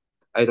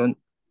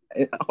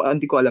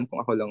 Hindi ko alam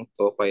kung ako lang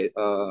to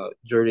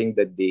during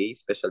the day,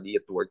 especially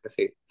at work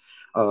kasi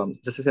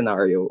just a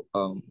scenario.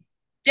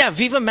 Yeah,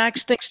 Viva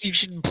Max thinks you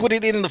should put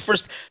it in the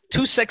first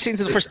 2 sex scenes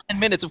in the first 10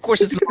 minutes. Of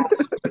course, it's normal.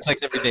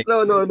 Sex every day.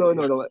 No.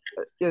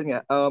 Yun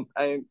nga.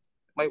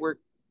 My work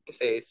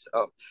kasi is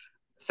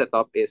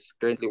setup is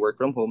currently work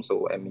from home,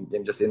 so I'm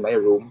just in my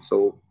room.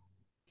 So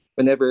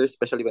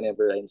especially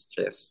whenever I'm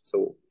stressed,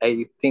 so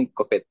I think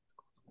of it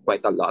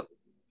quite a lot.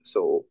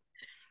 So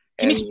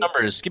give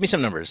me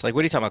some numbers. Like,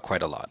 what are you talking about?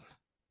 Quite a lot.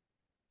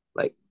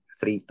 Like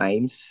 3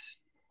 times,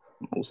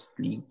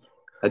 mostly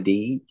a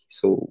day.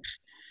 So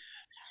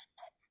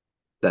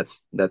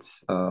that's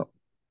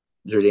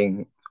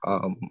during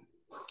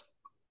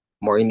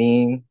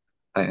morning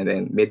and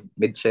then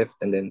mid shift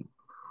and then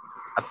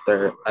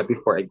after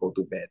before I go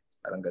to bed.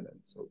 Parang ganun.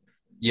 So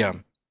yeah.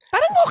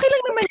 Parang okay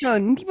lang naman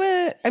yun. Hindi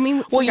ba, I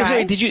mean, well,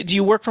 do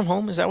you work from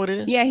home? Is that what it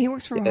is? Yeah, he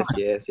works from home.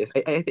 Yes.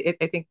 I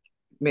think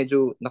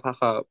medyo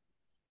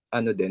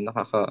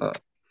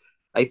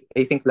I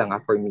think lang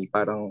for me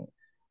parang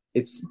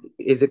is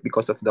it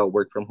because of the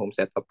work from home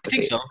setup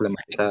kasi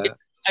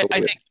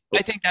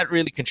I think that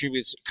really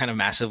contributes kind of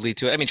massively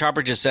to it. I mean,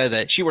 Chopper just said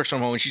that she works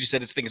from home and she just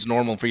said it's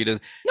normal for you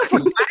to. No, for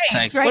guys,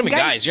 right? What do you mean,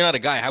 guys? You're not a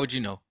guy. How would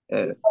you know?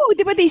 Oh,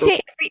 but they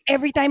say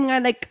every time nga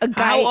like a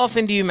guy. How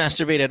often do you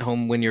masturbate at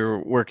home when you're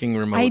working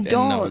remote? I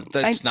don't. No,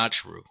 that's not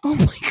true. Oh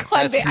my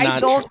god, I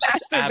don't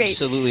masturbate. That's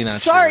absolutely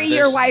not Sorry, true.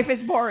 your wife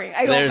is boring.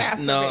 I don't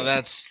masturbate. No,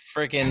 that's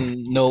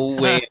freaking no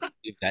way to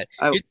do that.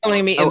 You're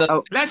telling me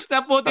Let's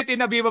put it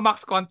in a Viva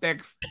Max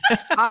context.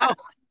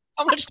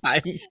 How much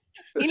time?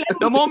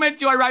 The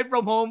moment you arrive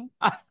from home,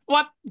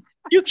 what?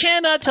 You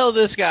cannot tell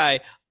this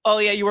guy, oh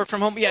yeah, you work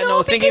from home. Yeah,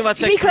 no, thinking about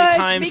sex 3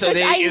 times a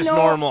day is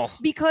normal.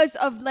 Because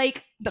of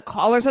like the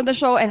callers on the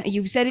show, and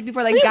you've said it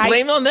before, like you guys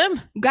blame on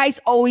them. Guys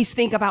always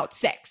think about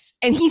sex,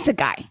 and he's a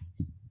guy.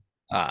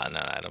 No,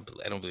 I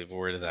don't believe a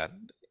word of that.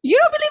 You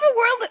don't believe a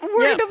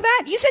word of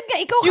that? You said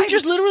you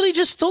just literally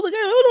just told the guy,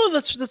 oh no,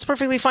 that's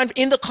perfectly fine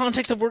in the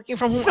context of working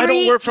from home. I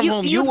don't work from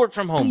home. You work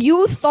from home.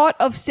 You thought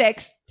of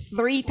sex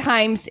 3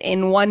 times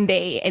in one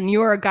day, and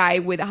you're a guy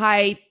with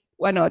high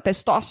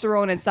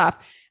testosterone and stuff.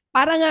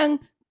 Parang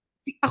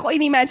ako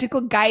in-imagine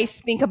ko guys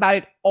think about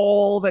it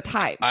all the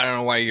time. I don't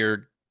know why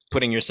you're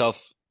putting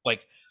yourself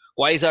like,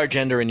 why is our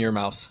gender in your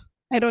mouth?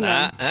 I don't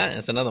know.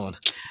 That's another one.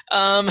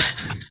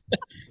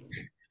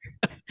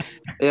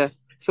 Yeah.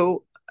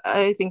 So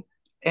I think,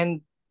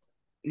 and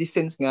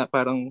since nga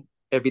parang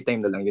every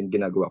time na lang yun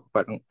ginagawa ko,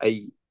 parang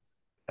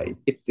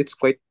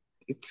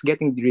it's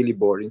getting really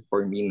boring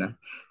for me na.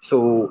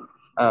 So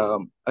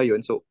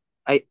ayun, so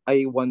I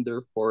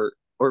wonder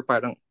or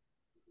parang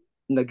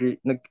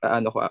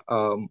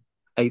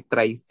I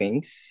try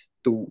things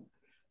to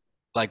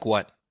like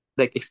what?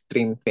 Like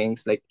extreme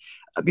things. Like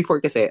before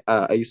kasi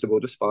I used to go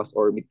to spas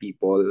or meet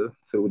people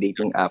through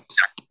dating apps,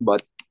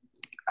 but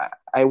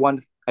I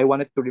wanted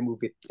to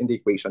remove it in the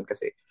equation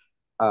kasi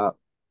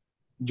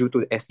due to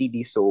the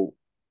STD, so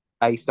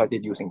I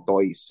started using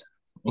toys.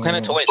 What kind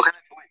of toys?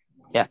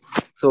 Yeah.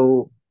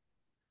 So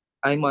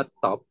I'm a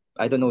top.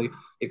 I don't know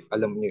if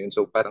alam niyo yun.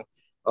 So parang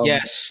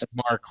yes,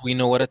 Mark, we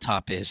know what a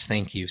top is.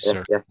 Thank you,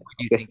 sir. Yeah. What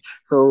do you think?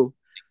 So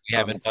we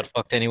haven't butt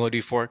fucked anyone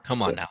before.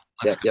 Come on now.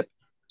 Yep.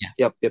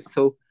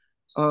 So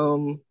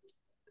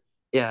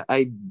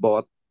I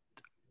bought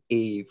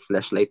a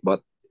flashlight,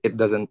 but it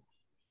doesn't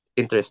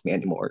interest me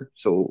anymore.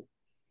 So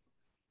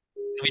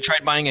have you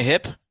tried buying a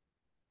hip?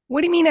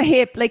 What do you mean a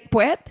hip? Like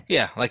puwet?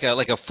 Yeah, like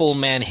a full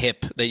man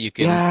hip that you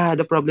can. Yeah,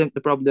 the problem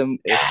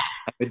is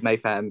I'm with my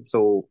fam,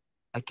 so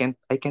I can't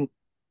buy things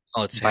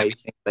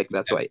like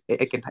that. So I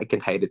can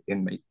hide it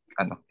in my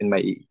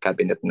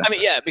cabinet. I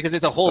mean, yeah, because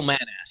it's a whole man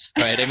ass,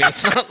 right? I mean,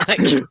 it's not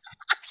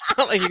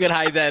like you can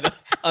hide that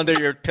under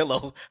your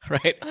pillow,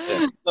 right?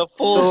 Yeah. The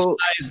full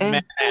size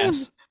man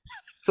ass.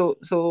 So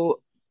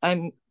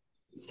I'm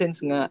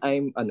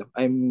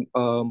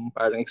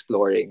parang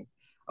exploring.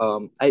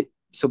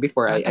 So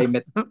before I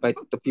met quite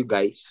a few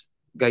guys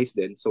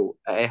then. So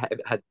I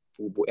had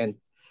FUBU, and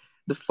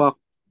the fuck,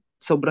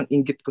 sobrang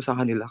inggit ko sa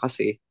kanila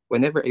kasi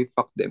whenever I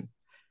fuck them,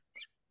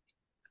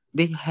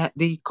 they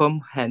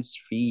come hands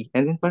free,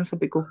 and then parang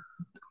sabi ko,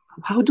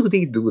 how do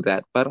they do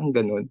that? Parang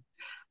ganun.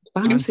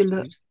 Paano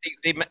sila?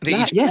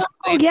 Yeah.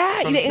 Oh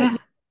yeah.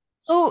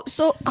 So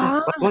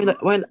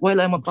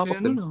while I'm on top of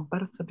them,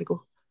 parang sabi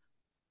ko,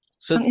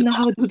 So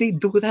how do they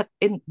do that?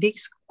 And they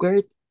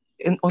squirt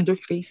and on their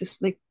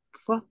faces like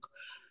fuck.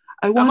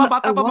 I Tama wanna ba?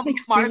 I Tama ba, wanna Mark?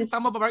 experience.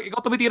 Tama ba, Mark?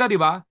 Ikaw tumitira, di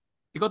ba?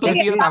 Ikaw Yes,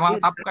 tumitira, yes, tama?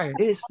 yes. Top ka eh.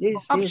 Yes,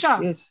 yes, Top yes, siya.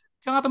 yes.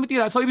 Siya nga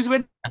tumitira. So, ibig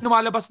sabihin,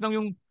 lumalabas ng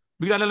yung,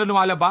 bigla na lang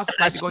lumalabas,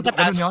 kahit ikaw,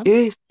 ganun yun?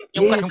 Yes,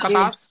 Yung yes, Yung yes.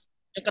 katas?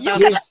 Yung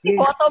Yes, yes.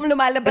 bottom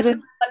lumalabas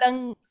And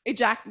then,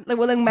 na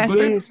walang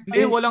master. yes,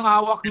 Ay, yes. walang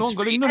hawak noon.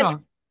 Galing nun ah.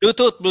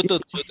 Bluetooth.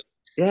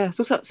 Yeah,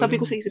 so sabi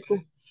ko sa isip ko,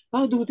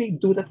 how do they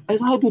do that?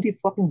 How do they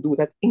fucking do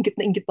that?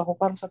 Ingit na ingit ako.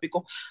 Parang sabi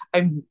ko,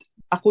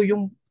 ako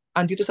yung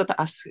andito sa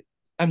taas.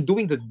 I'm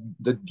doing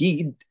the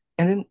deed.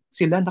 And then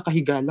sila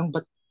nakahiga lang,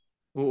 but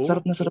Oo.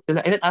 sarap na sarap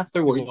nila. And then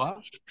afterwards,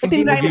 Diba?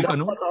 hindi mo Hindi sila, ka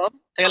nun?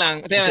 Teka lang.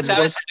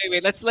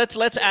 Wait.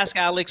 Let's ask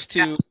Alex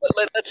to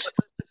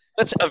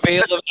let's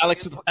avail of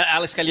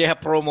Alex Calleja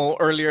promo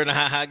earlier na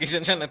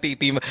hahagisan siya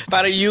natitim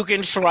para you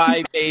can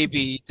try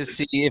baby to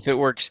see if it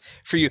works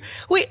for you.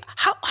 Wait,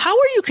 how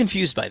are you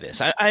confused by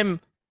this? I'm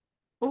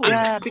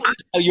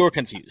because you're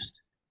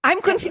confused.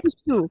 I'm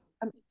confused too.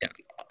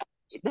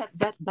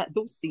 that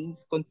those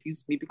scenes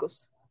confuse me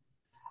because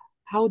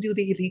how do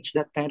they reach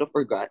that kind of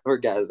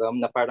orgasm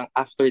na parang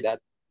after that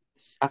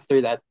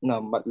na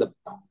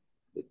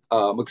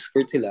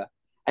mag-skirt sila,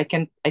 I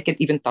can't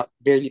even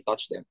barely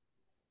touch them.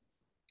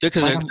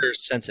 Because they're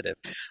sensitive.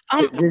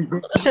 They're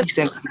Listen,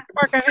 sensitive.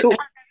 Mark, have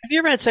you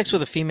ever had sex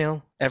with a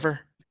female ever?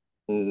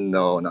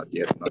 No, not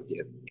yet.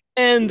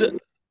 And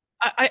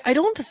I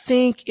don't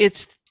think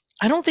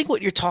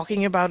what you're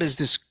talking about is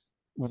this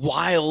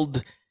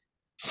wild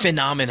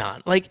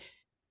phenomenon. Like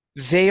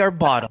they are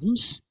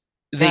bottoms.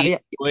 They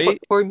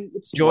for me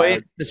it's enjoy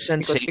wild the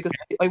sensation because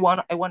I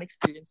want to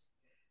experience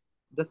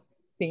the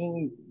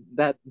thing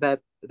that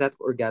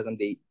orgasm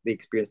they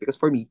experience, because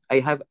for me I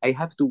have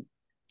to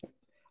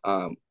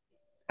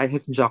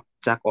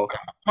jack off.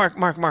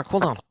 Mark,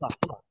 hold on.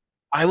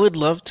 I would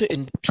love to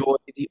enjoy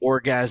the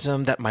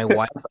orgasm that my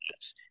wife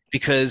has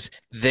because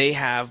they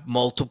have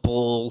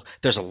multiple,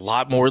 there's a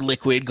lot more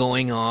liquid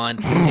going on.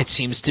 It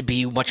seems to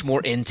be much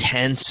more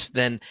intense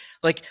than,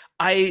 like,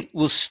 I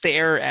will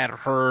stare at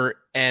her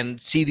and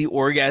see the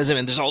orgasm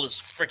and there's all this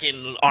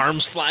freaking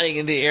arms flying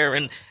in the air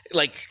and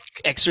like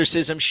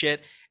exorcism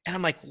shit. And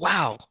I'm like,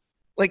 wow,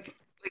 like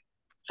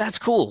that's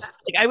cool.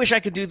 Like, I wish I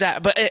could do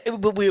that, but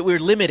we're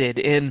limited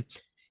in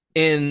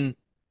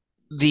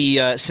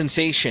the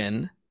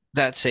sensation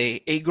that,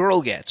 say, a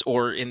girl gets,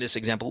 or in this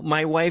example,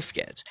 my wife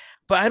gets.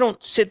 But I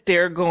don't sit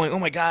there going, oh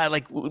my God,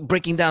 like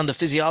breaking down the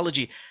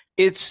physiology.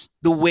 It's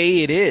the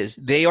way it is.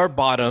 They are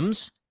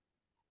bottoms.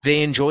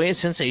 They enjoy a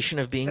sensation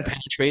of being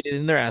penetrated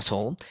in their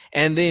asshole.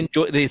 And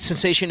the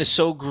sensation is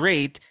so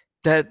great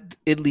that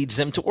it leads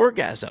them to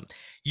orgasm.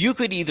 You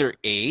could either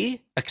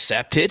A,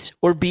 accept it,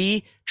 or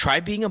B, try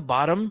being a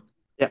bottom.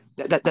 Yeah,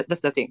 that's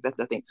the thing. That's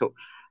the thing. So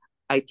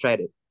I tried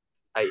it.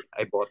 I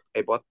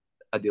bought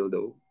a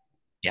dildo.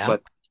 Yeah.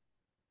 But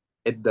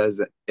it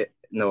doesn't.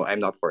 No, I'm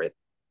not for it.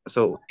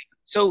 So,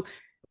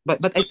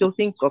 but I still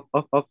think of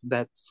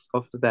that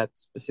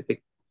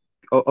specific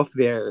of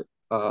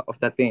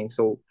that thing.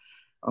 So,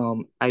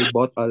 I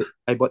bought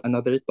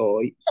another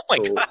toy. Oh my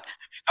God.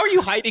 How are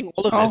you hiding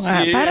all of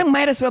this? Parang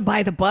might as well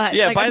buy the butt.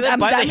 Yeah, buy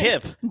the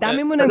hip.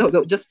 Dami mo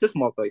no, just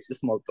small toys.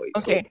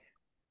 Okay.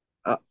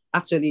 So,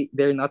 actually,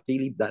 they're not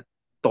really that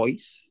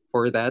toys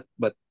for that,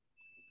 but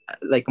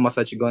like a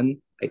massage gun,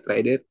 I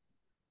tried it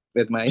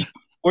with my.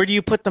 Where do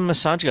you put the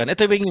massage gun?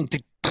 Ito yung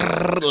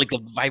like a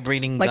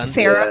vibrating like gun.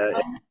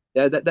 Sarah.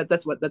 Yeah,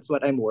 that's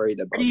what I'm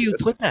worried about. Where do you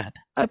put that?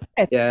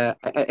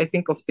 I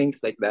think of things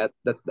like that.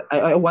 That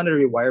I want to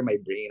rewire my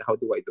brain. How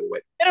do I do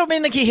it? Pero may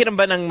naghihiram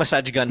ba ng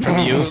massage gun from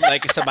you,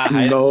 like sa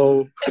bahay?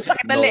 No.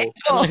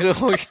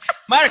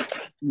 Mark.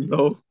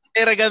 No.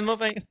 Tiragan mo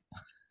pa.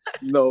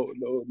 No.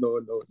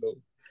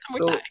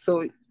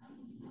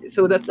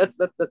 So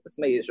that's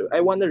my issue.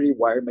 I want to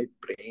rewire my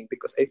brain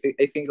because I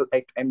think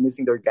like I'm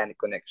missing the organic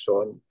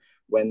connection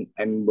when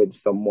I'm with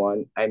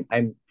someone.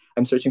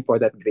 I'm searching for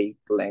that great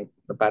length.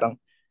 Parang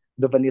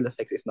the vanilla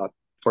sex is not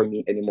for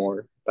me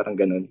anymore. Parang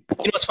ganun.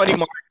 You know what's funny,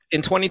 Mark?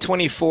 In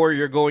 2024,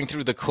 you're going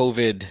through the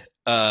COVID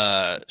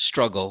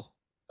struggle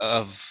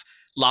of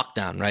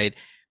lockdown, right?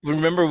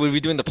 Remember when we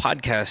were doing the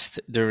podcast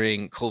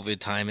during COVID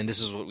time, and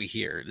this is what we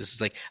hear. This is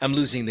like, I'm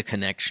losing the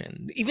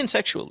connection, even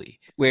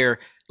sexually, where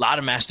a lot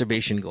of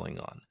masturbation going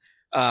on.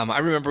 I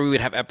remember we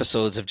would have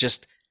episodes of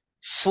just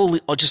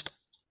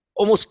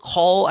almost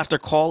call after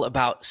call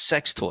about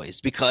sex toys.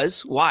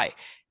 Because why?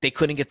 They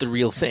couldn't get the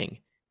real thing.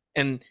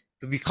 And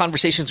the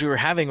conversations we were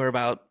having were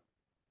about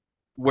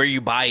where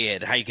you buy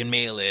it, how you can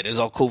mail it. It was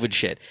all COVID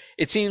shit.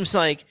 It seems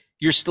like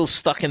you're still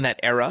stuck in that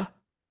era.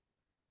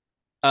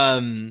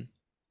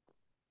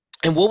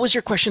 And what was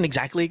your question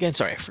exactly again?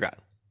 Sorry, I forgot.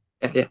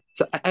 Yeah.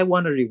 So I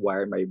want to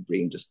rewire my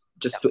brain just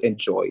to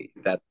enjoy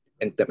that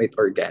intimate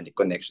organic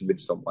connection with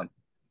someone.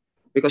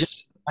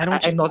 Because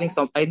I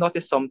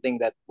noticed something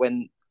that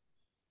when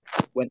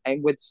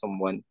I'm with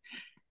someone,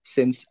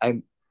 since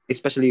I'm,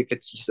 especially if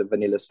it's just a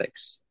vanilla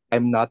sex,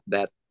 I'm not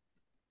that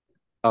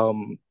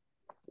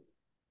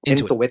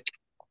into it.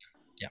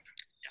 Yeah.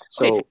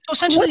 So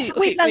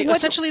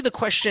essentially the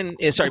question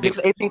is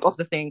because I think of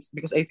the things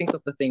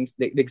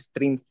the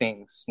extreme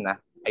things na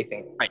I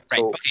think. Right.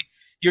 Okay.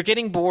 You're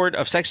getting bored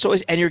of sex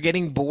toys and you're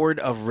getting bored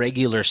of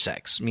regular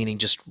sex, meaning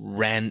just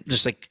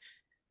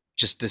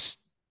this.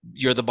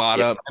 You're the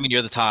bottom. Yeah. I mean,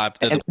 you're the top.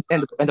 And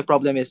the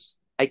problem is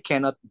I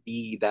cannot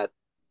be that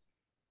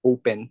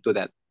open to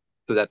that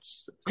to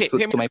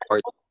my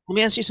part. Let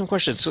me ask you some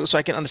questions so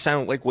I can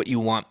understand like what you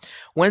want.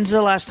 When's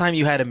the last time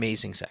you had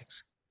amazing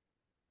sex?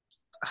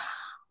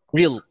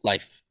 Real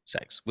life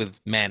sex with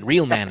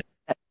real man.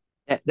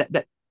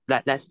 That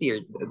last year,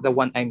 the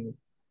one I'm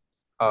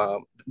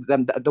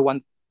the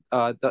one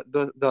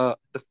the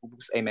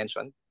foods I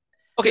mentioned.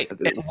 Okay,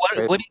 and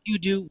what did you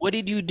do? What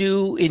did you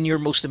do in your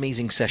most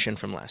amazing session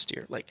from last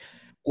year? Like,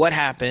 what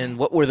happened?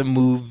 What were the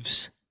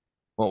moves?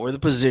 What were the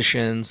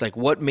positions? Like,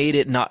 what made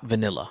it not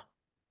vanilla?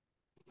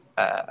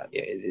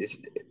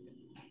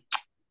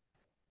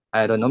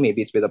 I don't know.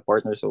 Maybe it's with a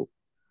partner. So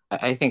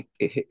I think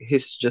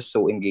he's just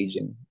so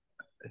engaging.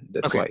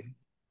 That's why.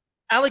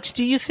 Alex,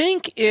 do you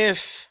think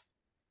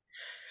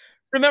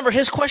remember,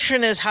 his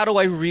question is, how do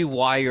I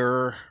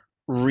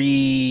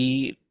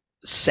reset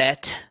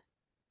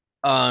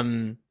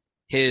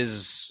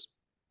his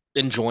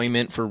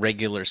enjoyment for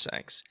regular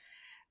sex?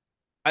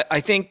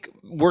 I think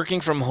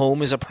working from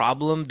home is a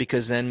problem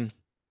because then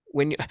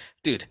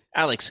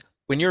Alex,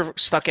 when you're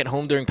stuck at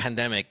home during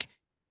pandemic,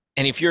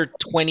 and if you're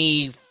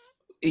 20,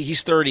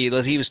 he's 30,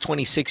 he was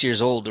 26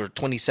 years old or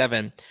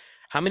 27,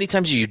 how many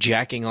times are you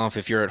jacking off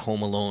if you're at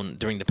home alone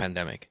during the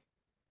pandemic?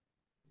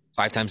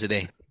 5 times a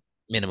day,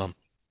 minimum.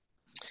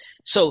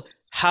 So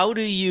how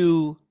do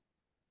you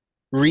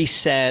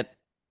reset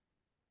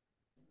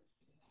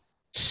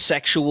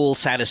sexual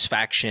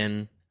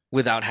satisfaction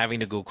without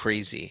having to go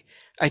crazy?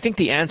 I think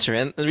the answer,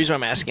 and the reason why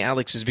I'm asking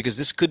Alex is because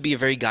this could be a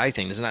very guy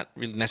thing. This is not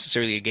really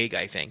necessarily a gay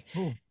guy thing.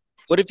 Ooh.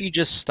 What if you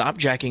just stop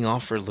jacking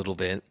off for a little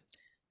bit,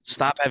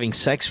 stop having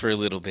sex for a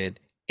little bit?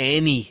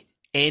 Any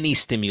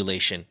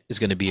stimulation is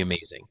going to be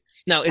amazing.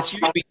 Now you're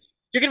going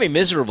to be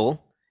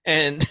miserable,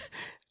 and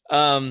but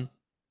I'm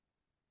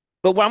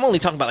only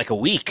talking about like a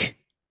week.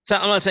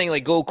 I'm not saying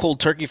like go cold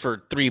turkey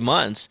for 3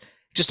 months.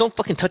 Just don't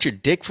fucking touch your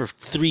dick for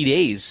 3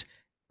 days.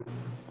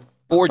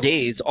 4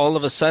 days, all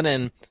of a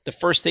sudden, the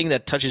first thing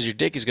that touches your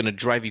dick is going to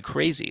drive you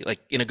crazy, like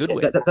in a good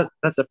way.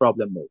 That's the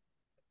problem, though,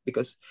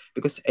 because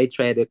I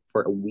tried it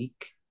for a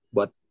week,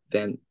 but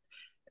then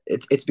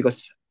it's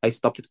because I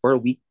stopped it for a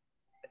week.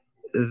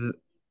 The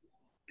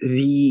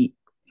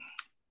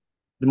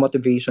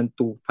motivation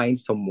to find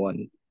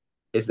someone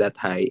is that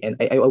high, and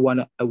I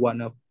wanna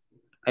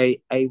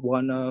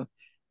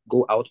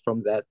go out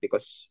from that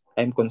because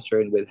I'm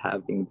concerned with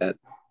having that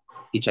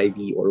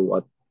HIV or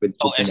what with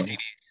someone. STD.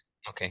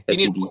 Okay.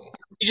 You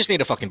just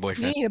need a fucking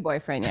boyfriend. You need a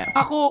boyfriend, yeah.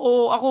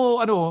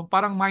 Ako,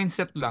 parang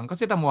mindset lang.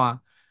 Kasi tamo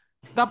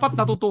dapat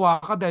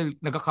natutuwa ka dahil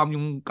nagka-come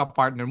yung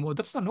ka-partner mo.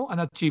 That's an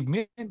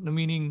achievement.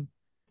 Meaning,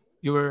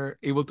 you were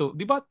able to,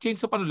 di ba,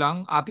 change sa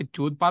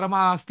attitude para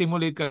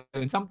ma-stimulate ka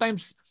rin.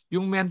 Sometimes,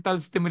 yung mental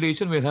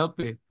stimulation will help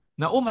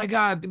Na, oh my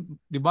God,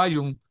 di ba,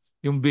 yung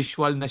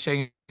visual na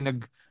siya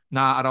yung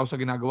naaaraw sa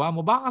ginagawa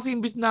mo. Baka kasi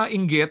imbis na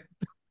inggit,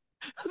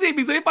 kasi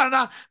ibig sabihin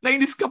parang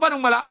nainis ka pa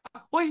nung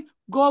Uy,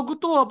 gago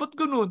to ba't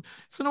ganun?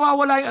 So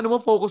nawawala yung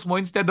focus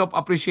mo instead of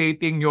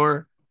appreciating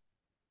the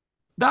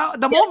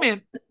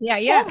moment.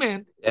 Yeah.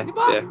 Moment.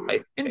 Diba?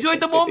 Yeah,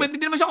 enjoy the moment.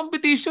 Hindi naman siya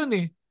competition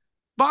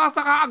Baka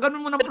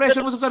ganun mo ng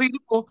pressure mo sa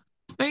sarili mo,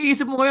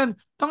 naiisip mo ngayon,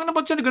 tangin na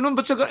ba't siya ganun?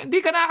 Ba't siya ganun?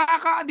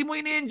 Hindi mo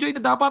ini-enjoy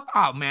na dapat,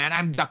 man,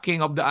 I'm the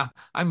king of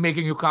I'm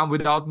making you come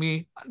without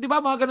me. Di ba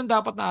mga ganun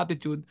dapat na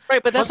attitude?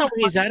 Right, but that's not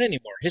where he's at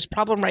anymore. His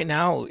problem right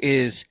now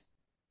is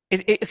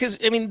because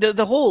I mean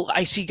the whole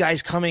I see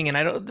guys coming and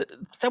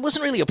that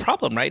wasn't really a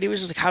problem, right? It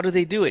was just like, how do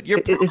they do it?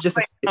 It's just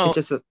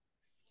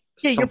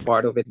some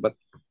part of it, but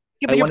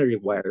I want to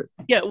rewire.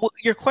 Yeah, well,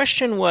 your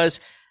question was,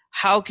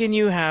 how can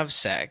you have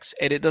sex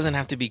and it doesn't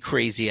have to be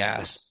crazy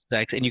ass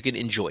sex and you can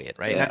enjoy it,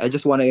 right? Yeah, I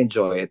just want to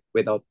enjoy it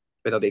without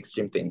the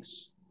extreme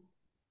things.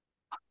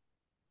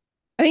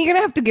 I think you're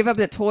gonna have to give up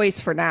the toys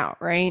for now,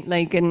 right?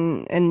 Like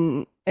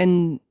and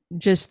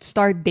just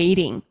start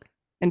dating.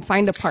 And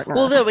find a partner.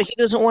 Well, no, but he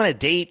doesn't want to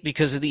date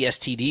because of the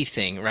STD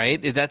thing, right?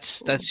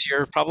 That's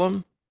your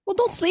problem. Well,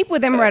 don't sleep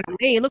with them right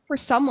away. Look for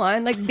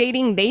someone like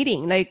dating,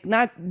 like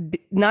not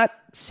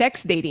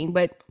sex dating,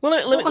 but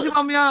kasi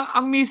mamaya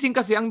ang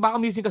baka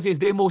missing kasi is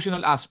the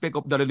emotional aspect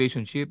of the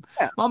relationship.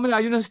 Yeah.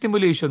 Mamaya yun ang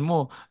stimulation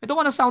mo. I don't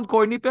want to sound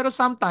corny, pero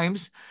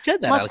sometimes he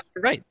said that. Alex,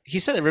 right? He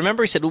said it.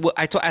 Remember, he said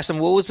I asked him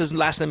what was his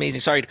last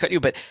amazing. Sorry to cut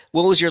you, but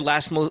what was your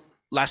last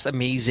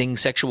amazing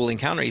sexual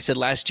encounter? He said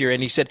last year,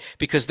 and he said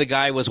because the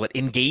guy was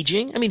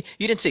engaging. I mean,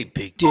 you didn't say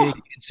big dick,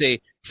 you didn't say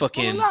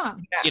fucking,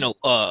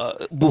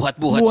 buhat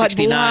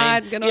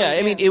 69. Yeah,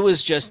 I mean, it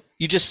was just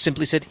you just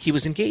simply said he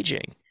was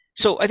engaging.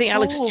 So I think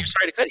Alex, you're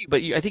sorry to cut you,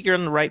 but I think you're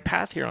on the right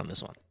path here on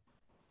this one.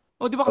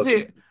 Di ba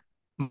kasi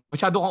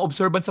masyado kang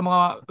observant sa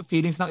mga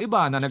feelings ng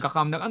iba na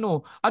nagka-come ng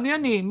ano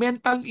yan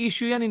mental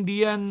issue yan,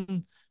 hindi yan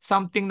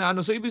something na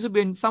So ibig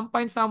sabihin,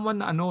 find someone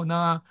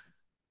na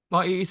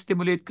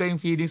mai-stimulate ka yung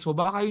feelings mo.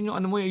 Baka yun yung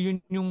ano mo yun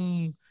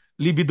yung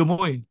libido mo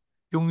eh.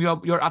 Yung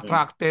you're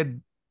attracted.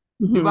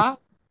 Di ba?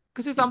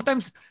 Kasi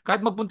sometimes,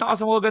 kahit magpunta ka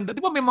sa mga ganda,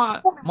 di ba may mga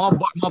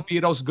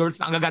Piraus girls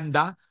na ang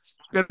gaganda?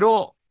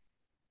 Pero,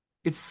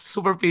 it's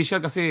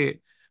superficial kasi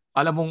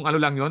alam mong ano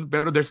lang yun,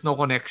 pero there's no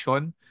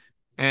connection.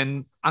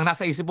 And ang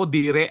nasa isip mo,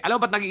 dire. Alam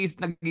mo ba't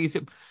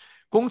nag-iisip?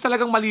 Kung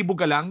talagang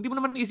malibog ka lang, hindi mo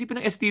naman iisipin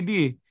ng STD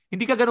eh.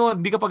 Hindi ka ganoon,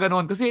 hindi ka pa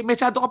ganoon. Kasi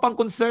masyado ka pang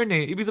concern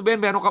eh. Ibig sabihin,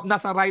 meron ka,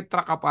 nasa right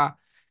track ka pa.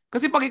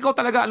 Kasi pag ikaw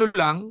talaga ano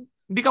lang,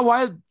 hindi ka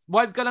wild.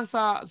 Wild ka lang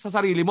sa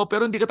sarili mo,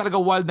 pero hindi ka talaga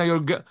wild na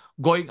you're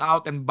going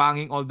out and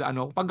banging all the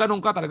ano. Pag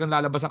ganun ka, talagang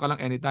lalabasan ka lang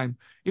anytime.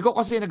 Ikaw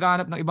kasi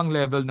naghahanap ng ibang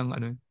level ng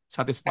ano,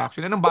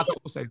 satisfaction. Yan ang basa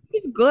ko sa'yo.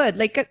 It's good.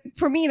 Like,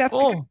 for me, that's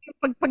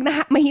pag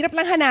mahirap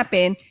lang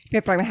hanapin,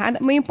 pero pag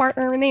nahanap mo yung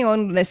partner na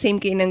yun, the same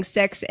kayo ng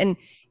sex and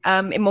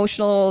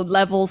emotional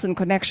levels and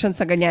connections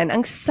sa ganyan,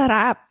 ang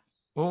sarap.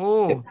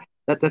 Oh.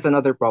 That's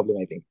another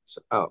problem, I think. So,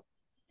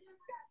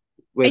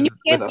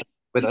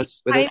 with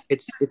us,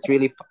 it's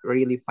really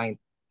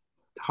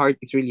hard.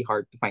 It's really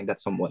hard to find that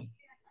someone.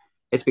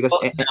 It's because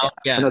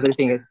another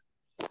thing is,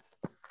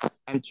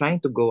 I'm trying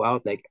to go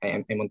out. Like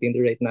I'm on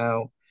Tinder right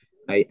now.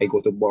 I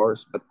go to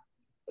bars, but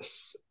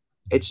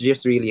it's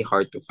just really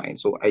hard to find.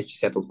 So I just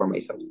settle for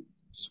myself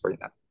just for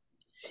that.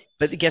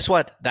 But guess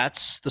what?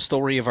 That's the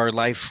story of our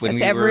life when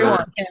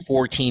were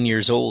 14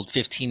 years old,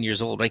 15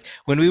 years old. Like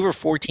when we were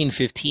 14,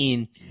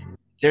 15,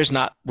 we're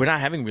not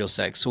having real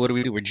sex. So what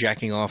do? We're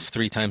jacking off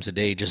 3 times a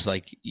day, just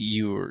like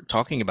you were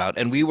talking about.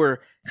 And we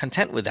were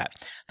content with that.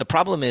 The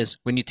problem is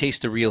when you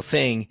taste the real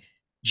thing,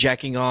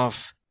 jacking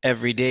off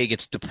every day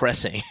gets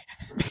depressing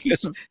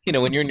because,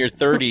 when you're in your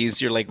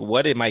 30s, you're like,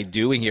 what am I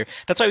doing here?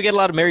 That's why we get a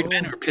lot of married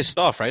men who are pissed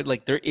off, right?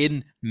 Like they're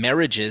in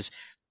marriages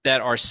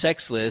that are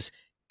sexless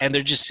and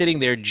they're just sitting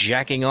there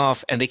jacking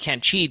off and they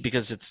can't cheat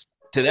because it's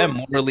to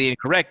them morally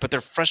incorrect, but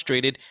they're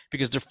frustrated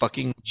because they're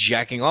fucking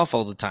jacking off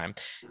all the time.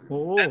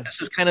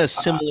 This is kind of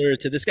similar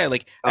to this guy.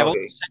 Like I have all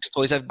these sex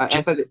toys. I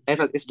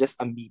thought it's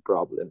just a me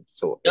problem.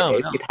 So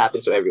it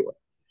happens to everyone.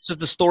 This is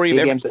the story of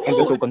everyone. I'm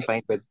just so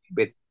confined with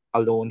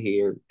alone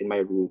here in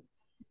my room.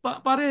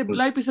 Pare,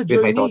 life is a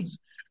journey. With my thoughts.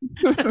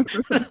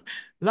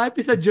 Life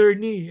is a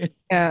journey.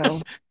 Yeah.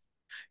 You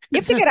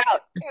have to get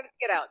out. You have to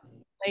get out.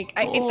 Like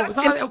it's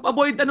not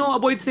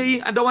avoid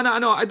saying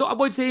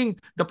avoid saying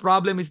the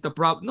problem is the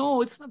problem.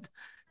 No, it's not.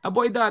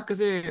 Avoid that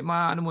kasi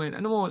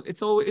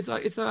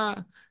it's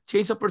a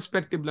change of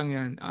perspective lang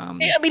yan. I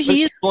mean,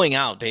 he is going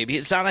out, baby.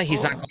 It's not like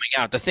he's not going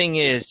out. The thing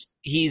is,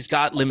 he's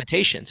got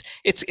limitations.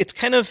 It's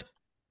kind of.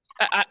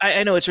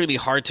 I know it's really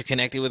hard to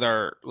connect it with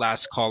our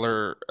last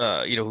caller,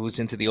 who's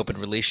into the open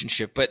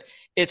relationship, but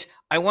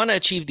I want to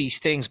achieve these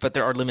things, but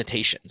there are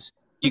limitations.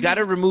 You got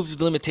to remove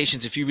the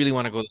limitations if you really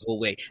want to go the whole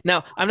way.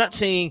 Now, I'm not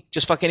saying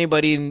just fuck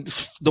anybody and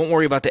don't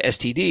worry about the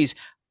STDs.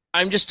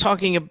 I'm just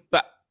talking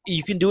about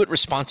you can do it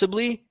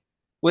responsibly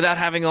without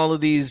having all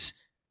of these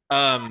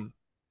concerns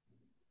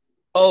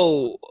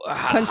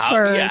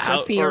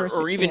or fears.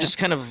 Or even just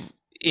kind of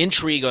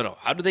intrigue on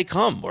how do they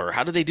come or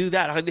how do they do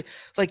that?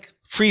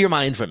 Free your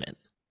mind from it.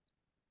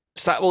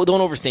 Don't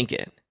overthink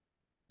it.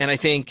 And I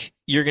think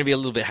you're going to be a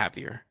little bit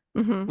happier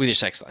with your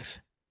sex life.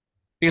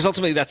 Because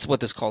ultimately, that's what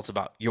this call's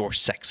about, your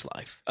sex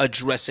life.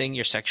 Addressing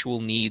your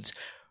sexual needs,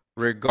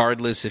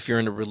 regardless if you're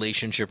in a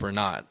relationship or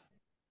not.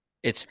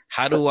 It's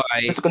how do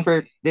I... Just to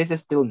confirm, this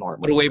is still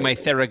normal. Put away my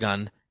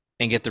Theragun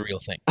and get the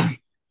real thing.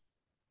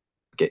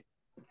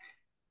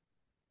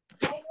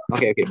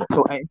 Okay.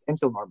 So I'm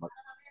still normal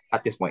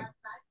at this point.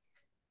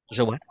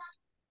 So what?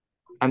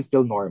 I'm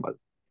still normal.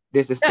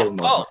 This is still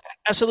normal. Oh,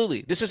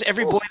 absolutely. This is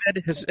every boy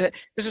that has...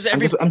 this is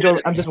every...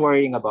 I'm just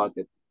worrying about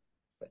it.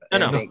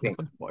 No. Don't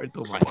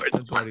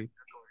worry.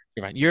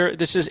 You're right.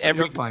 This is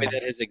every boy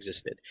that has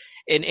existed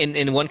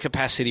in one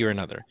capacity or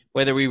another.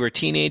 Whether we were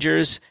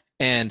teenagers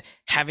and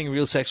having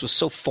real sex was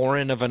so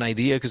foreign of an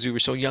idea because we were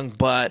so young,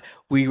 but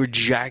we were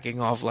jacking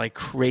off like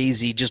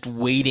crazy, just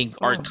waiting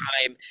our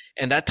time.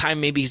 And that time,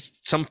 maybe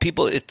some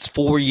people, it's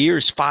 4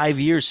 years, 5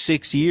 years,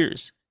 6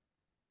 years.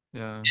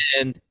 Yeah.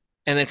 And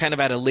then kind of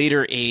at a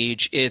later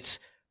age, it's,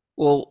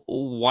 well,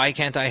 why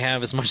can't I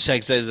have as much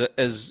sex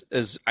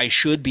as I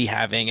should be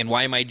having? And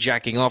why am I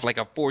jacking off like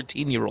a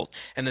 14-year-old?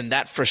 And then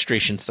that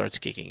frustration starts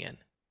kicking in.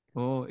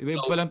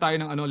 Iba lang tayo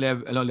ng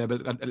level.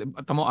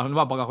 Tamo,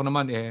 pag ako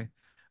naman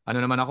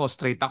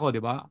straight ako, di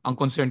ba? Ang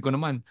concern ko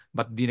naman,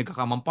 ba't di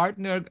nagkakamang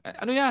partner?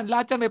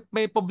 Lahat yan,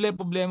 may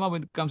problema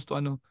when it comes to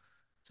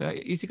So,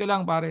 easy ka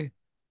lang, pare.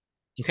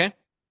 Okay.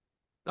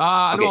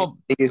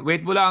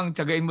 Wait mo lang,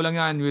 tiyagain mo lang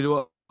yan.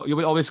 You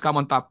will always come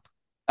on top.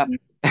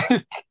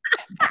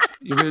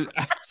 You will.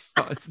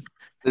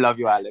 Love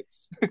you,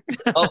 Alex.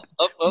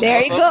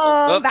 There you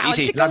go.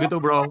 Easy. Love you too,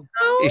 bro.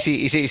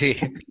 Easy.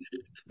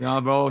 Yeah,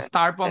 bro.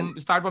 Start from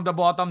the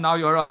bottom. Now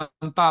you're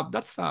on top.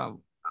 That's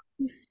I'm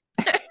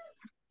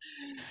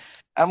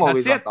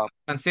always on top.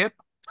 That's it.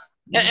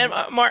 And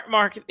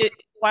Mark,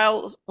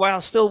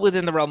 while still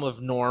within the realm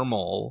of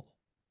normal,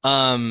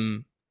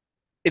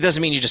 it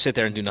doesn't mean you just sit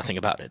there and do nothing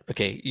about it.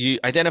 Okay, you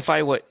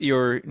identify what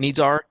your needs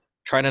are.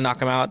 Try to knock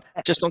them out.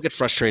 Just don't get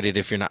frustrated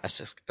if you're not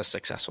as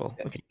successful.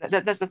 Okay.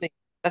 That's the thing.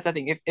 That's the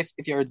thing.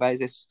 If your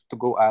advice is to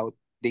go out,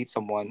 date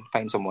someone,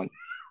 find someone,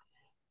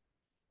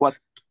 what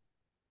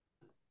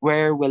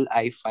where will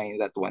I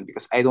find that one?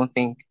 Because I don't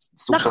think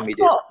social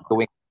media is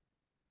doing.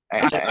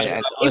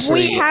 If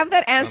we have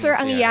that answer,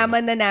 ang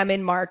yaman na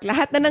namin, Mark.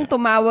 Lahat na nang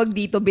tumawag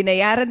dito,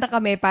 binayaran na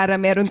kami para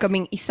meron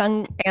kaming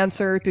isang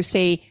answer to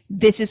say,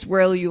 this is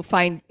where you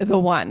find the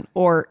one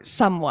or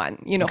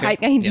someone. You know, kahit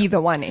nga hindi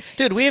the one eh.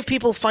 Dude, we have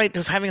people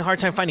having a hard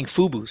time finding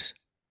FUBUs.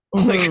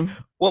 Like,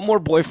 what more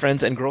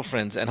boyfriends and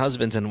girlfriends and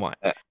husbands and what?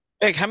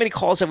 Like, how many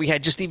calls have we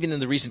had just even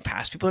in the recent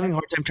past? People having a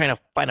hard time trying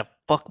to find a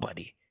fuck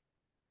buddy.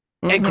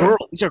 And girls,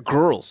 these are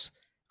girls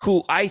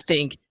who I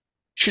think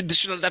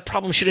that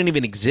problem shouldn't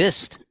even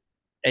exist.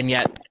 And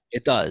yet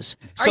it does.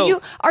 So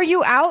are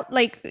you out?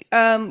 Like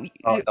no,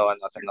 I'm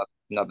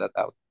not that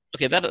out.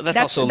 Okay, that's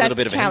also a little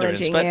bit of a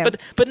hindrance.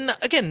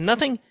 But again,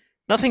 nothing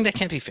that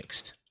can't be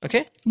fixed.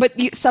 Okay? But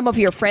some of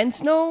your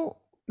friends know?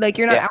 Like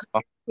you're not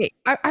out. Okay,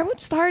 I would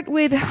start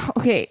with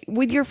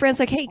with your friends,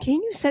 like, hey, can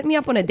you set me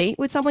up on a date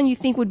with someone you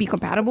think would be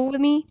compatible with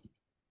me?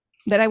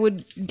 That I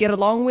would get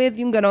along with,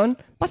 yung ganon.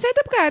 Pa-set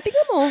up ka,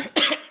 tingnan mo.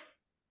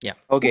 Yeah.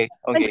 Okay.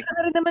 Nandiyan ka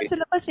na rin naman sa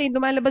labas eh.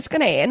 Lumalabas ka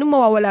na eh. Anong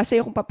mawawala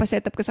sa'yo kung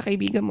papaset up ka sa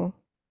kaibigan mo?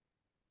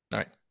 All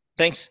right.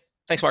 Thanks,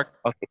 Mark.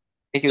 Okay.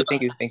 Thank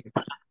you.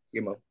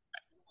 You Mo.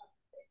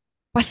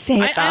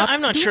 Paset up? I'm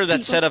not sure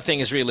that setup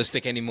thing is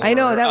realistic anymore. I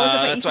know. That was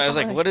that's why I was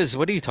like, what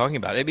are you talking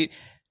about? I mean,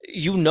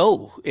 you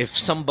know if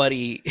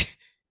somebody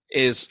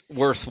is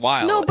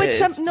worthwhile. No, but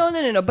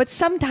no. But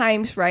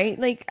sometimes, right?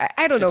 Like,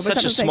 I don't know. It's but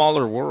such a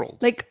smaller world.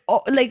 Like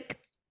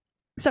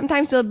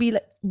sometimes they'll be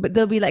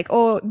like,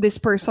 oh, this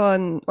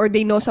person, or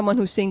they know someone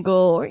who's single,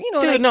 or you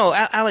know. Dude, like, no,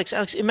 Alex.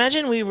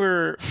 Imagine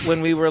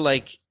when we were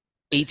like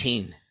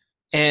 18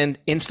 and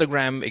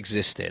Instagram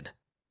existed.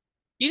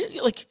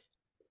 We'd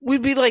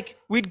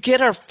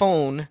get our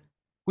phone,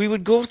 we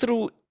would go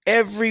through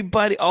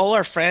everybody, all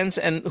our friends,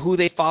 and who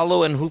they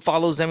follow and who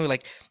follows them. We're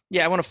like,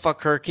 yeah, I want to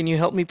fuck her. Can you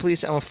help me,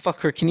 please? I want to fuck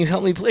her. Can you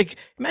help me? Like,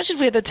 imagine if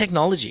we had that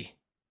technology.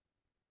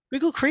 We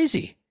go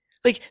crazy.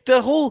 Like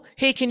the whole,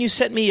 hey, can you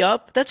set me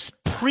up? That's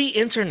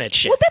pre-internet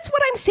shit. Well, that's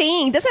what I'm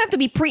saying. It doesn't have to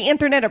be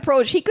pre-internet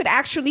approach. He could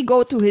actually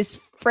go to his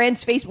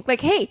friend's Facebook,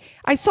 like, hey,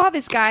 I saw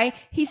this guy.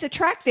 He's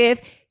attractive.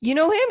 You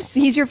know him?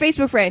 He's your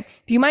Facebook friend.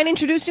 Do you mind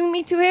introducing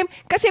me to him?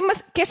 Kasi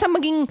kesa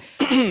maging,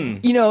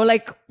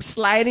 like,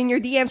 slide in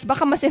your DMs,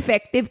 baka mas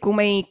effective kung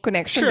may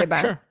connection, diba?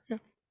 Sure. Yeah.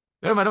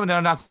 Pero madam,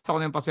 nasa ko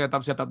na yung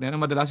pa-setup na yan.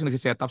 Madalas yung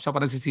nagsiset up siya,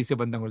 parang nagsisisi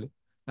bandang uli.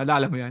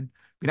 Nalala mo yan?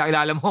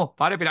 Pinakilala mo.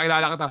 Pare,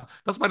 pinakilala kita.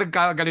 Tapos pag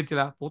nagkagalit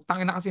sila,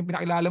 putang ina kasi yung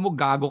pinakilala mo,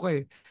 gago ka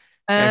eh.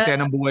 Sa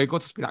esena ng buhay ko,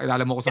 tapos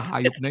pinakilala mo ko sa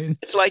hayop na yun.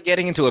 It's like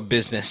getting into a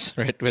business,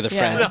 right, with a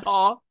friend.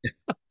 Oo.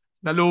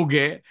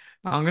 Nalugi.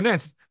 Ang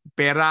ganun,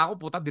 pera ako,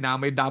 puta,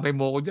 dinamay-damay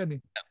mo ko dyan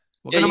eh.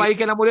 Huwag ka na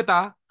maikilam ulit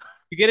ha.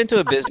 You get into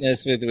a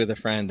business with a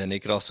friend and it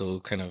could also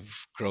kind of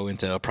grow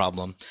into a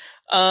problem.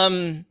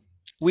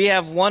 We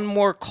have one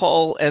more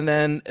call, and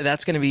then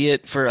that's going to be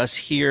it for us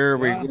here.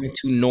 We're going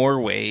to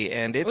Norway,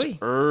 and it's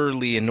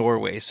early in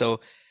Norway. So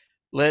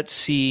let's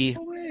see.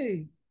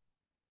 Norway.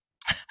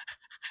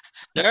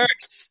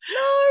 Nurse.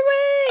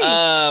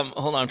 Norway.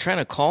 Hold on. I'm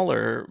trying to call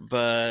her,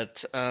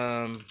 but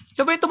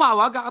Siya ba yung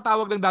tumawag?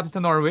 Kakatawag lang dati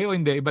sa Norway o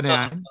hindi? Iba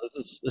na yan?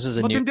 This is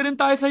a new. Matindi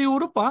rin tayo sa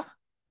Europe, ha?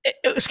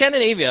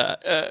 Scandinavia,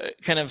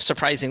 kind of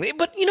surprisingly,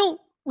 but we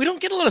don't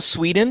get a lot of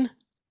Sweden.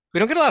 We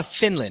don't get a lot of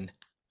Finland.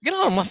 We get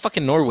a lot of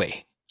fucking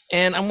Norway.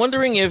 And I'm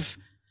wondering if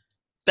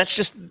that's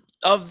just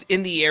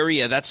in the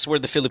area, that's where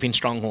the Philippine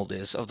stronghold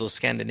is, of those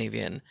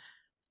Scandinavian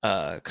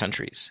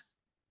countries.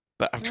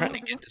 But I'm trying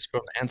to get this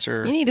girl to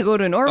answer. You need to go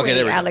to Norway,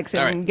 Alex,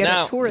 and get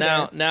a tour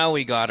there. Now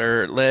we got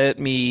her. Let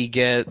me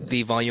get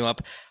the volume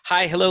up.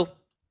 Hi, hello.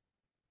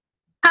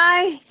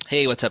 Hi.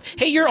 Hey, what's up?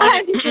 Hey, you're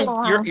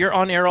on you're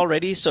on air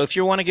already. So if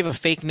you want to give a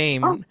fake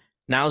name,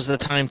 now's the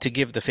time to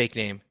give the fake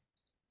name.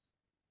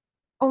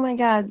 Oh my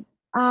God.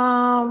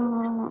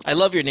 I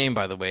love your name,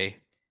 by the way.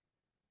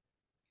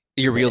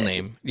 Your real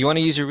name. Do you want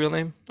to use your real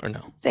name or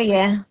no?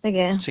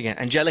 Sige.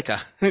 Angelica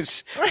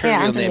is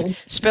her real name.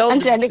 Spelled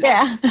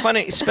Angelica.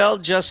 Funny,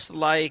 spelled just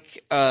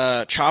like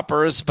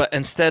Choppers, but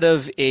instead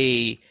of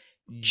a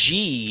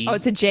G,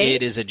 it's a J.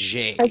 It is a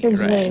J. It's a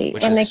J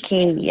and a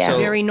K. Yeah. So,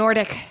 very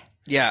Nordic.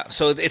 Yeah.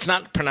 So it's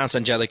not pronounced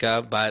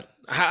Angelica, but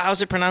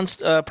how's it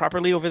pronounced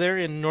properly over there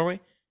in Norway?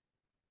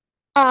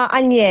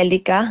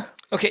 Angelica.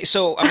 Okay,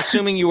 so I'm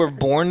assuming you were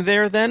born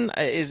there then?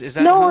 Is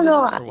that No,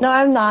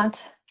 I'm not.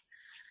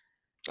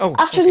 Oh,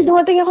 actually,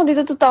 dumating ako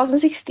dito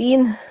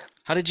 2016.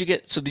 How did you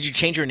did you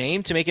change your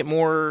name to make it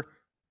more?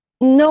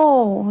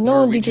 No,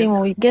 DJ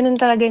Mo. Ganun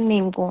talaga yung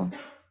name ko.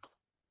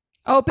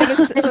 Oh, pero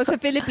so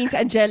sa Philippines,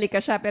 Angelica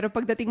siya. Pero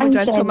pagdating mo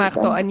dyan,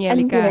 sumakto,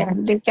 Angelica.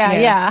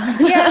 Yeah.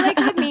 Yeah, like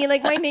with me,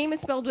 like my name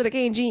is spelled with a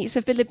K and G.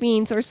 Sa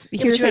Philippines, or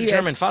here sa US,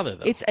 German father,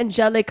 though. It's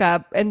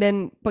Angelica. And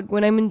then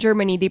when I'm in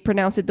Germany, they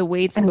pronounce it the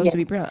way it's supposed to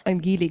be pronounced,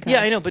 Angelica.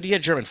 Yeah, I know, but you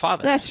had German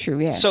father. That's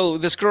true, yeah.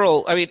 So this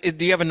girl, I mean,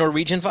 do you have a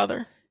Norwegian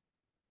father?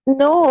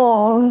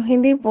 No,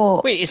 hindi po.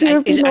 Wait, is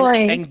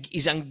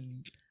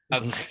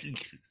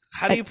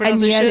How do you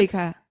pronounce it?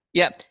 Angelica.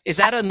 Yeah. Is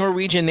that a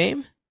Norwegian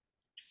name?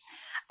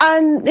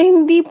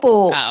 Hindi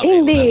po.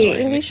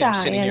 Okay, Hindi siya.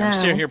 I'm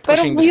sitting here Pero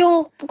pushing this.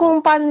 yung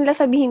kung paano nila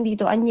sabihin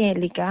dito,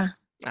 Angelica.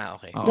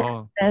 Okay.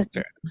 Oo.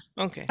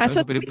 Okay.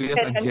 So,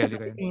 Pilipinas,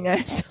 Angelica.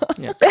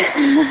 Yeah.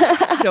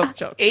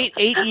 Joke.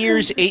 8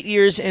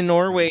 years in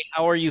Norway.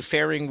 How are you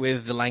faring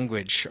with the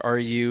language?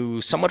 Are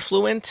you somewhat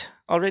fluent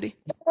already?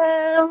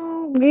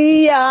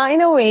 Yeah,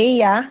 in a way,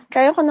 yeah.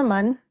 Kaya ko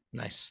naman.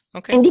 Nice.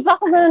 Okay. Hindi pa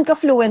ako ganun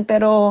ka-fluent,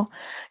 pero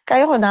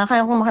kaya ko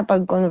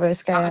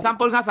makipag-converse. Kaya...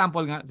 Sample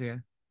nga.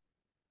 Sige.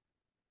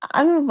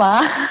 Ano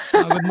ba?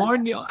 Good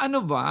morning.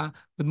 Ano ba?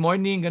 Good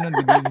morning, ganun,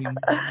 good evening.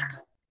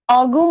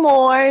 Good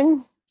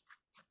morning.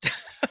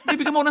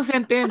 Bigyan mo ng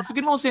sentence.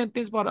 Bigyan mo ng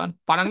sentence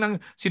parang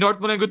nang sinort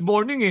mo na good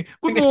morning eh.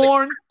 Good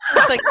morning.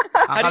 It's like,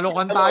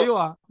 akalokan tayo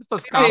ah. Basta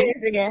scam.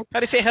 Sige. How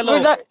do you say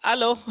hello?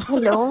 Hello.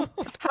 How's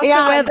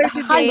the weather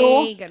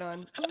today?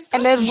 Ganon.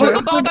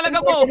 Totoo talaga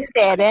mo.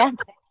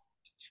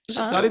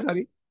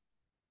 Sorry.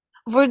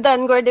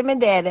 Hvordan går det med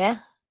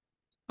dere?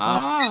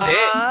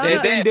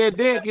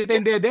 Dede. Kita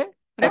yung dede?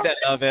 I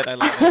love it.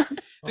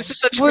 This is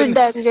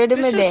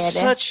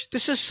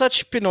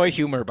such Pinoy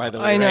humor, by the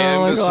way. I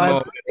know.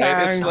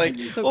 Right? It's like,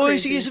 so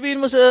sige,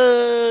 sabihin mo sa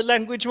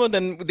language mo.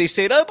 Then they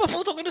say,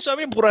 paputok ka na sa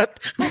amin, burat.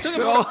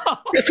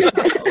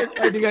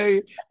 Hindi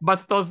kayo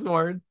bastos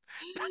word.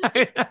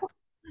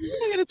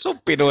 It's so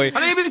Pinoy.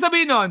 Ano ibig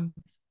sabihin nun?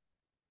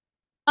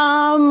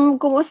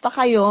 Kumusta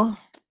kayo?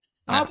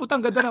 Putang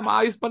ganda na.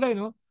 Maayos pala eh,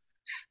 no?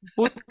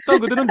 Puto,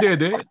 ganda ng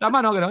dede.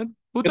 Tama, no? Ganon?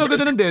 Puto,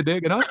 ganda ng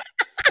dede. Ganon?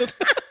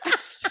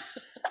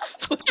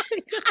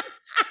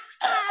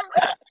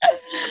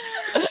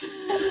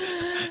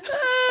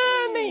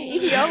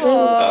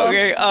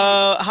 Okay,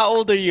 how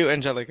old are you,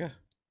 Angelica?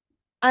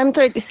 I'm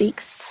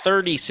 36.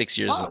 36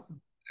 years old.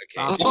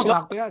 Okay.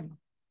 Sakto yan.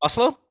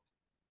 Oslo?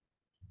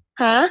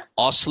 Huh?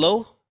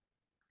 Oslo,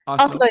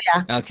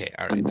 yeah. Okay,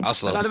 all right.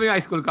 Oslo. Alam mo yung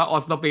high school ka?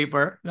 Oslo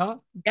paper?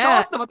 No?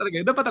 Yeah. Sa Oslo ba talaga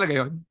yun? Doon pa talaga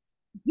yun?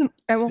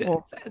 Ewan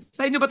ko.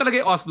 Sa inyo ba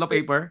talaga yung Oslo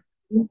paper?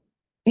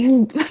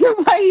 Ano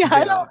ba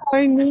yan?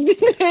 Hindi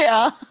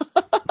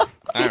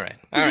All right.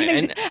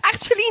 And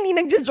Actually, hindi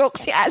nagjo-joke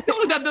si Alex.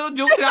 Yung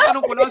joke,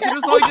 tinatanong ko lang.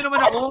 Sinusoy nyo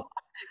naman ako.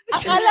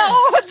 Akala ko,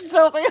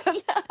 joke yun.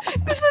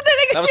 Gusto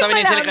talaga tapos sabi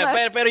ni Angelica,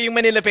 pero yung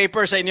Manila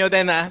paper sa inyo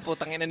din, ha?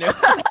 Putang ina nyo.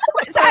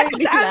 sa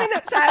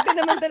akin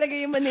naman talaga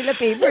yung Manila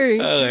paper.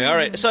 Okay, all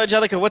right. So,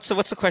 Angelica, what's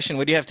the question?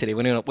 What do you have today?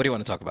 What do you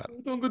want to talk about?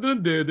 Ang ganda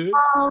ng dede.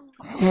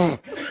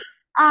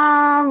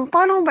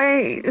 Paano ba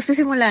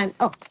sisimulan?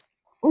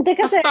 Hindi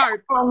kasi,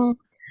 Start.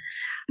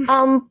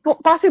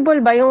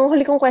 possible ba, yung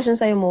huli kong question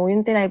sa'yo mo,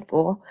 yung tinype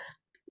ko,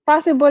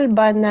 possible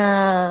ba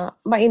na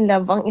ma-in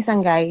love ang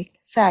isang guy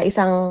sa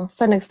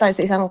nag-start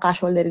sa isang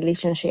casual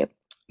relationship?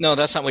 No,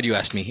 that's not what you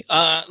asked me.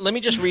 Let me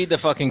just read the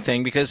fucking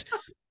thing because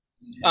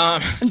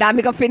ang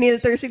dami kang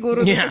finilter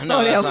siguro sa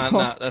story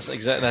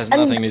that's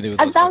nothing to do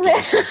with ang dami.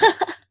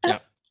 Yeah.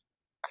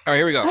 All right,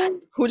 here we go.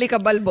 Huli ka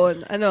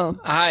balbon. Ano?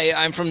 Hi,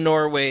 I'm from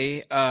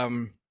Norway.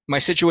 My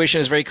situation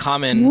is very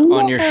common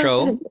on your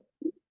show.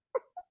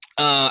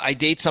 I'm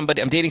dating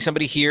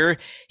somebody here.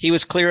 He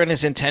was clear on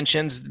his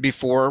intentions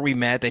before we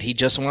met that he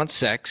just wants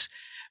sex.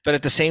 But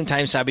at the same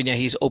time, sabi niya,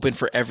 he's open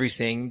for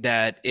everything,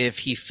 that if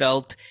he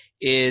felt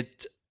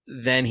it,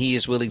 then he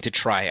is willing to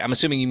try. I'm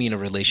assuming you mean a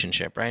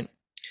relationship, right?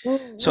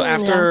 So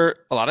after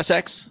a lot of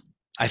sex,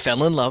 I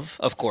fell in love,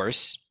 of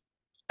course.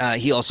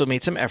 He also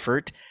made some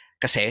effort,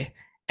 kasi,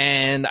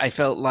 and I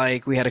felt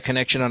like we had a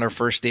connection on our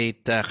first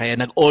date. Kaya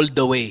nag all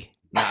the way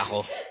na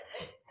ako.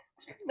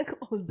 Nag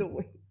all the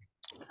way.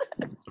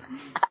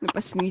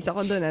 Napasneeze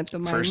ako doon at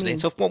tumami. First date.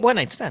 So one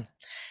night stand.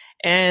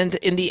 And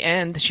in the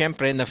end,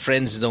 syempre, na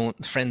friend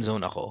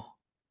zone ako.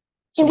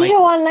 So Hindi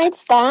siya one night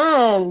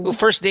stand. Well,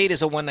 first date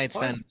is a one night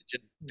stand.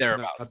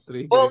 Thereabouts.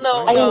 Well,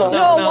 no,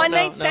 one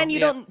night stand. You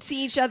don't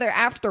see each other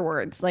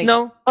afterwards. Like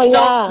no,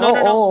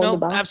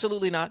 diba?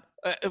 Absolutely not.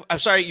 I'm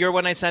sorry, your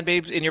one night stand,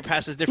 babe, in your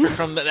past is different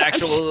from the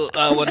actual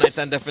one night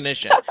stand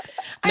definition.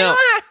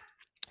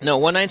 No,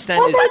 one night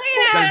stand is.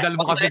 Daldal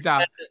mo kasi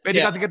siya.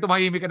 Pwede kasi ka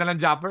tumahimik ka na lang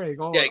japper eh.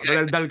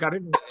 Daldal ka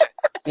rin.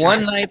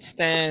 One night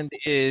stand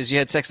is you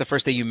had sex the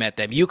first day you met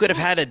them. You could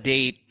have had a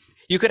date.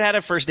 You could have had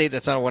a first date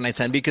that's not a one night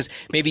stand because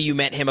maybe you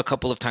met him a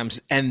couple of times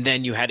and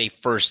then you had a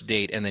first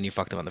date and then you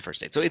fucked him on the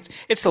first date. So it's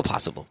still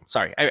possible.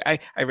 Sorry,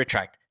 I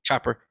retract.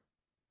 Chopper.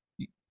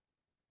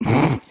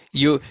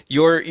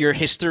 Your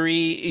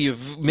history,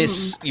 you've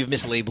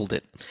mislabeled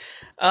it.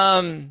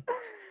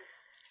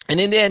 And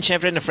in the end,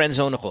 syempre na friend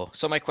zone ako.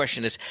 So my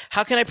question is,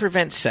 how can I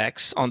prevent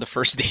sex on the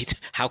first date?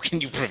 How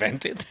can you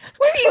prevent it?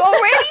 Well, you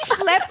already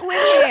slept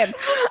with him.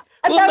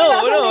 Well,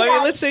 no. I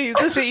mean, let's say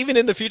even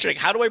in the future, like,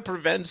 how do I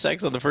prevent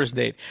sex on the first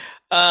date?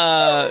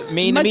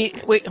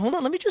 Wait, hold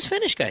on. Let me just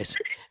finish, guys.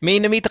 May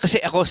namita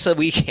kasi ako sa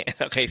weekend.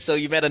 Okay, so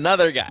you met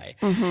another guy.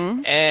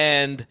 Mm-hmm.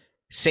 And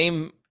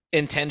same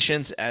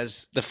intentions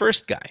as the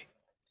first guy.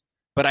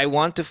 But I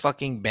want to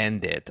fucking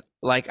bend it.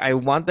 Like, I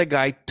want the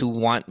guy to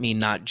want me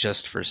not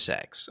just for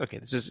sex. Okay,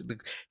 this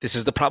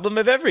is the problem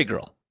of every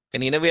girl.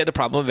 Kanina, we had the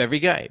problem of every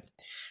guy.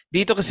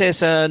 Dito kasi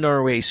sa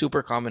Norway,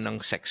 super common ng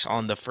sex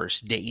on the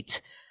first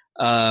date.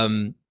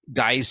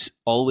 Guys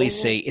always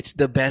say it's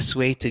the best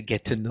way to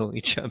get to know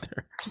each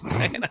other.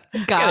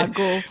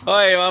 Gago.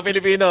 Oy, mga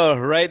Filipino,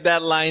 write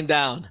that line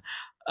down.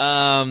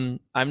 I'm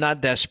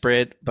not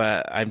desperate,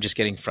 but I'm just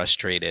getting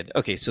frustrated.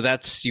 Okay, so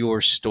that's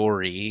your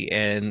story.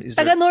 And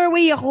taga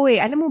Norway ako eh.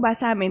 Alam mo ba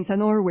sa amin sa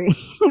Norway?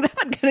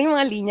 Dapat ganun yung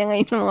mga linya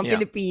ngayon ng mga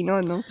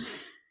Pilipino, no?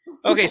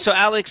 Okay, so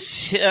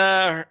Alex,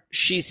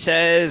 she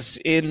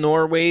says in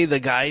Norway, the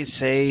guys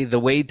say the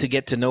way to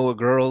get to know a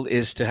girl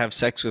is to have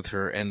sex with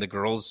her, and the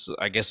girls,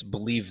 I guess,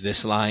 believe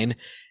this line.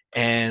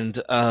 And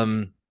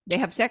they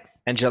have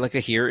sex.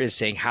 Angelica here is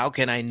saying, "How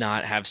can I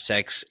not have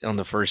sex on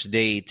the first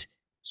date?"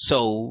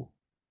 So,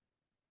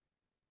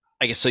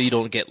 I guess so you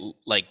don't get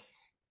like.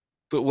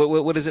 But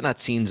what is it? Not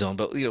scene zone,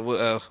 but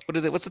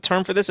what's the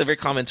term for this? A very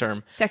common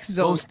term. Sex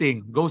zone.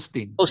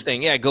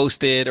 Ghosting. Yeah,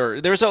 ghosted. Or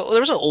there was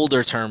an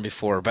older term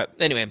before, but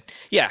anyway,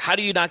 yeah. How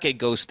do you not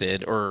get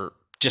ghosted, or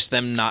just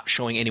them not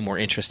showing any more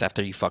interest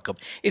after you fuck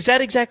up? Is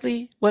that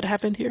exactly what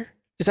happened here?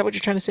 Is that what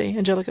you're trying to say,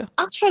 Angelica?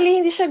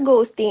 Actually, hindi siya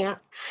ghosting.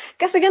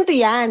 Kasi ganito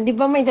yan, di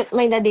ba may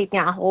na-date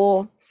nga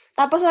ako.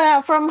 Tapos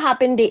from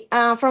Happen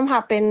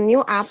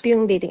yung app,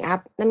 yung dating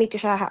app, na-meet ko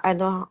siya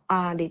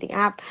dating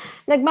app.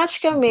 Nag-match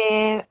kami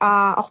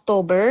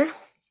October.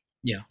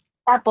 Yeah.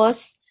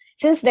 Tapos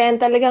since then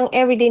talagang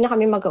everyday na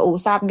kami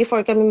mag-uusap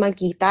before kami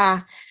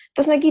magkita.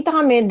 Tapos nagkita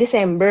kami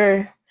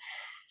December.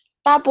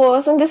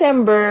 Tapos yung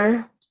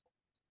December,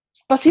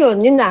 tapos yun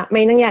na,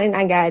 may nangyari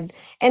na agad.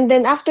 And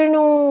then after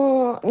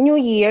nung New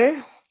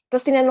Year,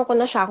 tapos tinanong ko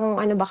na siya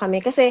kung ano ba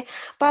kami kasi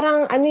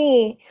parang ano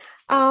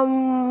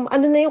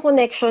na yung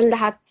connection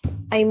lahat,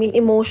 I mean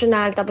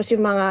emotional, tapos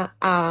yung mga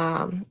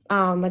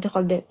what do you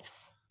call it,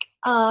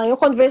 yung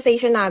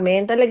conversation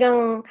namin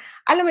talagang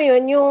alam mo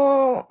yun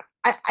yung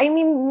I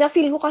mean na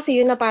feel ko kasi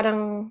yun na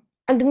parang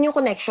andun yung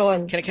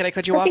connection. Can I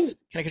cut you off?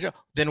 Can I cut you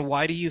off? Then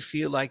why do you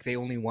feel like they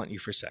only want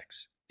you for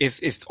sex?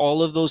 If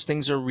all of those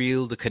things are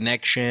real, the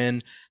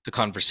connection, the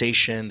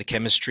conversation, the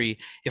chemistry,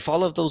 if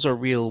all of those are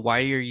real,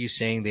 why are you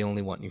saying they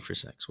only want you for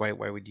sex? Why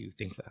would you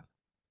think that?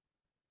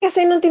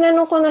 Kasi nung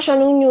tinanong ko na siya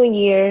nung New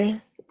Year,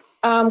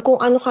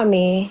 kung ano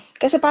kami,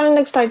 kasi parang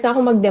nag-start na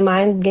ako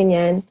mag-demand,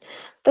 ganyan.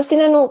 Tapos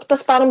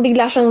parang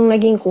bigla siyang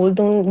naging cool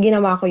nung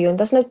ginawa ko yun.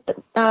 Tapos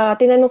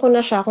tinanong ko na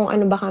siya kung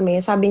ano ba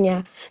kami. Sabi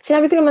niya,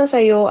 sinabi ko naman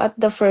sa'yo at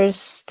the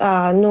first,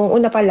 nung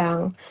una pa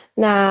lang,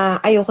 na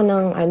ayoko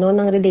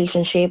ng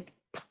relationship.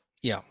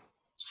 Yeah.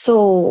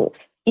 So,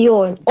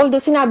 yun.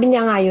 Although sinabi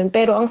niya nga yun,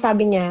 pero ang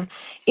sabi niya,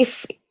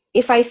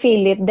 if I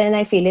feel it, then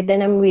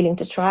I'm willing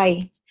to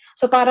try.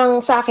 So parang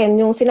sa akin,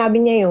 yung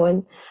sinabi niya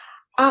yun,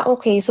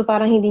 okay, so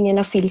parang hindi niya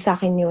na-feel sa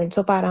akin yun.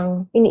 So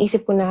parang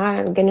iniisip ko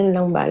na, ganun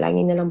lang ba?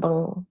 Lagi na lang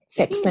bang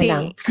sex na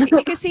lang?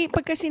 Kasi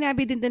pagka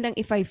sinabi din na lang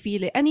if I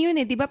feel it, ano yun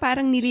di ba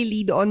parang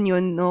nililido on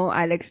yun, no,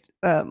 Alex,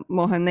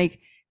 Mohan,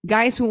 like,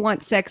 guys who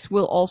want sex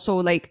will also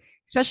like,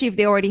 especially if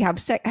they already have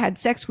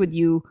had sex with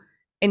you,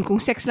 and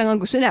kung sex lang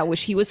ang gusto na,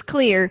 which he was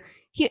clear,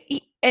 he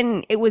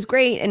and it was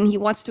great, and he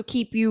wants to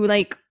keep you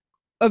like,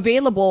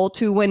 available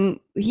to when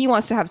he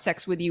wants to have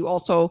sex with you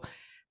also,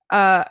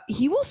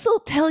 he will still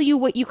tell you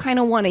what you kind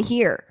of want to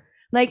hear.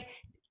 Like,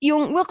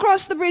 we'll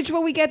cross the bridge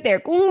when we get there.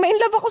 Kung may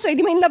love ako sa'yo,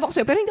 di may love ako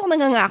sa'yo. Pero hindi ako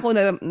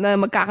nangangako na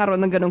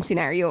magkakaroon ng ganong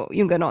scenario.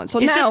 Yung ganon.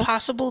 So is now, it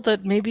possible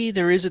that maybe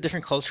there is a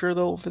different culture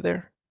though over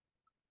there?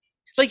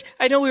 Like,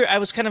 I know I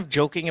was kind of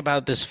joking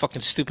about this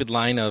fucking stupid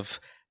line of,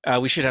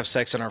 we should have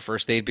sex on our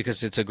first date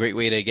because it's a great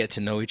way to get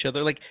to know each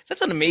other. Like, that's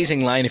an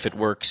amazing line if it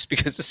works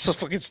because it's so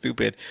fucking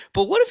stupid.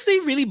 But what if they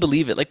really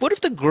believe it? Like, what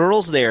if the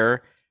girls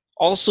there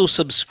also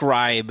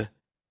subscribe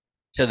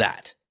to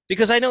that?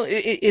 Because I know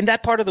in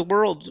that part of the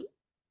world,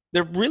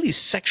 they're really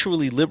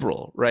sexually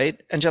liberal,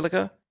 right,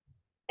 Angelica?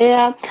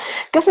 Yeah.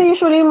 Kasi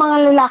usually yung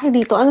mga lalaki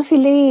dito,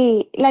 sila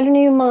lalo na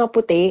yung mga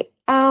puti,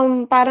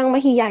 parang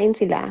mahiyain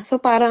sila.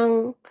 So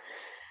parang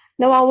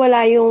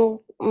nawawala yung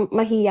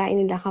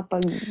mahiyain nila kapag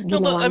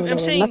ginawa nila.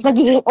 Mas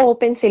nagiging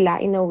open sila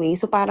in a way.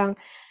 So parang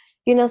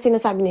yun ang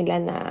sinasabi nila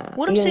na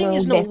what I'm saying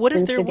is no, what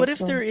if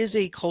there is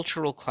a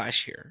cultural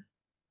clash here?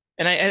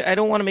 And I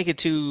don't want to make it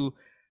too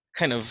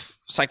kind of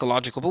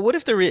psychological, but what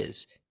if there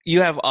is? You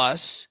have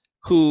us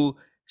who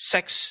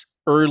sex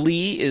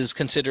early is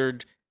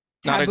considered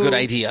not taboo. A good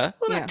idea.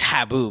 Well, not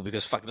taboo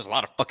because there's a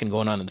lot of fucking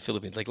going on in the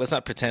Philippines. Like, let's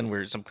not pretend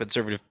we're some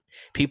conservative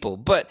people,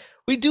 but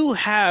we do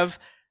have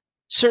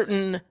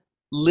certain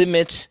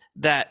limits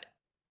that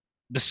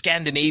the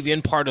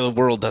Scandinavian part of the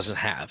world doesn't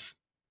have.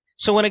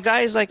 So when a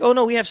guy is like, oh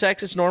no, we have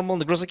sex, it's normal.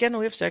 And the girl's like, yeah, no,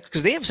 we have sex.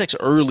 Because they have sex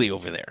early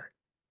over there.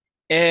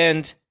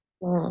 And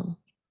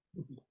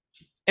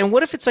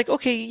what if it's like,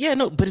 okay, yeah,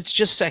 no, but it's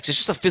just sex. It's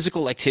just a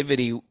physical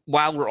activity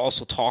while we're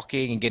also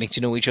talking and getting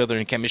to know each other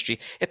in chemistry.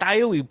 At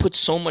Tayo, we put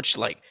so much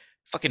like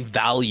fucking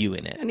value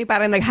in it. Ano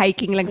parang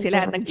nag-hiking lang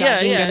sila,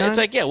 nag-jogging, yeah. Ganon? It's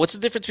like, yeah, what's the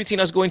difference between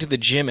us going to the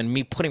gym and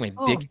me putting my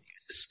dick?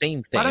 It's the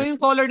same thing. Parang yung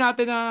caller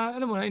natin na,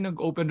 alam mo na, yung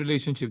nag-open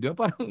relationship, di ba?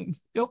 Parang,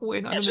 yung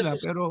nila,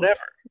 pero...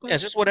 Whatever. Yeah,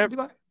 it's just whatever. Di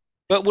ba?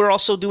 But we're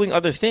also doing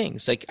other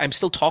things. Like, I'm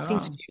still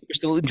talking to you. We're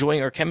still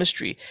enjoying our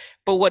chemistry.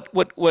 But what?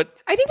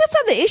 I think that's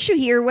not the issue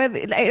here.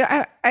 Whether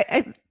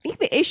I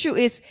think the issue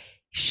is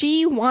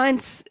she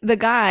wants the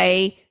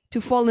guy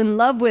to fall in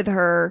love with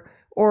her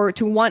or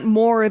to want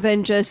more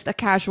than just a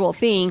casual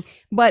thing.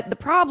 But the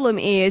problem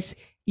is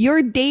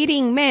you're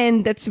dating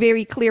men that's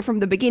very clear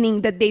from the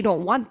beginning that they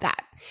don't want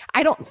that.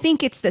 I don't think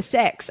it's the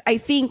sex. I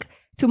think,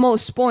 to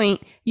Mo's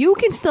point, you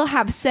can still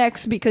have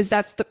sex because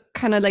that's the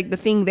kind of like the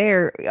thing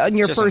there on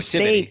your first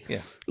date.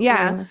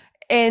 Yeah.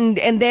 And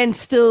then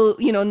still,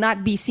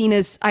 not be seen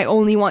as I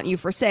only want you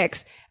for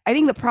sex. I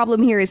think the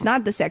problem here is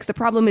not the sex. The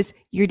problem is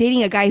you're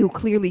dating a guy who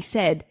clearly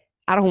said,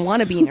 I don't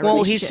want to be in a relationship.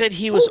 Well, he said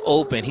he was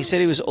open. He said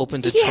he was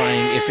open to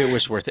trying if it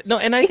was worth it. No,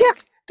 and I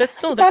think that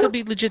could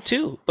be legit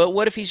too. But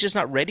what if he's just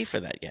not ready for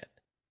that yet?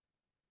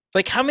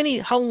 Like, how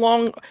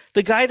long,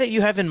 the guy that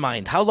you have in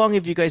mind, how long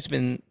have you guys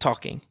been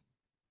talking?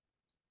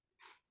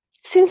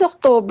 Since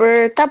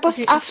October. Tapos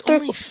Okay,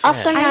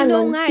 after I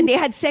know nga, they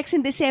had sex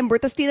in December,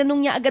 tapos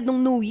tinanong niya agad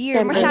nung New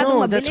Year.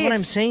 Masyadong mabilis. That's what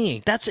I'm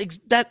saying.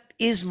 That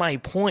is my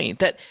point.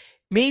 That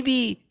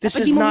maybe this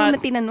is di mo not...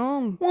 muna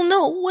tinanong. Well,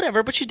 no,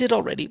 whatever, but you did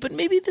already. But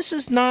maybe this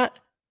is not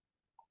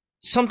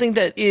something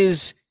that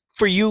is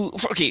for you...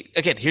 Okay,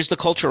 again, here's the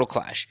cultural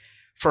clash.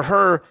 For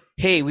her,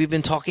 hey, we've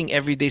been talking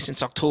every day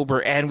since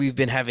October and we've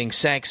been having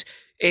sex.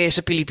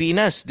 Sa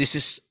Pilipinas, this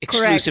is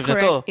exclusive na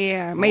to.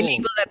 Yeah, may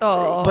label na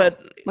to. But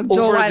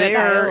over Magjowa na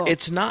there, tayo.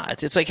 it's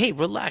not. It's like, hey,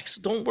 relax.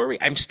 Don't worry.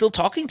 I'm still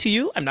talking to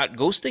you. I'm not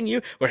ghosting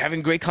you. We're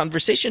having great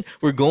conversation.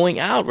 We're going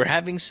out. We're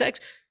having sex.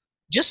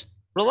 Just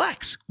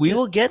relax. We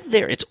will get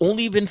there. It's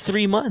only been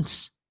 3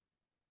 months.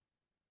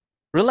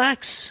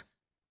 Relax.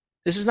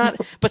 This is not...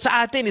 But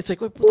sa atin, it's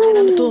like, ano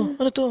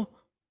to?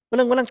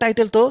 Walang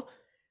title to?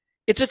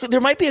 There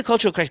might be a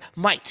cultural crash.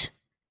 Might.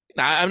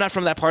 Now, I'm not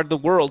from that part of the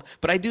world,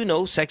 but I do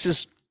know sex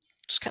is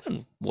just kind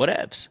of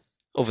whatevs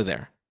over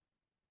there.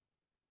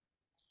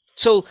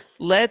 So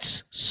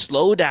let's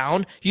slow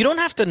down. You don't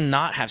have to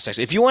not have sex.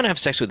 If you want to have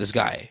sex with this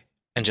guy,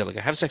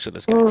 Angelica, have sex with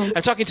this guy.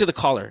 I'm talking to the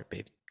caller,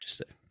 babe.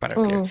 Just para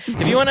clear.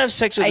 If you want to have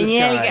sex with this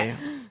guy,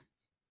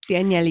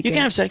 you can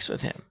have sex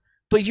with him.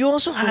 But you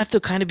also have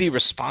to kind of be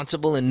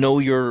responsible and know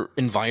your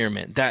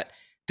environment, that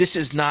this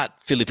is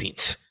not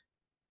Philippines.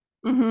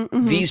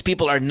 These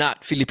people are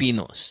not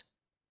Filipinos.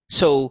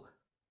 So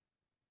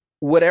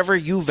whatever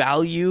you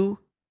value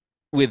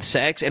with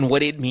sex and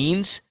what it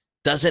means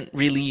doesn't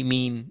really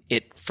mean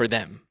it for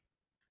them.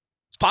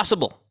 It's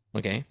possible,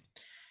 okay?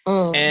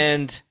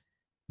 And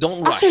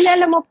don't rush. Actually,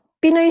 alam mo,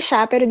 Pinoy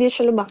siya, pero di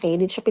siya lumaki.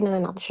 Di siya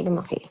pinanganak, di siya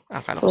lumaki.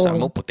 Akala ko sa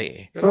mo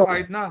puti. Pero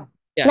kahit na.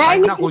 Yeah,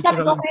 Na-imit ko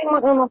kayo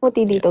mga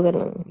maputi dito,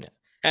 ganun.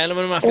 Yeah. Alam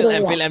mo naman,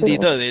 Film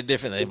dito, they're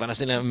different. Parang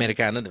sila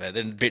Amerikano, diba?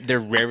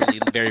 They're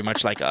rarely very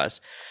much like us.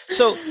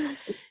 So,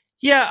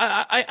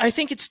 yeah, I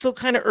think it's still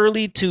kind of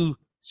early to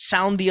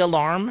sound the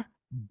alarm,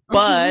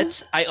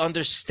 but I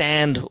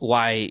understand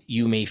why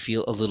you may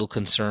feel a little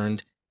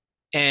concerned,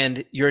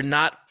 and you're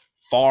not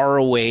far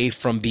away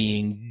from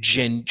being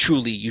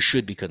truly, you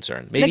should be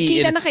concerned. Maybe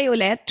Nagkita na kayo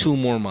ulit? 2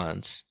 more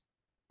months.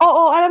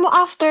 Oo, alam mo,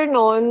 after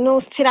noon, nung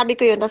sinabi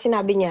ko yun, tapos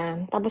sinabi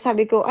niya, tapos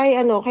sabi ko, ay,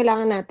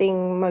 kailangan nating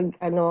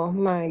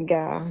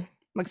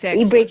mag-sex.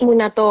 i-break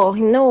muna to.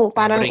 No,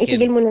 parang Break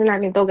itigil muna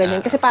natin to,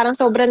 ganyan. Kasi parang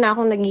sobra na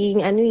akong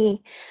nagiging,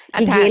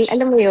 tigil.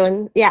 Alam mo yun?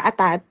 Yeah,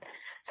 attached.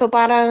 So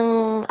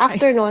parang,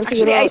 after noon,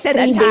 siguro, Actually, I said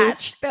 3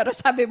 attached, days. pero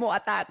sabi mo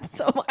attached.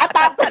 So,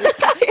 Attached.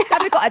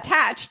 sabi ko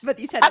attached, but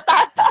you said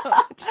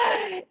attached.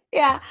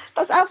 Yeah.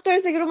 Tapos after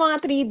siguro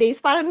mga 3 days,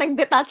 parang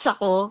nag-detach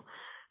ako.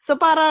 So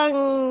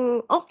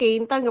parang, okay,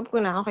 tanggap ko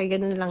na, okay,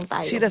 ganun lang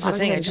tayo. See, that's the Parang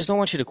thing. I ganun. just don't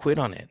want you to quit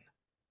on it.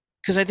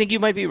 Because I think you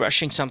might be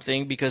rushing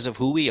something because of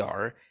who we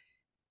are.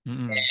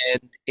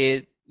 And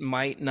it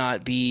might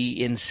not be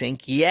in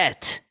sync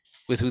yet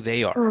with who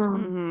they are.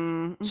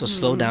 So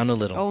slow down a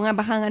little. Oo nga,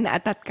 baka nga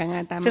na-atat ka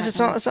nga. Tama. Because it's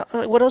not,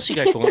 what else you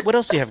got going? What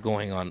else do you have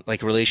going on,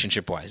 like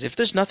relationship-wise? If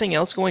there's nothing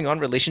else going on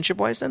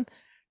relationship-wise, then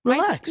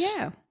relax.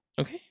 Yeah.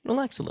 Okay,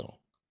 relax a little.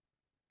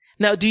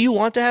 Now, do you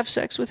want to have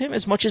sex with him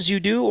as much as you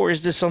do, or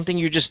is this something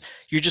you're just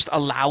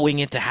allowing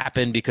it to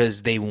happen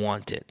because they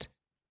want it?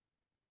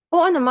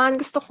 Oo naman,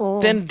 gusto ko.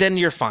 Then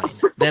you're fine.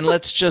 Then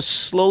let's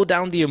just slow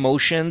down the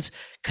emotions.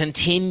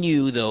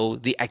 Continue though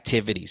the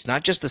activities,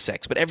 not just the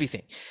sex, but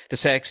everything: the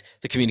sex,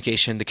 the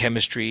communication, the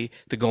chemistry,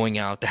 the going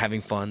out, the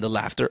having fun, the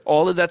laughter,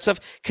 all of that stuff.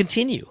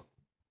 Continue.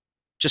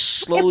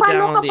 Just slow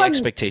down the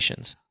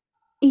expectations.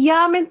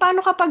 Yeah, paano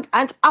kapag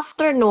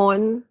after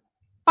noon,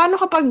 paano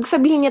kapag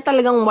sabihin niya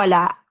talagang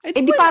wala?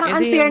 Di parang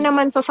unfair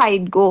naman sa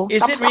side ko.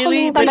 Is it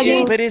really? But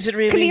is it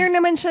really? Clear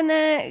naman siya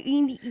na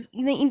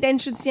the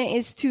intentions niya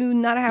is to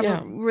not have a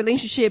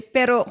relationship,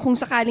 pero kung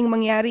sakaling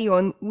mangyari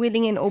yon,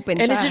 willing and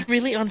open and siya. Is it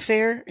really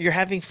unfair? You're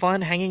having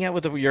fun, hanging out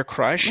with your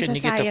crush, and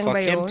you get to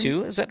fuck him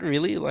too? Is that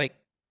really like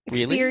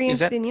really? Experience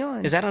din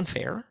yun. Is that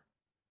unfair?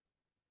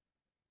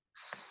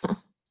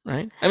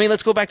 Right? I mean,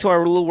 let's go back to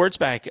our little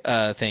words back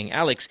thing,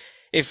 Alex.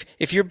 If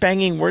you're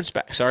banging words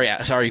back, sorry,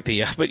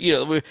 Pia, but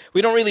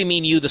we don't really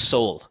mean you, the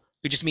soul.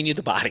 We just mean you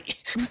the body.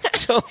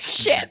 So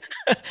shit.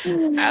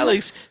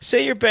 Alex,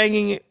 say you're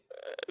banging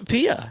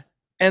Pia,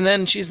 and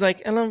then she's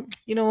like,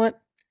 you know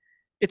what?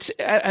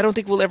 I don't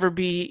think we'll ever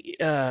be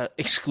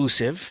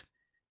exclusive,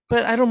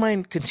 but I don't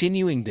mind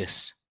continuing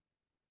this.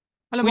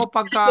 Alam mo,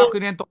 pagka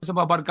kinento ko sa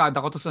mga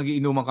barkada ko, tapos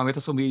nagiinuman kami,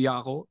 tapos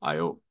umiiyak ako,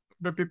 ayaw,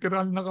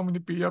 natitirahan na kami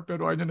ni Pia,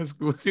 pero ayaw na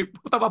exclusive.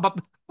 Puta,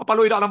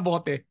 papaluin ako ng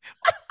bote.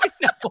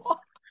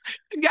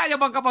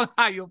 Nagyayabang ka pang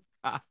hayop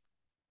ka.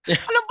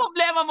 Anong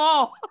problema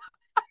mo?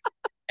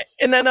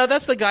 And now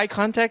that's the guy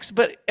context,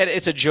 but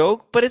it's a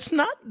joke, but it's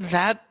not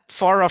that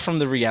far off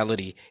from the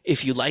reality.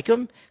 If you like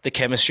him, the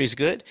chemistry is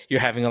good, you're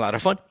having a lot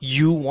of fun,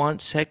 you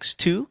want sex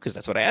too, because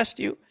that's what I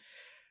asked you.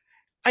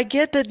 I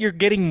get that you're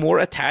getting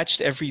more attached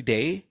every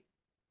day,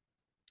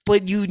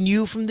 but you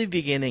knew from the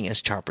beginning,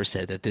 as Chopper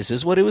said, that this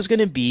is what it was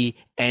going to be,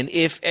 and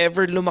if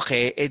ever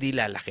lumaki, edi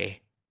lalaki.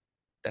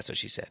 That's what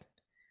she said.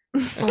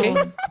 Okay?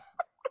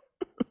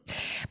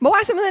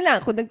 Bawasan mo na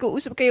lang. Kung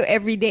nagkausap kayo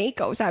every day,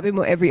 kausapin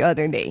mo every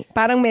other day.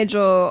 Parang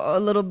medyo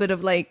a little bit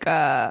of like...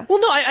 Well,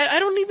 no, I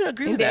don't even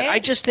agree with that. I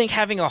just think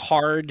having an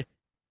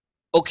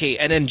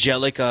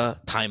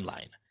Angelica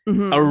timeline.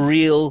 Mm-hmm. A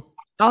real...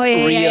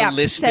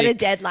 realistic, set a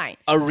deadline.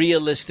 A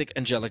realistic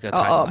Angelica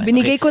timeline.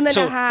 Binigay ko na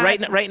so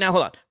lahat. right now,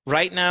 hold on.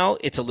 Right now,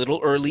 it's a little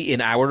early in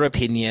our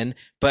opinion,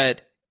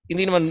 but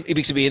hindi naman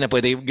ibig sabihin na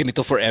pwede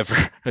ganito forever.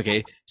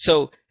 Okay?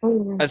 So,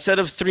 instead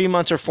of 3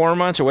 months or 4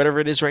 months or whatever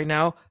it is right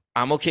now,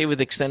 I'm okay with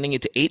extending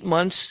it to 8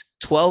 months,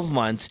 12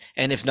 months,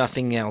 and if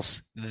nothing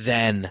else,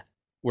 then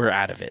we're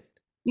out of it.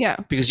 Yeah.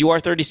 Because you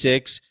are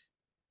 36,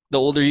 the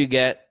older you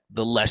get,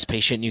 the less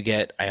patient you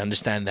get. I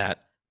understand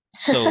that.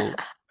 So,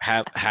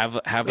 have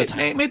a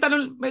time. May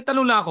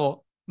tanong lang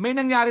ako. May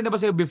nangyari na ba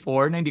sa'yo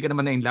before na hindi ka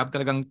naman na-in love?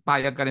 Talagang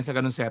payag ka rin sa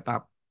ganung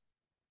setup?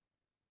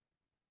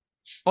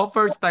 O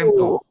first time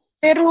to?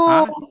 Pero,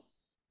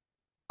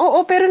 oo,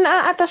 pero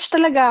na-attach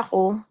talaga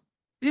ako.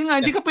 Yun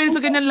nga, hindi ka pwede sa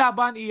ganyan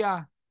laban,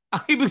 Iya.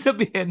 Ang ibig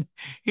sabihin,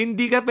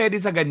 hindi ka pwede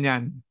sa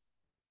ganyan.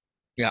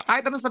 Yeah.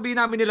 Kahit anong sabihin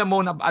namin nila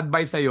mo na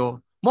advice sa'yo,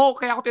 Mo,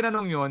 kaya ako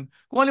tinanong yun,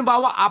 kung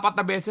halimbawa, 4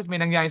 na beses may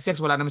nangyayang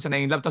sex, wala naman siya na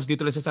in love, tapos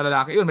dito lang siya sa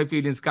lalaki, yun, may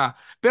feelings ka.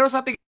 Pero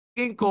sa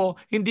tingin ko,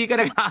 hindi ka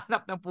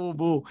naghahanap ng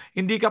pubu.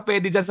 Hindi ka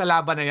pwede dyan sa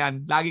laban na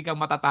yan. Lagi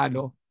kang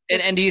matatalo.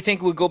 And do you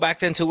think we go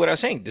back then to what I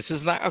was saying? This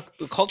is not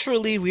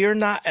culturally, we are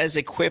not as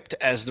equipped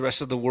as the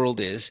rest of the world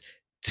is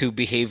to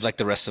behave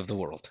like the rest of the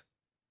world.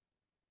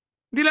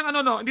 Hindi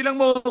lang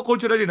mo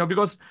culturally,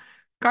 because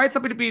kahit sa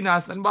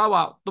Pilipinas,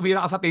 halimbawa,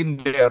 tumira ka sa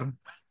Tinder,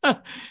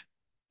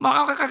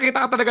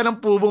 makakakita ka talaga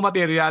ng pubo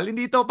material.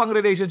 Hindi ito pang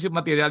relationship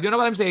material. You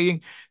know what I'm saying?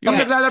 Yung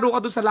naglalaro ka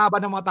doon sa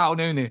laban ng mga tao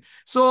na yun eh.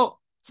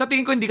 So, sa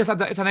tingin ko, hindi ka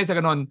sanay sa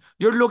ganon.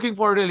 You're looking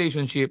for a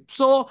relationship.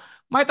 So,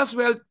 might as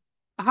well,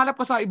 hanap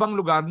ka sa ibang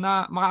lugar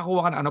na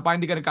makakuha ka na pa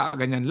hindi ka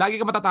nagkakaganyan.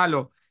 Lagi ka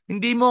matatalo.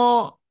 Hindi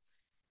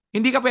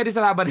ka pwede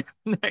sa laban.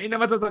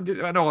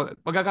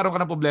 Magkakaroon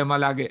ka ng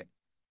problema lagi.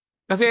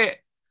 Kasi,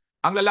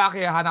 ang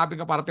lalaki, hanapin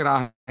ka para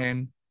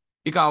tirahin.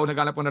 Ikaw,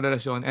 naghanap ko ng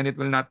relasyon and it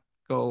will not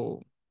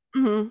go...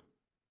 Mm-hmm.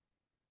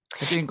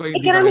 Ko,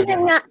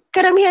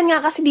 karamihan nga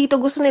kasi dito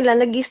gusto nila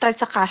nag-start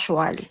sa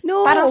casual.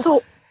 No. Parang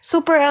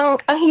super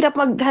ang hirap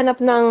maghanap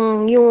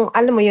ng yung,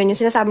 alam mo yun, yung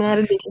sinasabi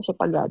ng relationship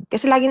agad.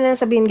 Kasi lagi na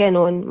sabihin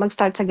ganun,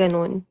 mag-start sa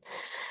ganun.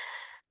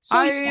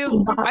 So,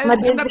 I'm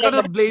not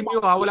gonna blame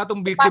you ha. Wala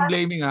tong victim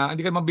blaming ha.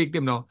 Hindi ka naman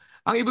victim, no?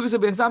 Ang ibig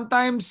sabihin,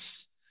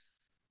 sometimes,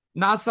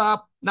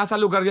 nasa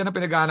lugar yan na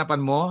pinaghahanapan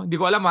mo. Hindi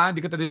ko alam ha.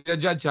 Hindi ko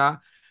judge ha.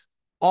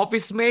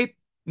 Office mate,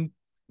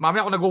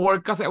 mamaya kung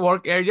nag-work ka sa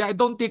work area, I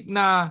don't think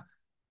na,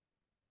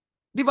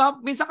 di ba?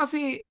 Minsan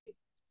kasi,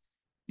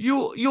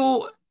 you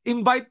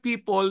invite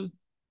people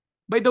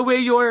by the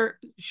way you're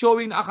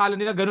showing na akala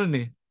nila ganun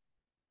eh.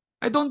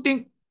 I don't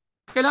think,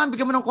 kailangan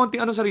bigyan mo ng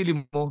konting sarili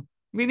mo.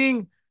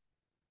 Meaning,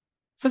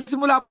 sa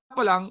simula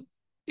pa lang,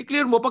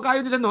 i-clear mo, pag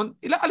ayaw nila nun,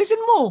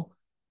 alisin mo.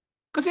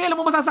 Kasi alam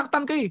mo,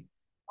 masasaktan ka eh.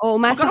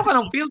 Magkaroon ka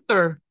ng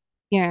filter.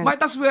 Yeah.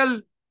 Might as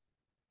well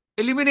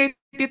eliminate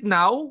it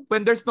now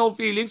when there's no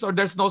feelings or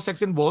there's no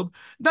sex involved.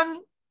 Then,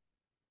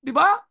 di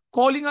ba?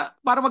 Calling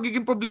para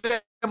magiging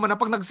problema na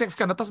pag nag-sex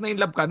ka na tapos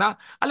na-inlove ka na,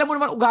 alam mo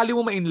naman ugali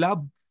mo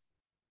ma-inlove.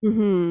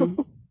 Mm-hmm.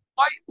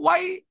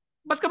 Why?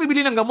 Ba't ka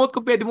bibili ng gamot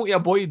kung pwede mong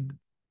i-avoid?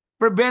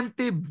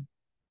 Preventive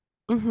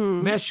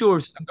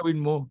measures ang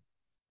gawin mo.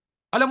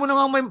 Alam mo na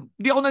nga,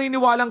 di ako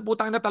naniniwalang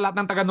putang na talat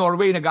ng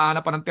taga-Norway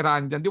nag-aanap pa ng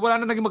tirahan dyan. Di wala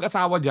na naging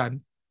mag-asawa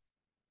dyan.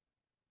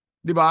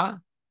 Di ba?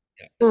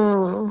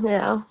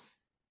 Yeah.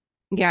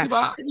 Yeah. Di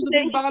ba?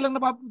 Baka lang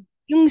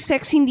yung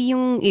sex hindi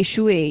yung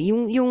issue eh.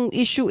 Yung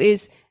issue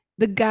is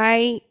the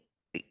guy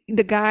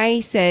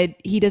said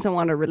he doesn't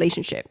want a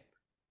relationship.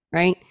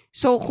 Right?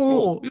 So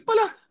kung yun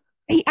pala.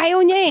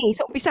 Ayaw niya eh.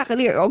 So umpisa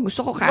clear.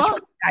 Gusto ko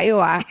casual tayo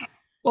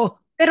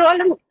Pero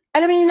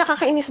alam niyo yung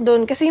nakakainis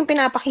doon kasi yung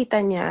pinapakita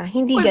niya,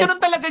 hindi ganun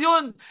talaga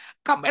yun.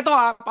 Ito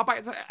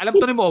alam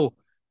to ni Mo,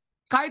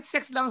 kahit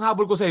sex lang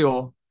habol ko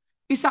sa'yo,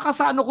 isa ka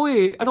sa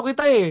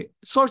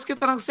source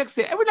kita ng sex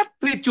eh. I will not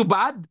treat you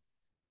bad.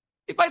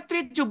 If I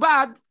treat you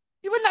bad,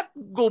 you will not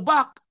go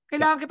back.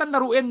 Kailangan kitang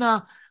laruin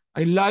na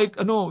I like,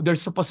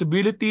 there's a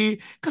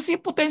possibility. Kasi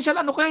potential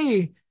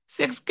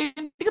sex ka,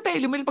 hindi ka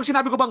eliminate. Pag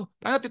sinabi ko bang,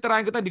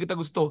 titirahin kita, hindi kita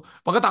gusto.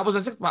 Pagkatapos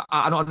ng sex,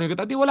 ano yung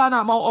kita, di wala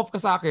na, ma-off ka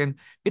sa akin.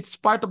 It's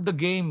part of the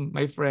game,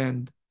 my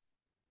friend.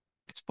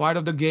 It's part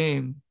of the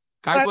game.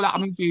 Kahit wala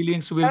kaming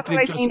feelings, we'll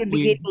treat you as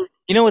queen.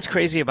 You know what's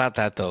crazy about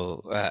that,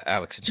 though,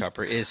 Alex and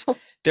Chopper, is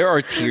there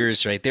are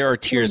tiers, right? There are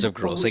tiers of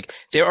girls. Like,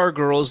 there are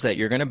girls that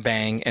you're going to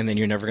bang and then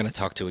you're never going to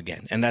talk to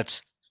again. And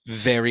that's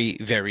very,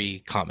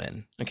 very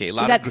common. Okay, is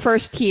that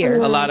first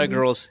tier? A lot of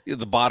girls,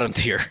 the bottom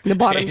tier. The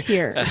bottom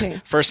tier. Okay.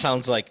 First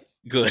sounds like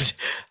good.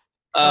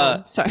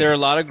 There are a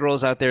lot of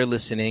girls out there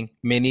listening.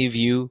 Many of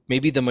you,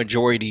 maybe the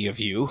majority of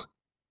you,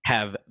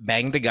 have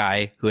banged the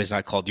guy who has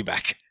not called you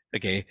back.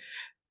 Okay.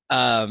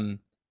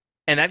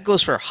 And that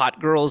goes for hot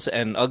girls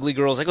and ugly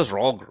girls. That goes for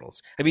all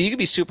girls. I mean, you could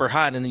be super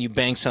hot and then you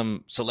bang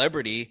some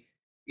celebrity.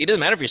 It doesn't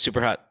matter if you're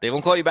super hot. They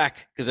won't call you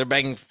back because they're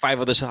banging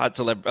 5 other hot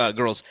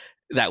girls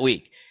that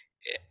week.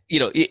 You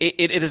know,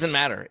 it doesn't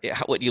matter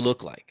what you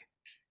look like.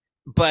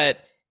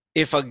 But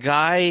if a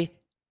guy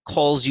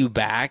calls you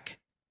back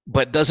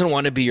but doesn't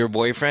want to be your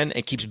boyfriend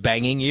and keeps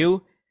banging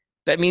you,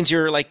 that means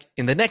you're like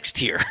in the next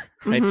tier,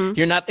 right? Mm-hmm.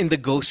 You're not in the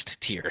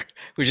ghost tier,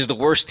 which is the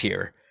worst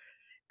tier.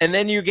 And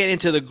then you get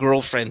into the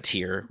girlfriend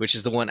tier, which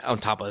is the one on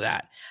top of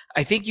that.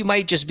 I think you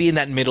might just be in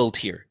that middle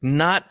tier.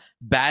 Not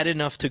bad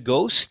enough to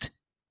ghost,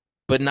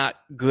 but not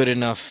good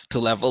enough to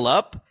level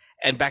up.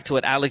 And back to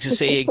what Alex is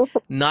saying,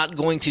 not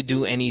going to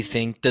do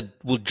anything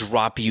that will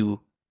drop you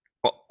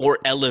or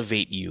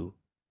elevate you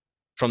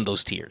from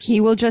those tiers.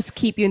 He will just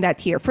keep you in that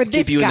tier. For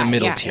this guy. Keep you in the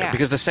middle tier. Yeah.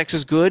 Because the sex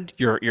is good.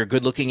 You're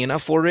good looking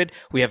enough for it.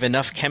 We have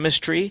enough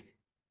chemistry.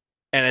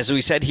 And as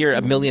we said here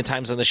a million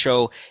times on the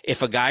show,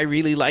 if a guy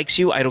really likes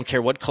you, I don't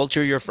care what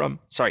culture you're from.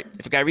 Sorry.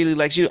 If a guy really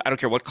likes you, I don't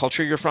care what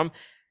culture you're from.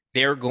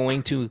 They're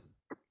going to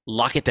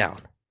lock it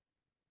down.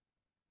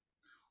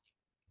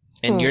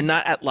 And you're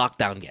not at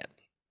lockdown yet.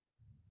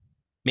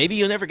 Maybe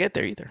you'll never get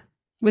there either.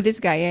 With this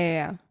guy,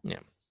 yeah.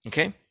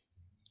 Okay.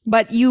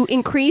 But you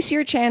increase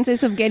your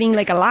chances of getting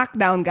like a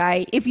lockdown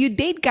guy if you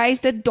date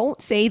guys that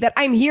don't say that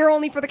I'm here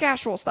only for the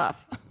casual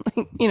stuff.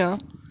 You know?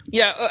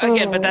 Yeah,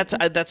 again, but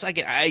that's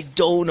again, I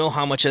don't know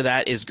how much of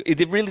that is.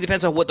 It really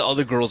depends on what the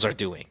other girls are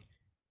doing.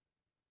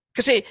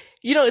 Because,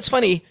 it's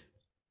funny.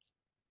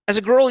 As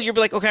a girl, you're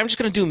like, okay, I'm just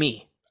going to do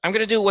me. I'm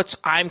going to do what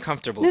I'm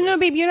comfortable with. No,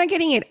 babe, you're not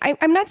getting it.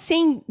 I'm not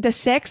saying the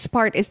sex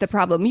part is the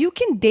problem. You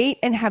can date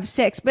and have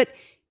sex, but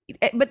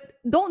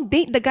don't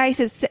date the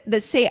guys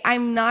that say,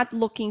 I'm not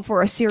looking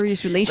for a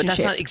serious relationship. But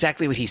that's not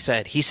exactly what he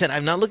said. He said,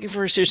 I'm not looking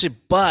for a serious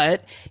relationship,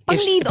 but if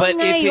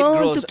it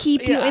grows... to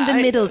keep you in the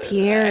middle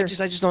tier. I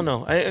just don't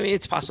know. I mean,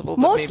 it's possible.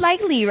 Most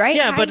likely, right?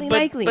 Yeah,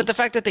 likely. But the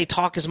fact that they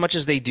talk as much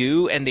as they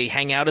do, and they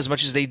hang out as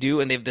much as they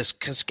do, and they have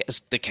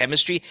the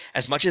chemistry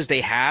as much as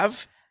they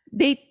have...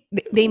 They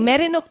met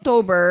in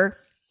October...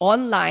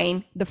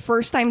 online. The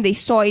first time they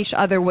saw each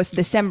other was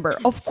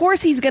December. Of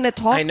course, he's gonna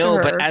talk to her. I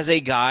know, but as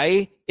a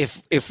guy,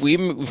 if we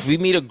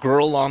meet a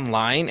girl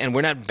online and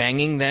we're not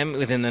banging them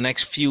within the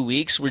next few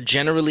weeks, we're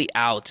generally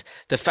out.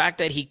 The fact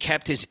that he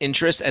kept his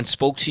interest and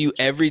spoke to you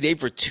every day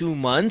for 2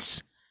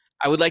 months,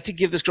 I would like to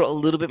give this girl a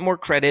little bit more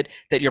credit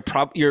that you're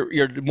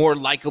more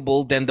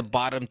likable than the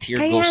bottom tier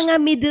ghost. Kaya nga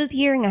middle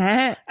tier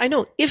nga. I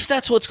know, if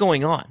that's what's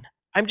going on.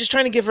 I'm just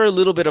trying to give her a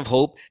little bit of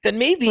hope that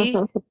maybe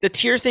the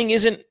tier thing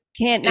isn't.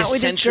 Can't not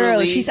with this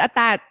girl. She's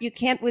attached. You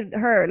can't with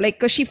her, like,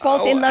 because she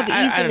falls in love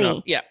easily. I don't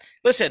know. Yeah.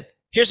 Listen.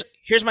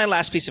 Here's my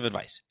last piece of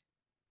advice.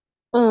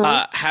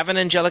 Have an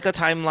Angelica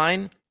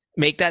timeline.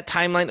 Make that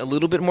timeline a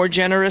little bit more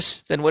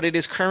generous than what it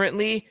is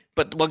currently,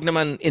 but wag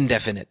naman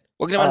indefinite.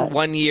 Wag naman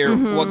 1 year.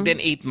 Wag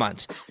din 8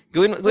 months.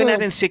 Gawin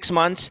natin 6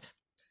 months.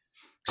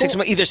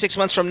 Either 6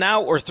 months from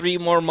now or 3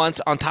 more months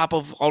on top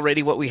of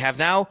already what we have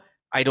now.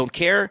 I don't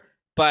care,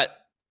 but.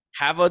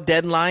 Have a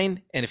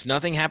deadline, and if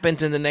nothing happens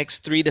in the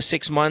next 3 to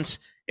 6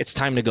 months, it's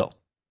time to go.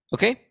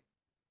 Okay?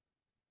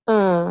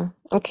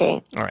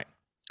 Okay. All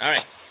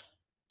right.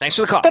 Thanks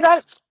for the call. Pero,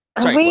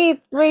 sorry,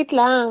 wait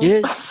lang.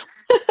 Yes.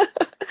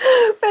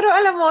 Pero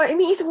alam mo,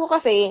 iniisip ko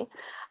kasi,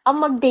 ang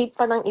mag-date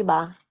pa ng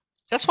iba.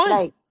 That's fine.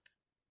 Like,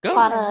 go.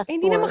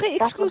 Hindi naman kayo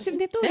exclusive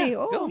nito eh.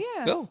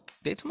 Go.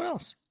 Date someone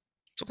else.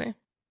 It's okay.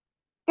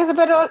 Kasi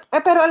pero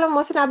alam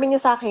mo, sinabi niya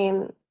sa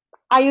akin,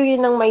 ayaw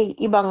yun ng may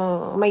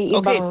ibang...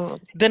 Okay,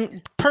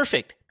 then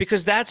perfect.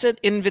 Because that's an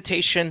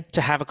invitation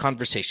to have a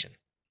conversation.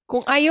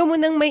 Kung ayaw mo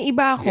ng may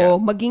iba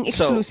ako, maging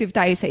exclusive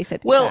tayo sa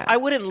isa't isa. Well, I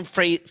wouldn't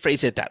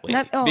phrase it that way.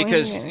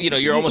 Because,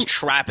 you're almost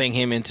trapping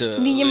him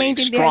into... Hindi niya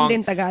maintindihan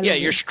din Tagalog. Yeah,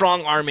 you're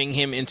strong-arming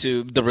him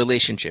into the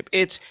relationship.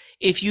 It's,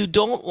 if you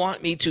don't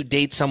want me to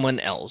date someone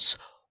else,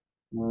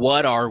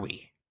 what are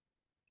we?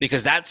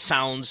 Because that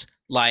sounds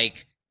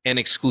like an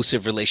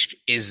exclusive relationship.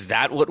 Is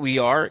that what we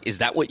are? Is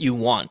that what you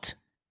want?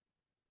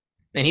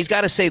 And he's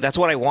got to say, that's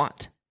what I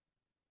want.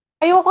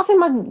 Ayoko kasi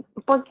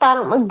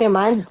parang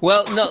mag-demand.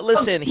 Well, no,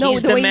 listen,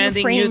 he's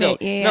demanding you though.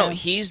 Yeah. No,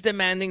 he's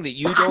demanding that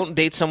you don't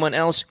date someone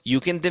else.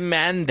 You can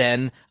demand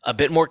then a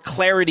bit more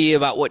clarity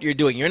about what you're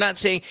doing. You're not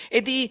saying,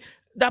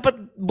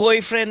 dapat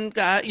boyfriend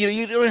ka.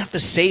 You don't have to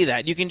say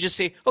that. You can just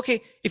say,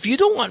 okay, if you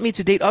don't want me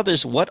to date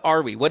others, what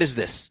are we? What is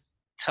this?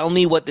 Tell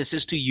me what this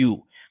is to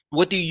you.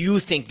 What do you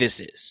think this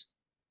is?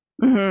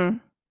 Mm-hmm.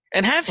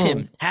 And have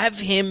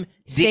him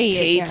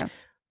dictate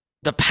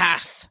the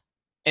path,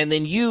 and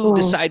then you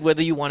decide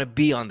whether you want to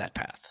be on that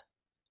path.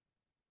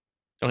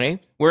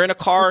 Okay, we're in a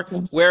car.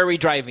 Where are we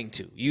driving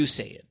to? You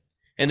say it,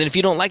 and then if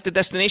you don't like the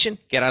destination,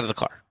 get out of the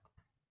car.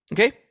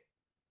 Okay,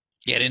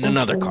 get in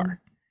another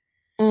car.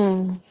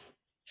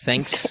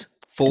 Thanks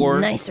for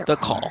the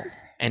call,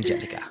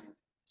 Angelica.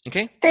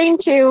 Okay.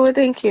 Thank you.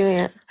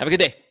 Yeah. Have a good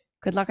day.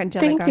 Good luck,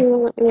 Angelica. Thank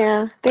you.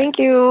 Yeah. Thank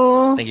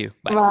you. Thank you.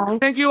 Bye. Bye.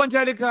 Thank you,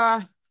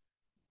 Angelica.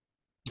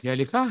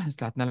 Angelica,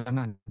 lahat na lang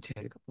na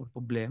Angelica. Puro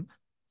problema.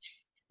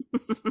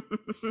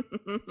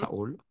 Sa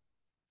ulo.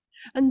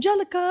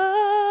 Angelica!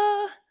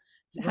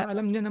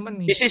 Alam niya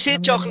naman. This is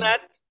it,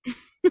 Chocolate.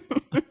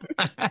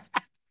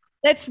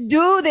 Let's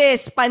do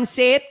this,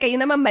 Pancit. Kayo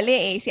naman mali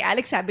eh. Si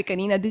Alex sabi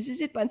kanina, this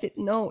is it, Pancit.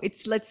 No,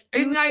 it's let's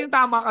do nga yung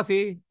tama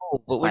kasi. Oh,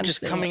 but we're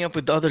just coming up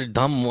with other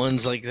dumb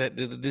ones like that.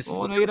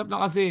 Nahirap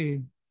na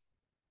kasi.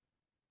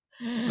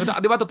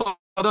 Di ba totoo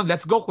doon?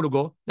 Let's go,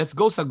 Kulugo. Let's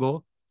go,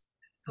 Sago.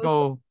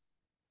 Go.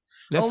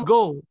 Let's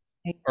go.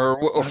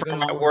 Or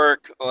from at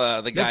work,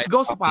 the guy. Let's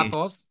go,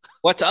 Sapatos.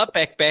 What's up,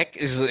 Pek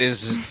is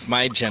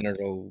my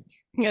general.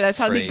 Yeah, that's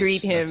how phrase. they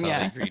greet him. That's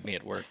how they greet me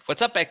at work.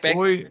 What's up, Pek?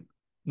 Uy,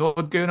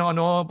 nood kayo ng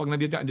pag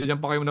nandiyan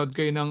pa kayo, nood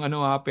kayo ng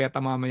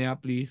PETA mamaya,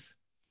 please.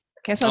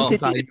 Quezon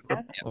City.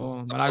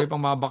 Marami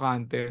pang mga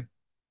bakante.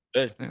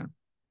 Good. Yeah.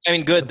 I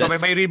mean, good. So,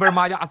 may River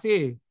Maya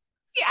kasi.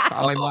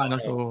 Sa amay mo,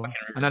 so,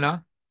 ano na?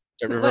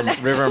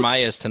 River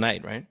Maya is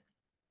tonight, right?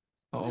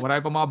 Oo,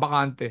 marami pang mga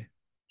bakante.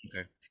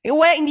 Okay.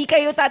 Well, hindi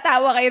kayo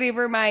tatawa kay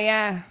River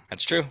Maya.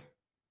 That's true.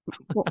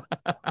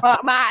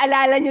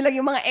 Maaalala nyo lang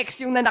yung mga ex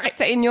yung nanakit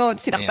sa inyo,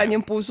 sinaktan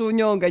yung puso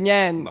nyo,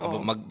 ganyan.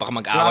 Baka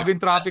mag-away. Grabe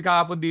yung traffic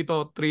kahapon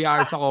dito. 3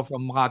 hours ako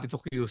from Makati to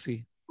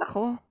QC.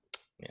 Ako.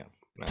 Yeah.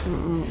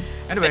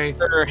 Anyway, thanks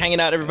for hanging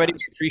out, everybody.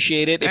 We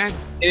appreciate it.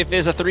 If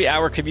it's a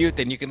 3-hour commute,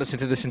 then you can listen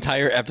to this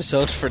entire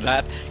episode for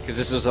that, because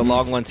this was a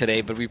long one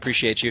today, but we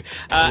appreciate you.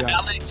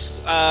 Alex,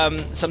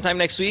 sometime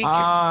next week?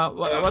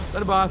 What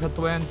ba? Sa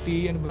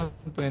 20? Ano ba?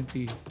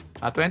 20?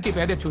 20,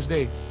 pwede,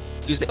 Tuesday.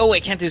 Oh,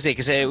 wait, can't Tuesday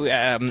because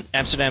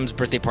Amsterdam's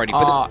birthday party.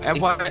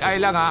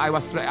 I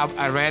was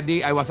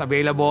ready. I was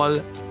available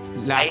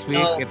last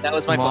week. That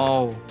was my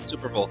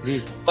Super Bowl.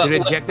 They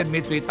rejected me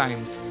 3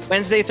 times.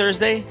 Wednesday,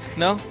 Thursday?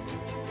 No?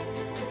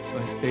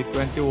 Wednesday,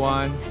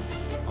 21.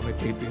 May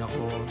taping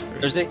ako.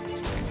 Thursday?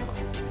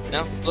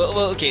 No?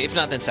 Well, okay. If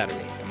not, then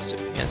Saturday. I'm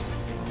assuming. Yes.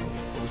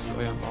 So,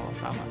 yeah,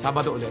 tama.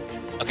 Sabado ulit.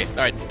 Okay.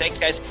 All right. Thanks,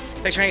 guys.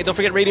 Thanks for hanging. Don't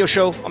forget Radio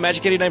Show on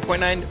Magic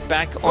 89.9.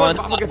 Back on.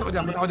 Mag-guess ako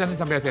dyan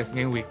isang beses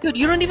ngayong week. Dude,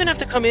 you don't even have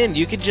to come in.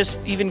 You could just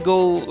even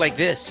go like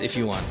this if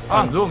you want.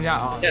 Zoom,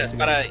 yeah. Yeah, it's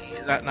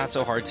not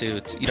so hard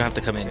to. You don't have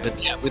to come in. But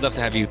yeah, we'd love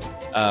to have you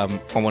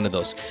on one of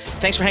those.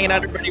 Thanks for hanging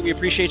out, everybody. We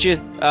appreciate you.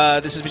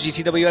 This is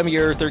GTWM,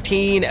 year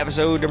 13,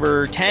 episode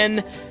number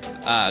 10.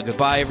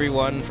 Goodbye,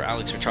 everyone. For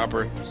Alex or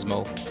Chopper, this is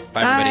Mo.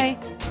 Bye,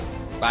 everybody.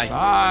 Bye.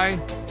 Bye.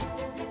 Bye.